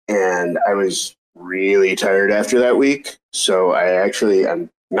 and I was really tired after that week. So I'm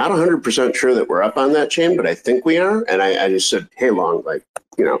not 100% sure that we're up on that chain, but I think we are. And I just said, hey, Long, like,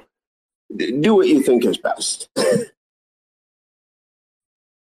 you know, do what you think is best.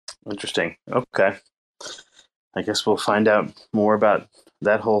 Interesting. Okay. I guess we'll find out more about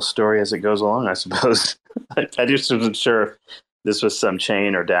that whole story as it goes along, I suppose. I just wasn't sure if this was some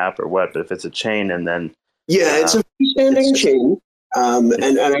chain or DApp or what, but if it's a chain and then... Yeah, it's a freestanding chain.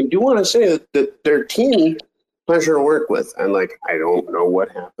 And I do want to say that their team, pleasure to work with. And like, I don't know what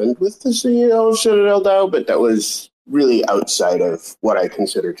happened with the CEO of Citadel DAO, but that was really outside of what I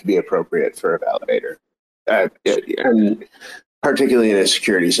consider to be appropriate for a validator, and particularly in a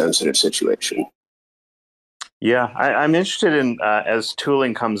security sensitive situation. Yeah, I'm interested in as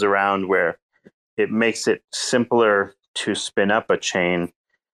tooling comes around where it makes it simpler to spin up a chain.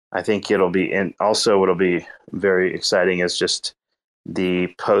 I think it'll be what'll be very exciting is just the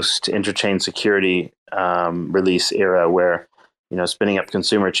post interchain security release era where, spinning up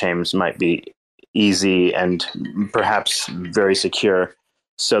consumer chains might be easy and perhaps very secure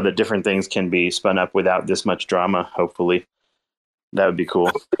so that different things can be spun up without this much drama. Hopefully that would be cool.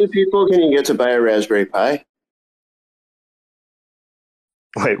 How many people can you get to buy a Raspberry Pi?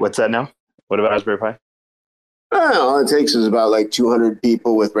 Wait, what's that now? What about Raspberry Pi? All it takes is about like 200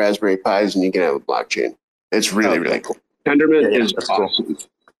 people with Raspberry Pis, and you can have a blockchain. It's really, really cool. Tendermint is awesome.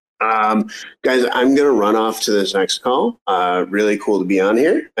 Cool. Guys, I'm going to run off to this next call. Really cool to be on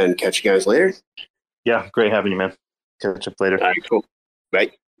here, and catch you guys later. Yeah, great having you, man. Catch up later. All right, cool.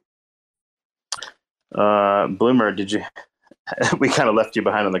 Bye. Bloomer, did you... we kind of left you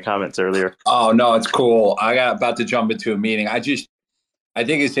behind in the comments earlier. Oh, no, it's cool. I got about to jump into a meeting. I think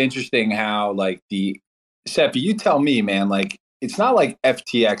it's interesting how, like, Cephii, you tell me, man, like, it's not like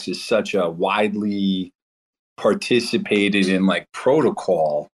FTX is such a widely participated in, like,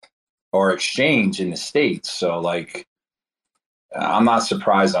 protocol or exchange in the States. So, like, I'm not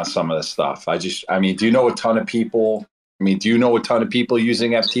surprised on some of this stuff. I mean, do you know a ton of people?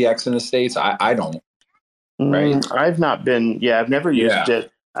 Using FTX in the States? I don't. Right. I've not been. Yeah, I've never used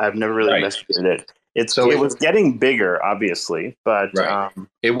it. I've never really investigated it. It was getting bigger, obviously, but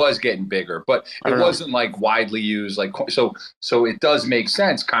it was getting bigger, but it wasn't like widely used. Like so it does make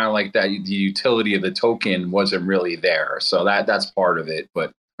sense, kind of like that. The utility of the token wasn't really there, so that's part of it.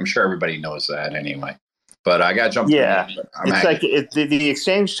 But I'm sure everybody knows that anyway. But I got to jump. Yeah, it's like the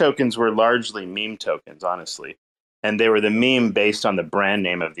exchange tokens were largely meme tokens, honestly, and they were the meme based on the brand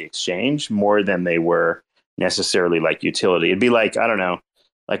name of the exchange more than they were necessarily like utility. It'd be like, I don't know,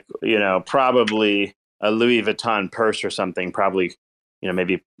 like, probably a Louis Vuitton purse or something, probably,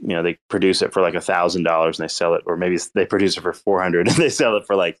 maybe, they produce it for like $1,000 and they sell it, or maybe they produce it for 400 and they sell it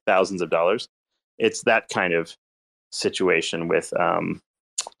for like thousands of dollars. It's that kind of situation with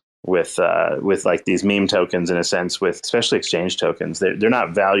like these meme tokens, in a sense, with especially exchange tokens. They're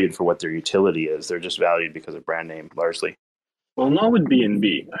not valued for what their utility is. They're just valued because of brand name largely. Well, not with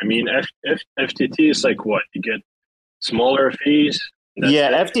BNB. I mean, FTT is like what? You get smaller fees?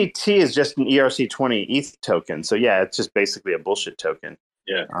 FTT is just an ERC20 ETH token. So, yeah, it's just basically a bullshit token.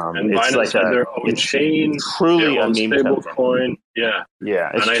 Yeah, and Binance like have their own chain, truly their own a meme stable token. Coin. Yeah,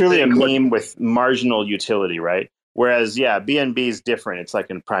 it's truly a meme with marginal utility, right? Whereas, BNB is different. It's like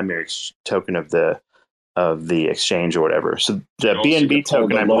a primary token of the exchange or whatever. So the BNB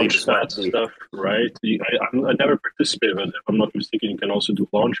token, I believe, is stuff, right? I never participated, but if I'm not mistaken, you can also do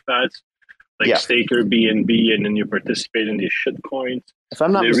launch pads, like stake your BNB, and then you participate in these shit coins. If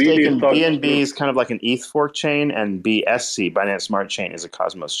I'm not mistaken, BNB is kind of like an ETH fork chain, and BSC, Binance Smart Chain, is a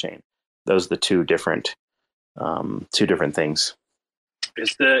Cosmos chain. Those are the two different things.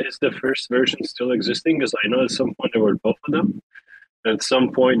 Is the first version still existing? Because I know at some point there were both of them. At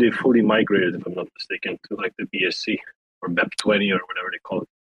some point, they fully migrated, if I'm not mistaken, to like the BSC or BEP20 or whatever they call it.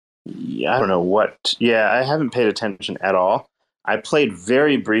 Yeah, I don't know what. Yeah, I haven't paid attention at all. I played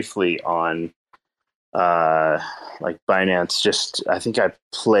very briefly on like Binance. I think I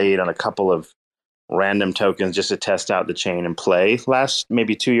played on a couple of random tokens just to test out the chain and play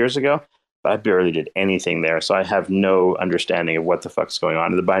maybe 2 years ago. But I barely did anything there, so I have no understanding of what the fuck's going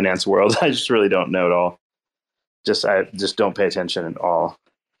on in the Binance world. I just really don't know at all. I just don't pay attention at all.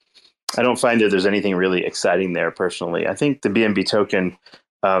 I don't find that there's anything really exciting there personally. I think the BNB token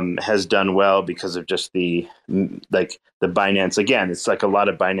has done well because of just the Binance. Again, it's like a lot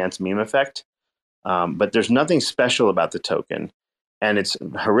of Binance meme effect, but there's nothing special about the token, and it's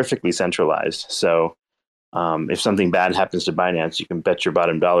horrifically centralized. So if something bad happens to Binance, you can bet your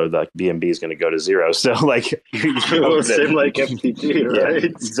bottom dollar that BNB is going to go to zero. So like, same like FTT, right? Yeah,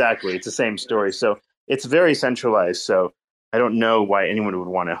 exactly. It's the same story. So it's very centralized. So I don't know why anyone would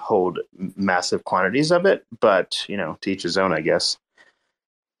want to hold massive quantities of it, but to each his own, I guess.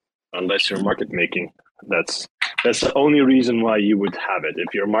 Unless you're market making, that's the only reason why you would have it.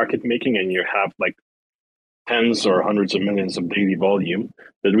 If you're market making and you have like tens or hundreds of millions of daily volume,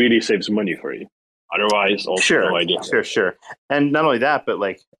 that really saves money for you. Otherwise, also no idea. Sure. And not only that, but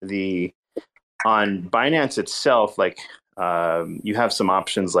like on Binance itself, like you have some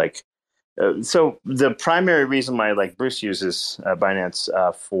options like. So the primary reason why like Bruce uses Binance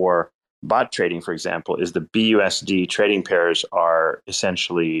for bot trading, for example, is the BUSD trading pairs are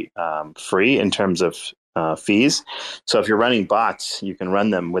essentially free in terms of fees. So if you're running bots, you can run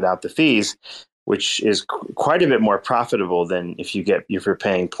them without the fees, which is quite a bit more profitable than if you're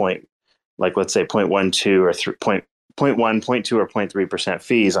paying let's say 0.12 or 0.1, 0.2 or 0.3%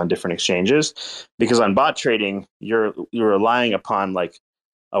 fees on different exchanges. Because on bot trading, you're relying upon like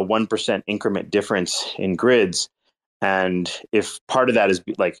a 1% increment difference in grids. And if part of that is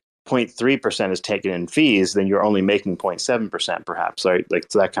like 0.3% is taken in fees, then you're only making 0.7% perhaps, right? Like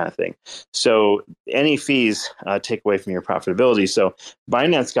that kind of thing. So any fees take away from your profitability. So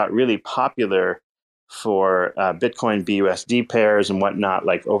Binance got really popular for Bitcoin BUSD pairs and whatnot,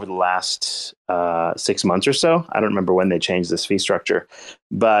 like over the last 6 months or so. I don't remember when they changed this fee structure,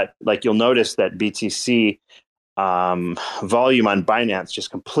 but like you'll notice that BTC volume on Binance just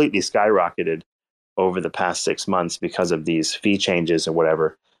completely skyrocketed over the past 6 months because of these fee changes or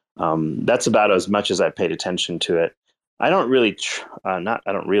whatever. That's about as much as I paid attention to it. I don't really,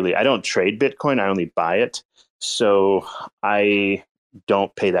 I don't trade Bitcoin. I only buy it. So I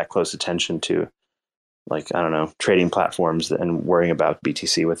don't pay that close attention to, like, I don't know, trading platforms and worrying about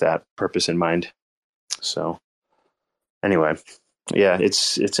BTC with that purpose in mind. So anyway, yeah,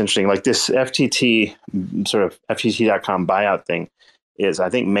 it's interesting. Like this FTT sort of FTT.com buyout thing is, I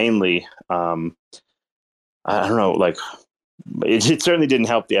think, mainly, I don't know, like it certainly didn't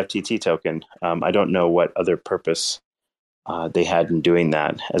help the FTT token. I don't know what other purpose they had in doing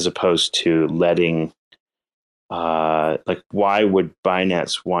that, as opposed to letting, like, why would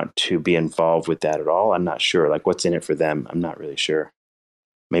Binance want to be involved with that at all? I'm not sure. Like, what's in it for them? I'm not really sure.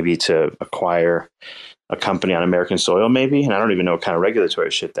 Maybe to acquire a company on American soil, maybe, and I don't even know what kind of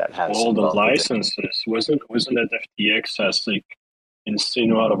regulatory shit that has. All the licenses wasn't that FTX has like insane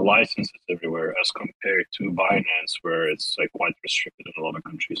amount of licenses everywhere as compared to Binance, where it's like quite restricted in a lot of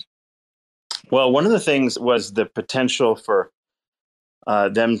countries. Well, one of the things was the potential for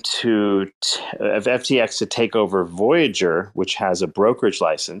them to FTX to take over Voyager, which has a brokerage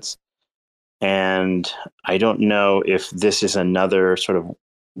license. And I don't know if this is another sort of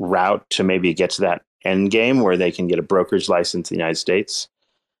route to maybe get to that end game where they can get a brokerage license in the United States,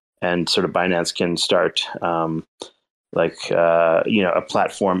 and sort of Binance can start a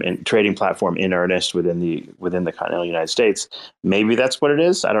platform and trading platform in earnest within the continental United States. Maybe that's what it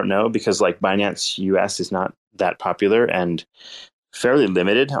is. I don't know, because like Binance US is not that popular and fairly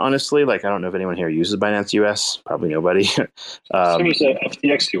limited, honestly. Like, I don't know if anyone here uses Binance US. Probably nobody. Same as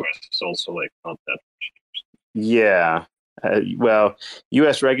FTX US is also like not that. Yeah. Well,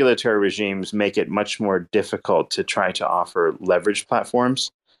 U.S. regulatory regimes make it much more difficult to try to offer leverage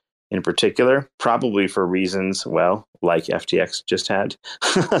platforms in particular, probably for reasons, well, like FTX just had.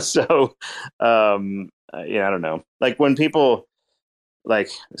 So, I don't know. Like when people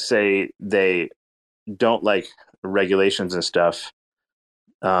like say they don't like regulations and stuff,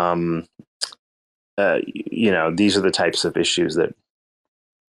 these are the types of issues that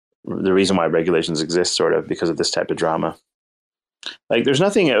the reason why regulations exist, sort of because of this type of drama. Like, there's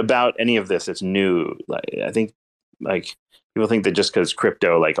nothing about any of this that's new. Like, I think, like, people think that just because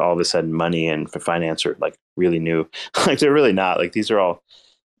crypto, like, all of a sudden money and finance are like really new. Like, they're really not. Like, these are all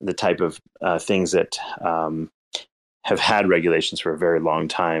the type of things that have had regulations for a very long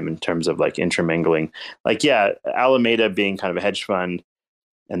time in terms of like intermingling. Like, yeah, Alameda being kind of a hedge fund,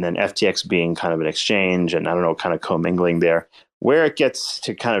 and then FTX being kind of an exchange, and I don't know, kind of commingling there. Where it gets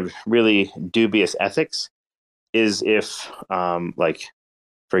to kind of really dubious ethics is if, like,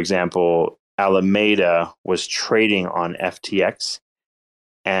 for example, Alameda was trading on FTX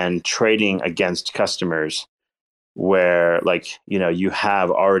and trading against customers where, like, you have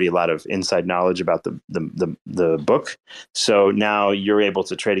already a lot of inside knowledge about the book. So now you're able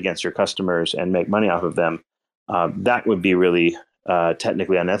to trade against your customers and make money off of them. That would be really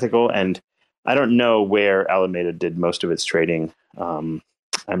technically unethical. And I don't know where Alameda did most of its trading. I'm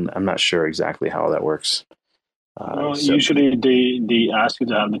not sure exactly how that works. Usually they ask you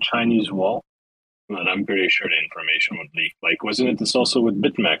to have the Chinese wall, but I'm pretty sure the information would leak. Like, wasn't it this also with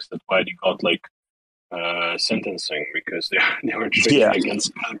BitMEX? That's why they got like sentencing, because they were trading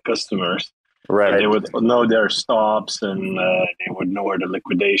against customers. Right. And they would know their stops, and they would know where the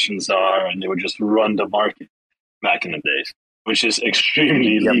liquidations are, and they would just run the market back in the days, which is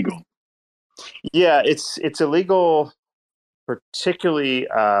extremely illegal. Yeah, it's illegal, particularly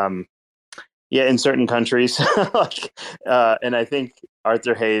in certain countries. And I think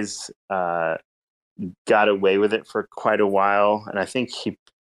Arthur Hayes got away with it for quite a while, and I think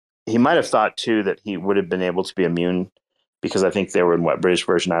he might have thought too that he would have been able to be immune, because I think they were in British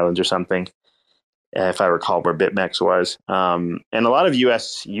Virgin Islands or something, if I recall where BitMEX was. And a lot of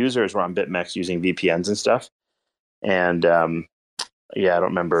US users were on BitMEX using VPNs and stuff. And I don't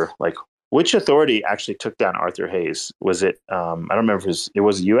remember like Which authority actually took down Arthur Hayes? Was it I don't remember if it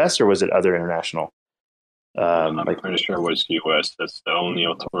was U.S. or was it other international? I'm pretty sure it was U.S. That's the only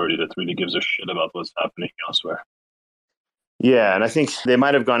authority that really gives a shit about what's happening elsewhere. Yeah, and I think they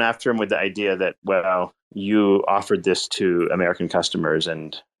might have gone after him with the idea that, well, you offered this to American customers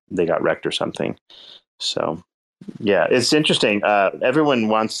and they got wrecked or something. So, yeah, it's interesting. Everyone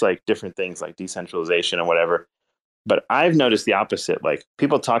wants like different things like decentralization and whatever. But I've noticed the opposite. Like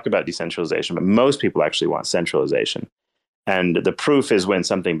people talk about decentralization, but most people actually want centralization. And the proof is when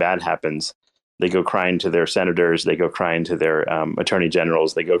something bad happens, they go crying to their senators, they go crying to their attorney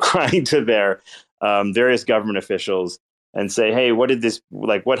generals, they go crying to their various government officials and say, hey, what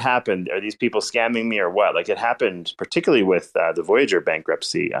happened? Are these people scamming me or what? Like it happened particularly with the Voyager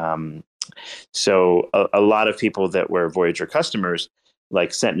bankruptcy. So a lot of people that were Voyager customers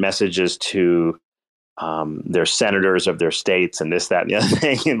like sent messages to their senators of their states and this, that, and the other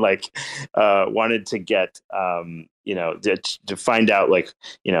thing, and like wanted to get to find out like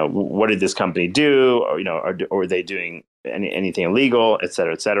what did this company do, or or are they doing anything illegal, et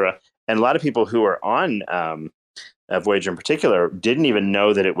cetera, et cetera. And a lot of people who are on Voyager in particular didn't even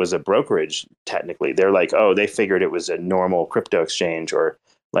know that it was a brokerage. Technically, they're like, oh, they figured it was a normal crypto exchange or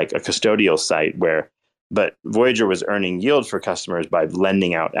like a custodial site but Voyager was earning yield for customers by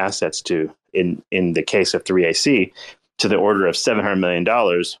lending out assets to, in the case of 3AC, to the order of $700 million.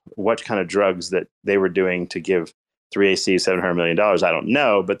 What kind of drugs that they were doing to give 3AC $700 million, I don't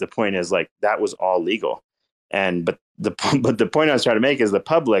know. But the point is, like, that was all legal. But the point I was trying to make is the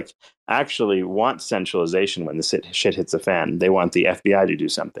public actually wants centralization when the shit hits the fan. They want the FBI to do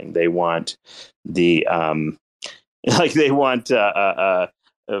something. They want the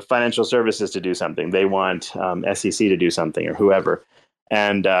financial services to do something. They want SEC to do something or whoever.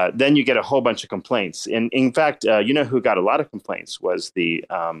 And then you get a whole bunch of complaints. And in fact, who got a lot of complaints was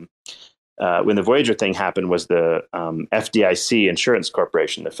when the Voyager thing happened was the FDIC Insurance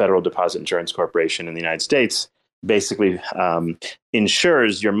Corporation, the Federal Deposit Insurance Corporation in the United States, basically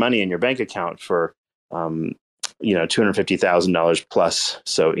insures your money in your bank account for $250,000 plus.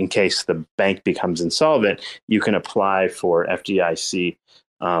 So in case the bank becomes insolvent, you can apply for FDIC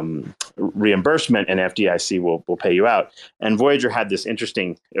reimbursement, and FDIC will pay you out. And Voyager had this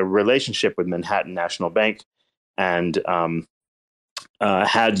interesting relationship with Manhattan National Bank, and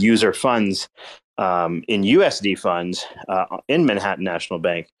had user funds in USD funds in Manhattan National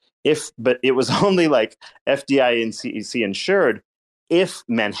Bank. But it was only like FDIC insured if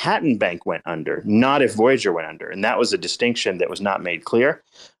Manhattan Bank went under, not if Voyager went under. And that was a distinction that was not made clear.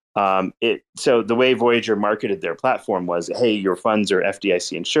 So the way Voyager marketed their platform was, hey, your funds are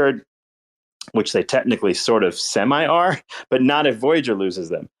FDIC insured, which they technically sort of semi are, but not if Voyager loses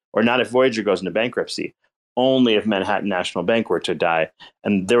them, or not if Voyager goes into bankruptcy, only if Manhattan National Bank were to die.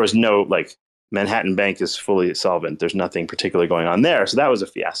 And there was no, like, Manhattan Bank is fully solvent. There's nothing particular going on there. So that was a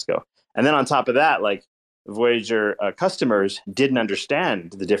fiasco. And then on top of that, like, Voyager customers didn't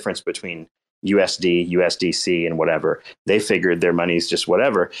understand the difference between USD, USDC, and whatever. They figured their money's just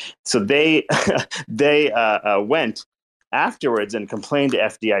whatever. So they went afterwards and complained to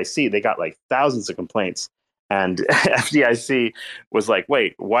FDIC. They got like thousands of complaints, and FDIC was like,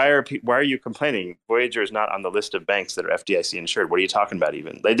 "Wait, why are you complaining? Voyager is not on the list of banks that are FDIC insured. What are you talking about?"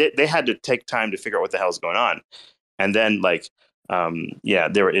 Even they had to take time to figure out what the hell's going on, and then like.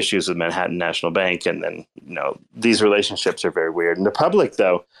 There were issues with Manhattan National Bank, and then these relationships are very weird. And the public,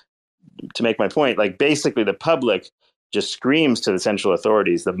 though, to make my point, like basically the public just screams to the central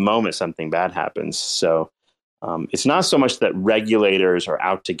authorities the moment something bad happens. So it's not so much that regulators are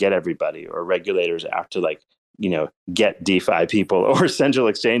out to get everybody, or regulators are out to get DeFi people or central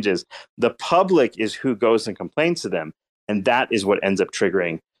exchanges. The public is who goes and complains to them, and that is what ends up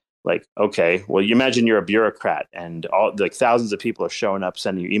triggering. Like, okay, well, you imagine you're a bureaucrat and all like thousands of people are showing up,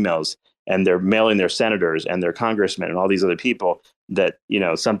 sending you emails, and they're mailing their senators and their congressmen and all these other people that,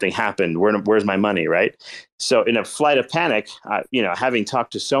 something happened. Where's my money? Right. So in a flight of panic, having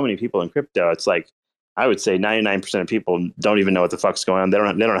talked to so many people in crypto, it's like, I would say 99% of people don't even know what the fuck's going on. They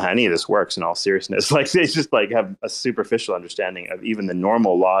don't know how any of this works in all seriousness. Like they just like have a superficial understanding of even the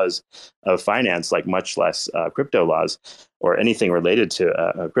normal laws of finance, like much less crypto laws or anything related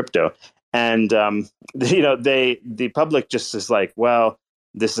to crypto. And, the public just is like, well,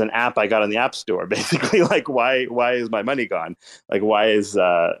 this is an app I got on the App Store, basically. Like, why is my money gone? Like, why is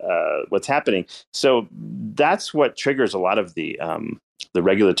what's happening? So that's what triggers a lot of the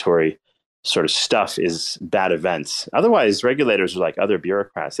regulatory sort of stuff, is bad events. Otherwise, regulators are like other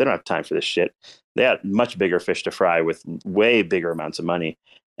bureaucrats. They don't have time for this shit. They had much bigger fish to fry with way bigger amounts of money,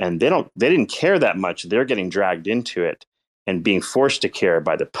 and they didn't care that much. They're getting dragged into it, and being forced to care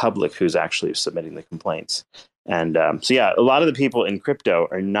by the public who's actually submitting the complaints. And so, yeah, a lot of the people in crypto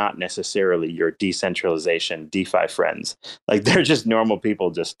are not necessarily your decentralization DeFi friends. Like, they're just normal people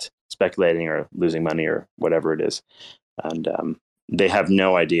just speculating or losing money or whatever it is. And they have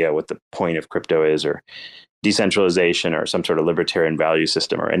no idea what the point of crypto is, or decentralization, or some sort of libertarian value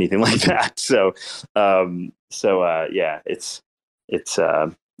system, or anything like that. So, yeah, it's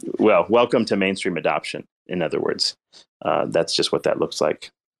well, welcome to mainstream adoption. In other words, that's just what that looks like.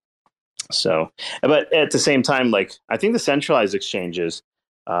 So, but at the same time, like, I think the centralized exchanges,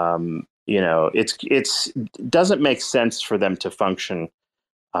 it's doesn't make sense for them to function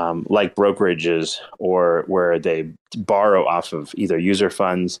like brokerages, or where they borrow off of either user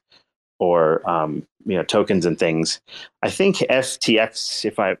funds or tokens and things. I think FTX,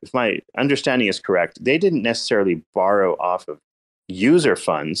 if my understanding is correct, they didn't necessarily borrow off of user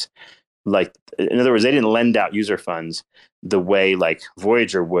funds. Like, in other words, they didn't lend out user funds the way like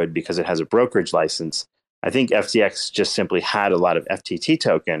Voyager would, because it has a brokerage license. I think FTX just simply had a lot of FTT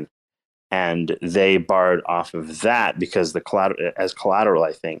token, and they borrowed off of that because the collateral,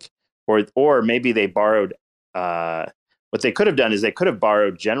 I think, or maybe they borrowed. What they could have done is they could have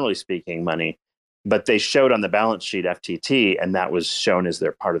borrowed, generally speaking, money, but they showed on the balance sheet FTT, and that was shown as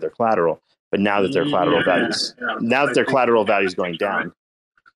their part of their collateral. But now that their collateral value is going down. Right.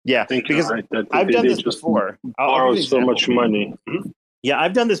 Yeah, because right, I've done this before. Borrow so much money. Yeah,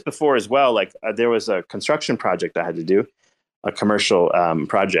 I've done this before as well. Like, there was a construction project I had to do, a commercial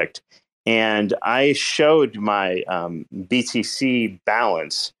project, and I showed my BTC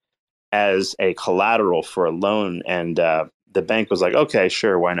balance as a collateral for a loan, and the bank was like, "Okay,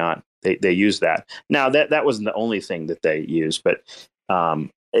 sure, why not?" They used that. Now that wasn't the only thing that they used, but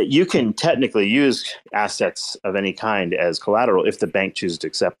you can technically use assets of any kind as collateral if the bank chooses to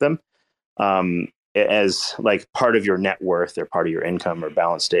accept them as like part of your net worth or part of your income or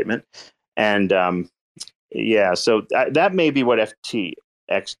balance statement. And so that may be what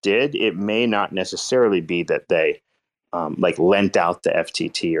FTX did. It may not necessarily be that they like lent out the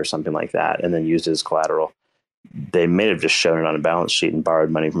FTT or something like that and then used it as collateral. They may have just shown it on a balance sheet and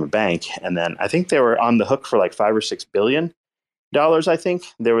borrowed money from a bank. And then I think they were on the hook for like $5 or $6 billion. I think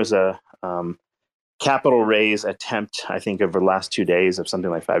there was a capital raise attempt, I think, over the last 2 days of something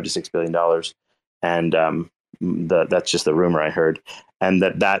like $5 to $6 billion. And that's just the rumor I heard. And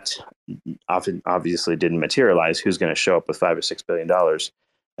that obviously didn't materialize. Who's going to show up with $5 or $6 billion?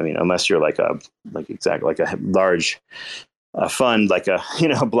 I mean, unless you're like a large fund, like a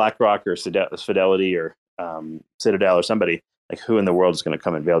BlackRock or Fidelity or Citadel or somebody. Like, who in the world is going to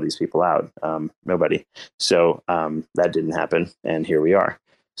come and bail these people out? Nobody. So that didn't happen, and here we are.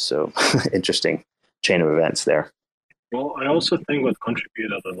 So interesting chain of events there. Well, I also think what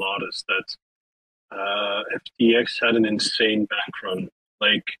contributed a lot is that FTX had an insane bank run.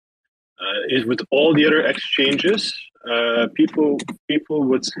 Like, with all the other exchanges, people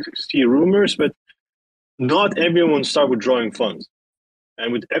would see rumors, but not everyone start withdrawing funds.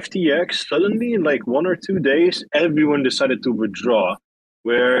 And with FTX, suddenly in like 1 or 2 days, everyone decided to withdraw.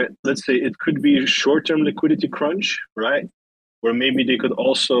 Where, let's say, it could be a short-term liquidity crunch, right? Where maybe they could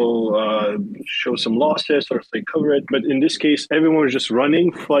also show some losses or say cover it. But in this case, everyone was just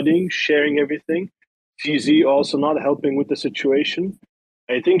running, flooding, sharing everything. CZ also not helping with the situation.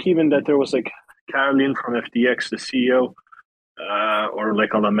 I think even that there was like Caroline from FTX, the CEO, or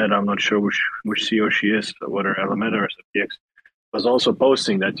like Alameda, I'm not sure which CEO she is, whether Alameda or FTX, was also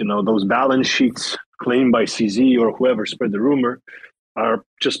posting that, those balance sheets claimed by CZ or whoever spread the rumor are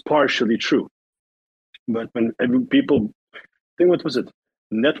just partially true. But when people think, what was it?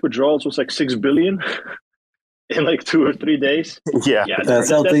 Net withdrawals was like 6 billion in like 2 or 3 days. Yeah, that's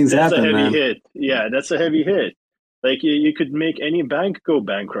how things happen. That's a heavy man. hit. Yeah, that's a heavy hit. Like, you could make any bank go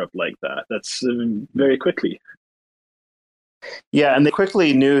bankrupt like that. That's very quickly. Yeah, and they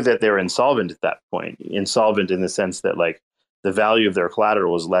quickly knew that they were insolvent at that point. Insolvent in the sense that, like, the value of their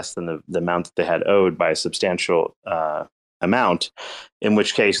collateral was less than the amount that they had owed by a substantial amount, in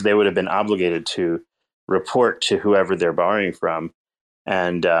which case they would have been obligated to report to whoever they're borrowing from.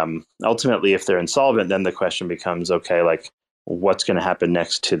 And ultimately, if they're insolvent, then the question becomes, okay, like, what's going to happen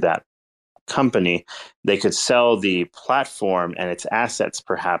next to that company? They could sell the platform and its assets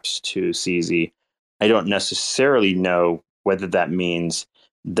perhaps to CZ. I don't necessarily know whether that means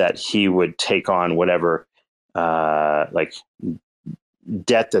that he would take on whatever like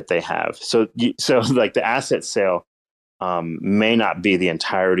debt that they have. So like the asset sale may not be the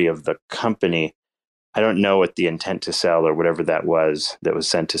entirety of the company. I don't know what the intent to sell or whatever that was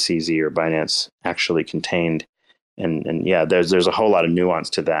sent to CZ or Binance actually contained. And yeah, there's a whole lot of nuance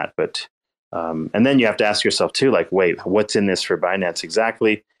to that. But And then you have to ask yourself too, like, wait, what's in this for Binance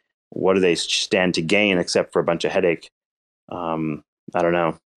exactly? What do they stand to gain except for a bunch of headache? I don't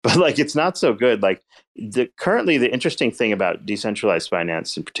know, but like, it's not so good. Like currently the interesting thing about decentralized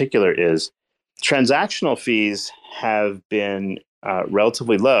finance in particular is transactional fees have been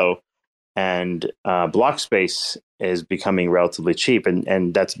relatively low, and block space is becoming relatively cheap.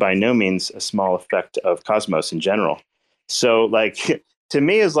 And that's by no means a small effect of Cosmos in general. So like, to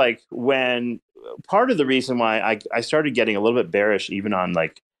me is like when part of the reason why I started getting a little bit bearish even on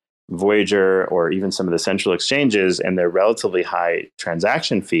like Voyager or even some of the central exchanges and their relatively high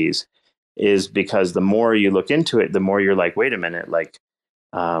transaction fees is because the more you look into it, the more you're like, wait a minute, like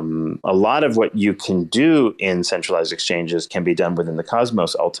a lot of what you can do in centralized exchanges can be done within the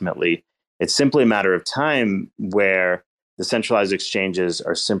Cosmos ultimately. It's simply a matter of time where the centralized exchanges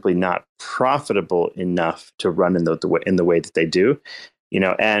are simply not profitable enough to run in the way that they do,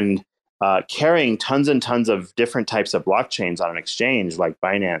 and carrying tons and tons of different types of blockchains on an exchange like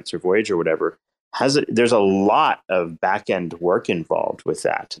Binance or Voyager or whatever there's a lot of back end work involved with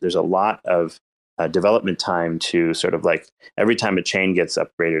that. There's a lot of development time to sort of like every time a chain gets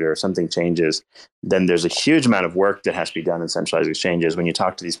upgraded or something changes, then there's a huge amount of work that has to be done in centralized exchanges when you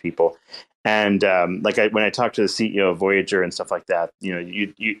talk to these people. And when I talked to the CEO of Voyager and stuff like that,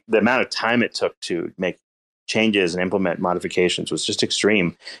 the amount of time it took to make changes and implement modifications was just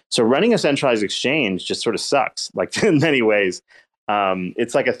extreme. So running a centralized exchange just sort of sucks, like in many ways.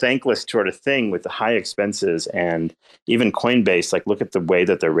 It's like a thankless sort of thing with the high expenses, and even Coinbase, like look at the way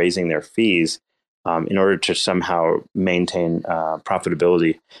that they're raising their fees in order to somehow maintain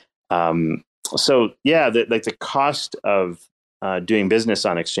profitability. So yeah, the cost of doing business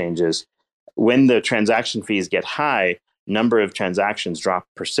on exchanges, when the transaction fees get high, number of transactions drop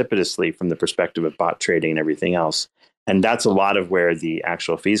precipitously from the perspective of bot trading and everything else. And that's a lot of where the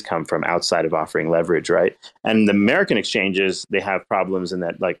actual fees come from outside of offering leverage, right? And the American exchanges, they have problems in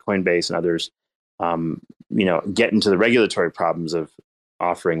that, like Coinbase and others, get into the regulatory problems of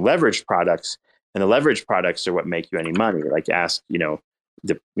offering leverage products. And the leverage products are what make you any money. Like ask,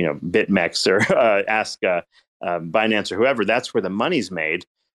 BitMEX or ask Binance or whoever. That's where the money's made.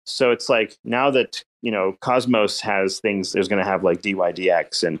 So it's like now that Cosmos has things, there's going to have like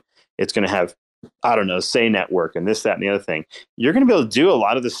DYDX, and it's going to have, I don't know, Say Network and this, that, and the other thing. You're going to be able to do a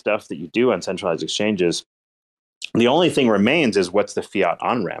lot of the stuff that you do on centralized exchanges. The only thing remains is what's the fiat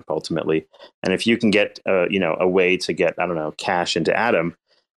on ramp ultimately. And if you can get a way to get, I don't know, cash into Atom,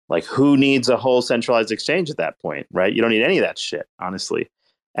 like who needs a whole centralized exchange at that point, right? You don't need any of that shit, honestly.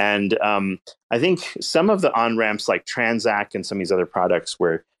 And I think some of the on ramps like Transact and some of these other products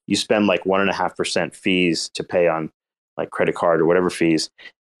where you spend like 1.5% fees to pay on like credit card or whatever fees,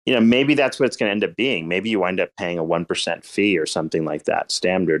 maybe that's what it's going to end up being. Maybe you wind up paying a 1% fee or something like that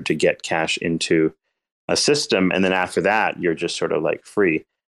standard to get cash into a system. And then after that, you're just sort of like free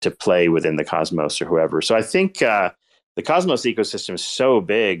to play within the Cosmos or whoever. So I think the Cosmos ecosystem is so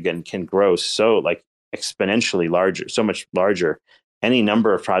big and can grow so like exponentially larger, so much larger. Any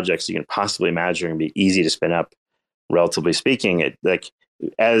number of projects you can possibly imagine and be easy to spin up, relatively speaking. It like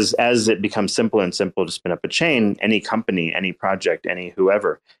as it becomes simpler and simpler to spin up a chain, any company, any project, any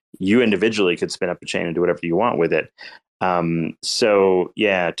whoever, you individually could spin up a chain and do whatever you want with it. So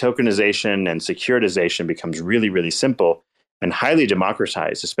yeah, tokenization and securitization becomes really, really simple and highly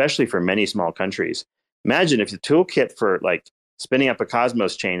democratized, especially for many small countries. Imagine if the toolkit for like spinning up a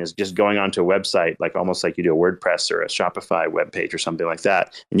Cosmos chain is just going onto a website, like almost like you do a WordPress or a Shopify webpage or something like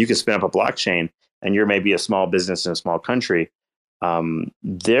that, and you can spin up a blockchain, and you're maybe a small business in a small country.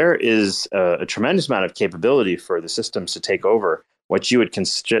 There is a tremendous amount of capability for the systems to take over what you would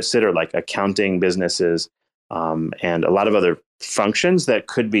consider like accounting businesses and a lot of other functions that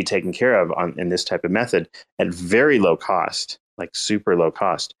could be taken care of in this type of method at very low cost, like super low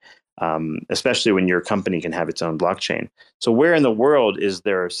cost. Especially when your company can have its own blockchain. So where in the world is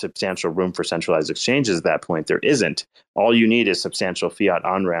there substantial room for centralized exchanges at that point? There isn't. All you need is substantial fiat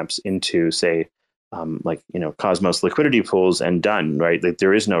on-ramps into, say, Cosmos liquidity pools and done, right? Like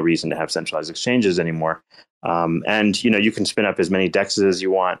there is no reason to have centralized exchanges anymore. And you can spin up as many DEXs as you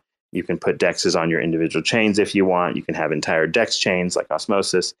want. You can put DEXs on your individual chains if you want. You can have entire DEX chains like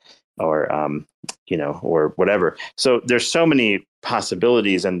Osmosis or whatever. So there's so many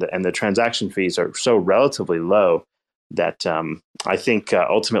possibilities, and the transaction fees are so relatively low that I think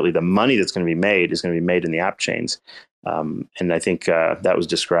ultimately the money that's going to be made is going to be made in the app chains. And I think that was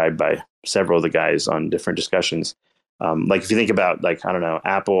described by several of the guys on different discussions. Like if you think about like, I don't know,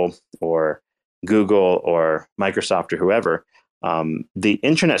 Apple or Google or Microsoft or whoever, the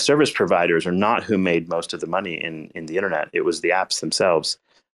internet service providers are not who made most of the money in the internet. It was the apps themselves.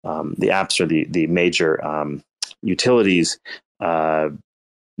 the apps or the major utilities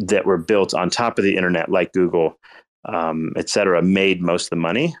that were built on top of the internet, like Google, et cetera, made most of the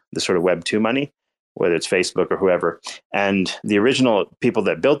money, the sort of Web 2 money, whether it's Facebook or whoever. And the original people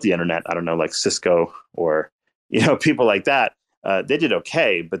that built the internet, I don't know, like Cisco or, people like that, they did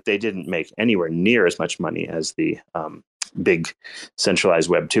okay, but they didn't make anywhere near as much money as the big centralized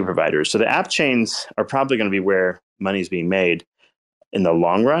Web 2 providers. So the app chains are probably going to be where money's being made in the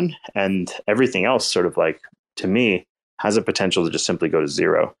long run. And everything else sort of like, to me, has a potential to just simply go to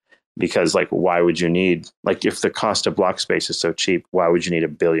zero. Because like, why would you need, like, if the cost of block space is so cheap, why would you need a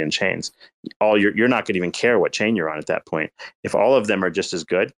billion chains? You're not going to even care what chain you're on at that point. If all of them are just as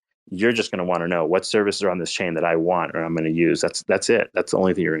good, you're just going to want to know what services are on this chain that I want or I'm going to use. That's it. That's the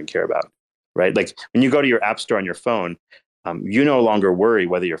only thing you're going to care about, right? Like when you go to your app store on your phone, you no longer worry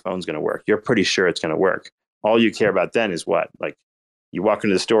whether your phone's going to work. You're pretty sure it's going to work. All you care about then is what? Like, you walk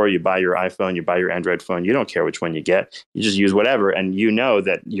into the store, you buy your iPhone, you buy your Android phone. You don't care which one you get. You just use whatever. And you know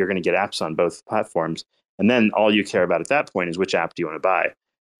that you're going to get apps on both platforms. And then all you care about at that point is which app do you want to buy,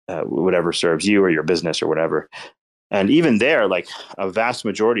 whatever serves you or your business or whatever. And even there, like a vast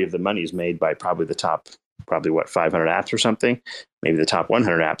majority of the money is made by probably the top, 500 apps or something. Maybe the top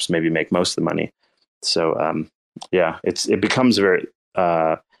 100 apps maybe make most of the money. So it becomes very,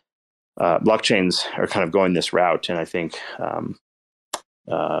 blockchains are kind of going this route. And I think,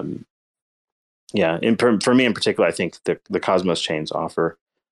 for me in particular, I think the Cosmos chains offer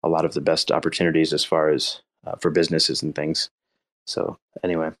a lot of the best opportunities as far as for businesses and things. So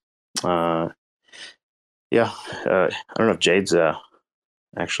anyway, I don't know if Jade's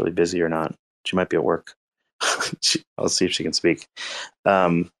actually busy or not. She might be at work. I'll see if she can speak.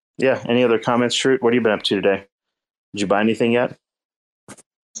 Any other comments, Shrute? What have you been up to today? Did you buy anything yet?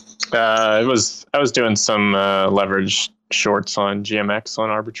 I was doing some leverage shorts on GMX on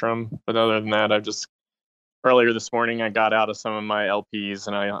Arbitrum, but other than that, earlier this morning I got out of some of my LPs,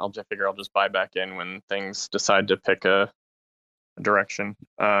 and I'll just figure I'll just buy back in when things decide to pick a direction.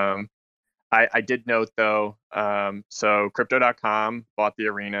 I did note though, so Crypto.com bought the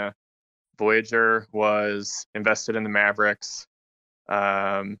arena, Voyager was invested in the Mavericks.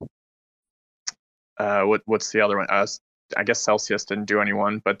 What's the other one? I guess Celsius didn't do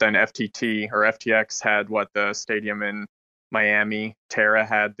anyone, but then FTT or FTX had the stadium in Miami. Terra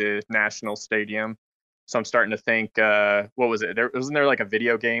had the national stadium. So I'm starting to think, what was it? Wasn't there like a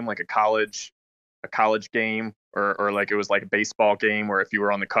video game, like a college game, or like it was like a baseball game where if you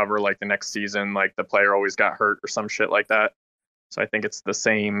were on the cover, like the next season, like the player always got hurt or some shit like that. So I think it's the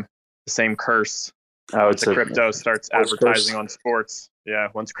same curse. Once crypto starts advertising on sports. Yeah,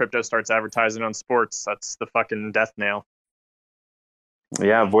 once crypto starts advertising on sports, that's the fucking death nail.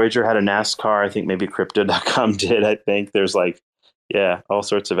 Yeah, Voyager had a NASCAR. I think maybe Crypto.com did. I think there's all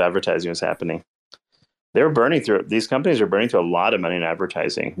sorts of advertising was happening. These companies are burning through a lot of money in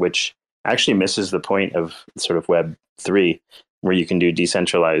advertising, which actually misses the point of sort of Web 3, where you can do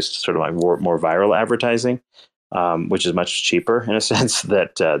decentralized sort of like more viral advertising, which is much cheaper in a sense than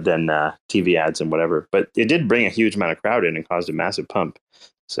TV ads and whatever. But it did bring a huge amount of crowd in and caused a massive pump.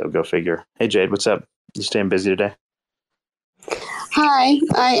 So go figure. Hey, Jade, what's up? You staying busy today? Hi,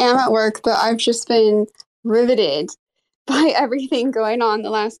 I am at work, but I've just been riveted by everything going on the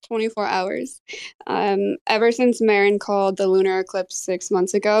last 24 hours. Ever since Marin called the lunar eclipse 6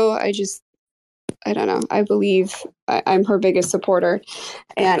 months ago, I don't know. I believe I'm her biggest supporter,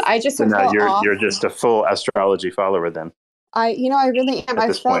 and I just you're just a full astrology follower then. I really am.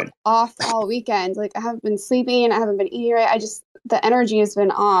 I felt off all weekend. Like I haven't been sleeping. I haven't been eating right. The energy has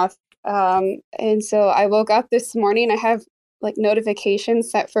been off. And so I woke up this morning. I have like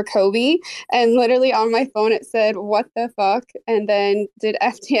notifications set for Kobe, and literally on my phone it said, "What the fuck?" And then did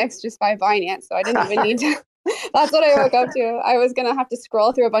FTX just buy Binance? So I didn't even need to. That's what I woke up to. I was gonna have to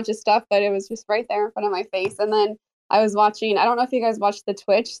scroll through a bunch of stuff, but it was just right there in front of my face. And then I was watching. I don't know if you guys watched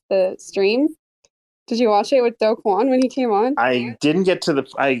the stream. Did you watch it with Do Kwon when he came on? I didn't get to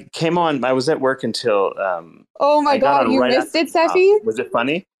I came on. I was at work until. Oh my god! You missed it, Cephii. Was it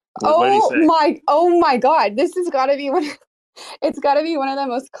funny? Oh my god! This has got to be one. It's got to be one of the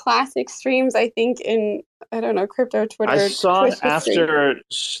most classic streams, I think, in, I don't know, crypto Twitter. I saw Twitch it after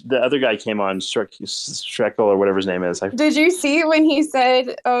the other guy came on, Streckle or whatever his name is. Did you see when he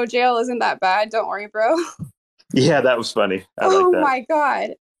said, "Oh, jail isn't that bad. Don't worry, bro"? Yeah, that was funny. I like that. Oh my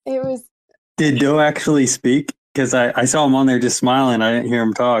god. It was. Did Doe actually speak? Because I saw him on there just smiling. I didn't hear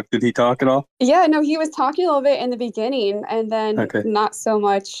him talk. Did he talk at all? Yeah, no, he was talking a little bit in the beginning and then not so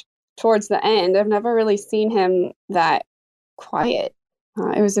much towards the end. I've never really seen him that quiet.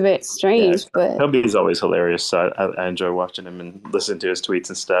 It was a bit strange, but Toby's always hilarious. So I enjoy watching him and listening to his tweets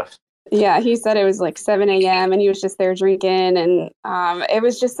and stuff. yeah, he said it was like 7 a.m. and he was just there drinking, and it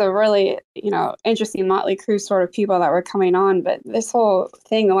was just a really, interesting motley crew sort of people that were coming on. But this whole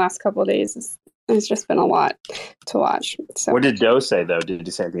thing the last couple of days it's just been a lot to watch. So. What did Doe say though? Did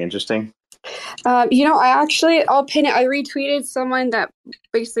he say anything interesting? I'll pin it. I retweeted someone that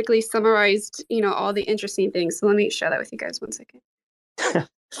basically summarized, all the interesting things. So let me share that with you guys 1 second.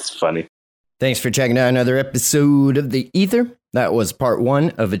 It's funny. Thanks for checking out another episode of The Ether. That was part 1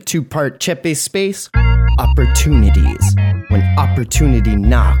 of a 2-part Chepe Space. Opportunities. When opportunity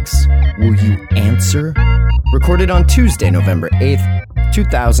knocks, will you answer? Recorded on Tuesday, November 8th,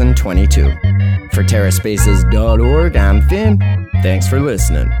 2022. For TerraSpaces.org, I'm Finn. Thanks for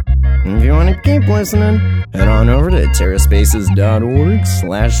listening. And if you want to keep listening, head on over to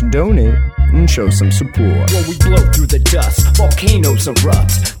TerraSpaces.org/donate and show some support. When we blow through the dust, volcanoes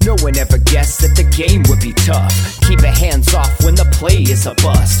erupt. No one ever guessed that the game would be tough. Keep it hands off when the play is a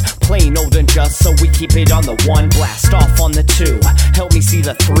bust. Plain old and just, so we keep it on the 1. Blast off on the 2. Help me see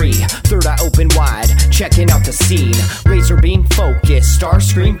the 3. Third eye open wide, checking out the scene. Laser beam focus,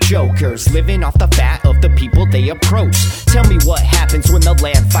 Starscream jokers, living off the fat of the people they approach. Tell me what happens when the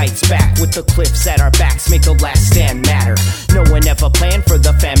land fights back. With the cliffs at our backs, make the last stand matter. No one ever planned for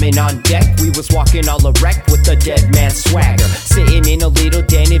the famine on deck. We was walking all erect with the dead man swagger. Sitting in a little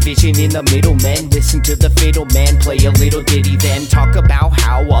den, vision in the middle. Men listen to the fiddle man play a little ditty, then talk about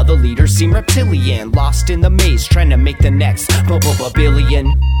how all the leaders seem reptilian, lost in the maze trying to make the next billion.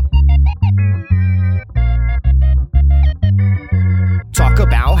 Talk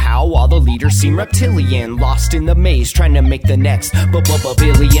about how all the leaders seem reptilian, lost in the maze trying to make the next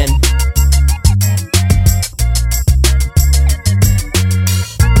billion.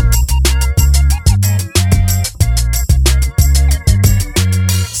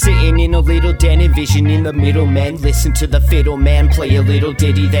 Sitting in a little den, envision in the middle. Men listen to the fiddle man play a little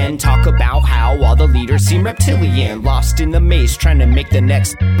ditty, then talk about how all the leaders seem reptilian, lost in the maze trying to make the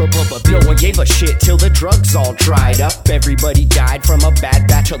next No one gave a shit till the drugs all dried up. Everybody died from a bad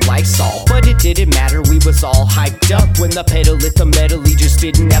batch of Lysol, but it didn't matter, we was all hyped up. When the pedal hit the metal, he just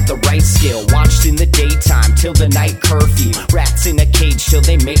didn't have the right skill. Watched in the daytime till the night curfew. Rats in a cage till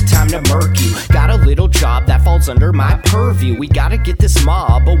they make time to murk you. Got a little job that falls under my purview. We gotta get this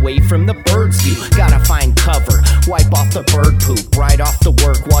mob away from the bird's view. Gotta find cover, wipe off the bird poop right off the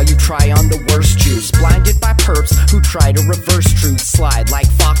work while you try on the worst juice. Blinded by perps who try to reverse truth, slide like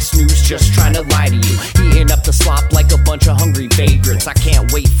Fox News just trying to lie to you. Eating up the slop like a bunch of hungry vagrants. I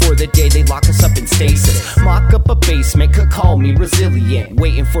can't wait for the day they lock us up in stasis. Mock up a basement, could call me resilient.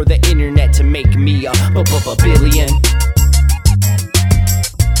 Waiting for the internet to make me a billion.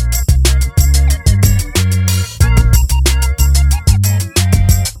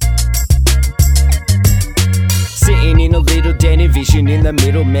 Sitting in a little den, vision in the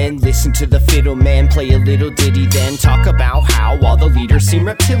middle. Men listen to the fiddle man play a little ditty, then talk about how all the leaders seem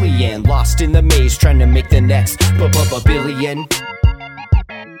reptilian, lost in the maze trying to make the next billion.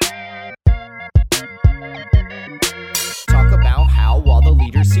 Talk about how all the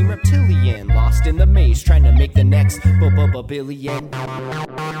leaders seem reptilian, lost in the maze trying to make the next billion.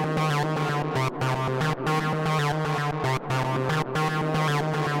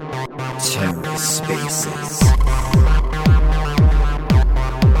 TerraSpaces.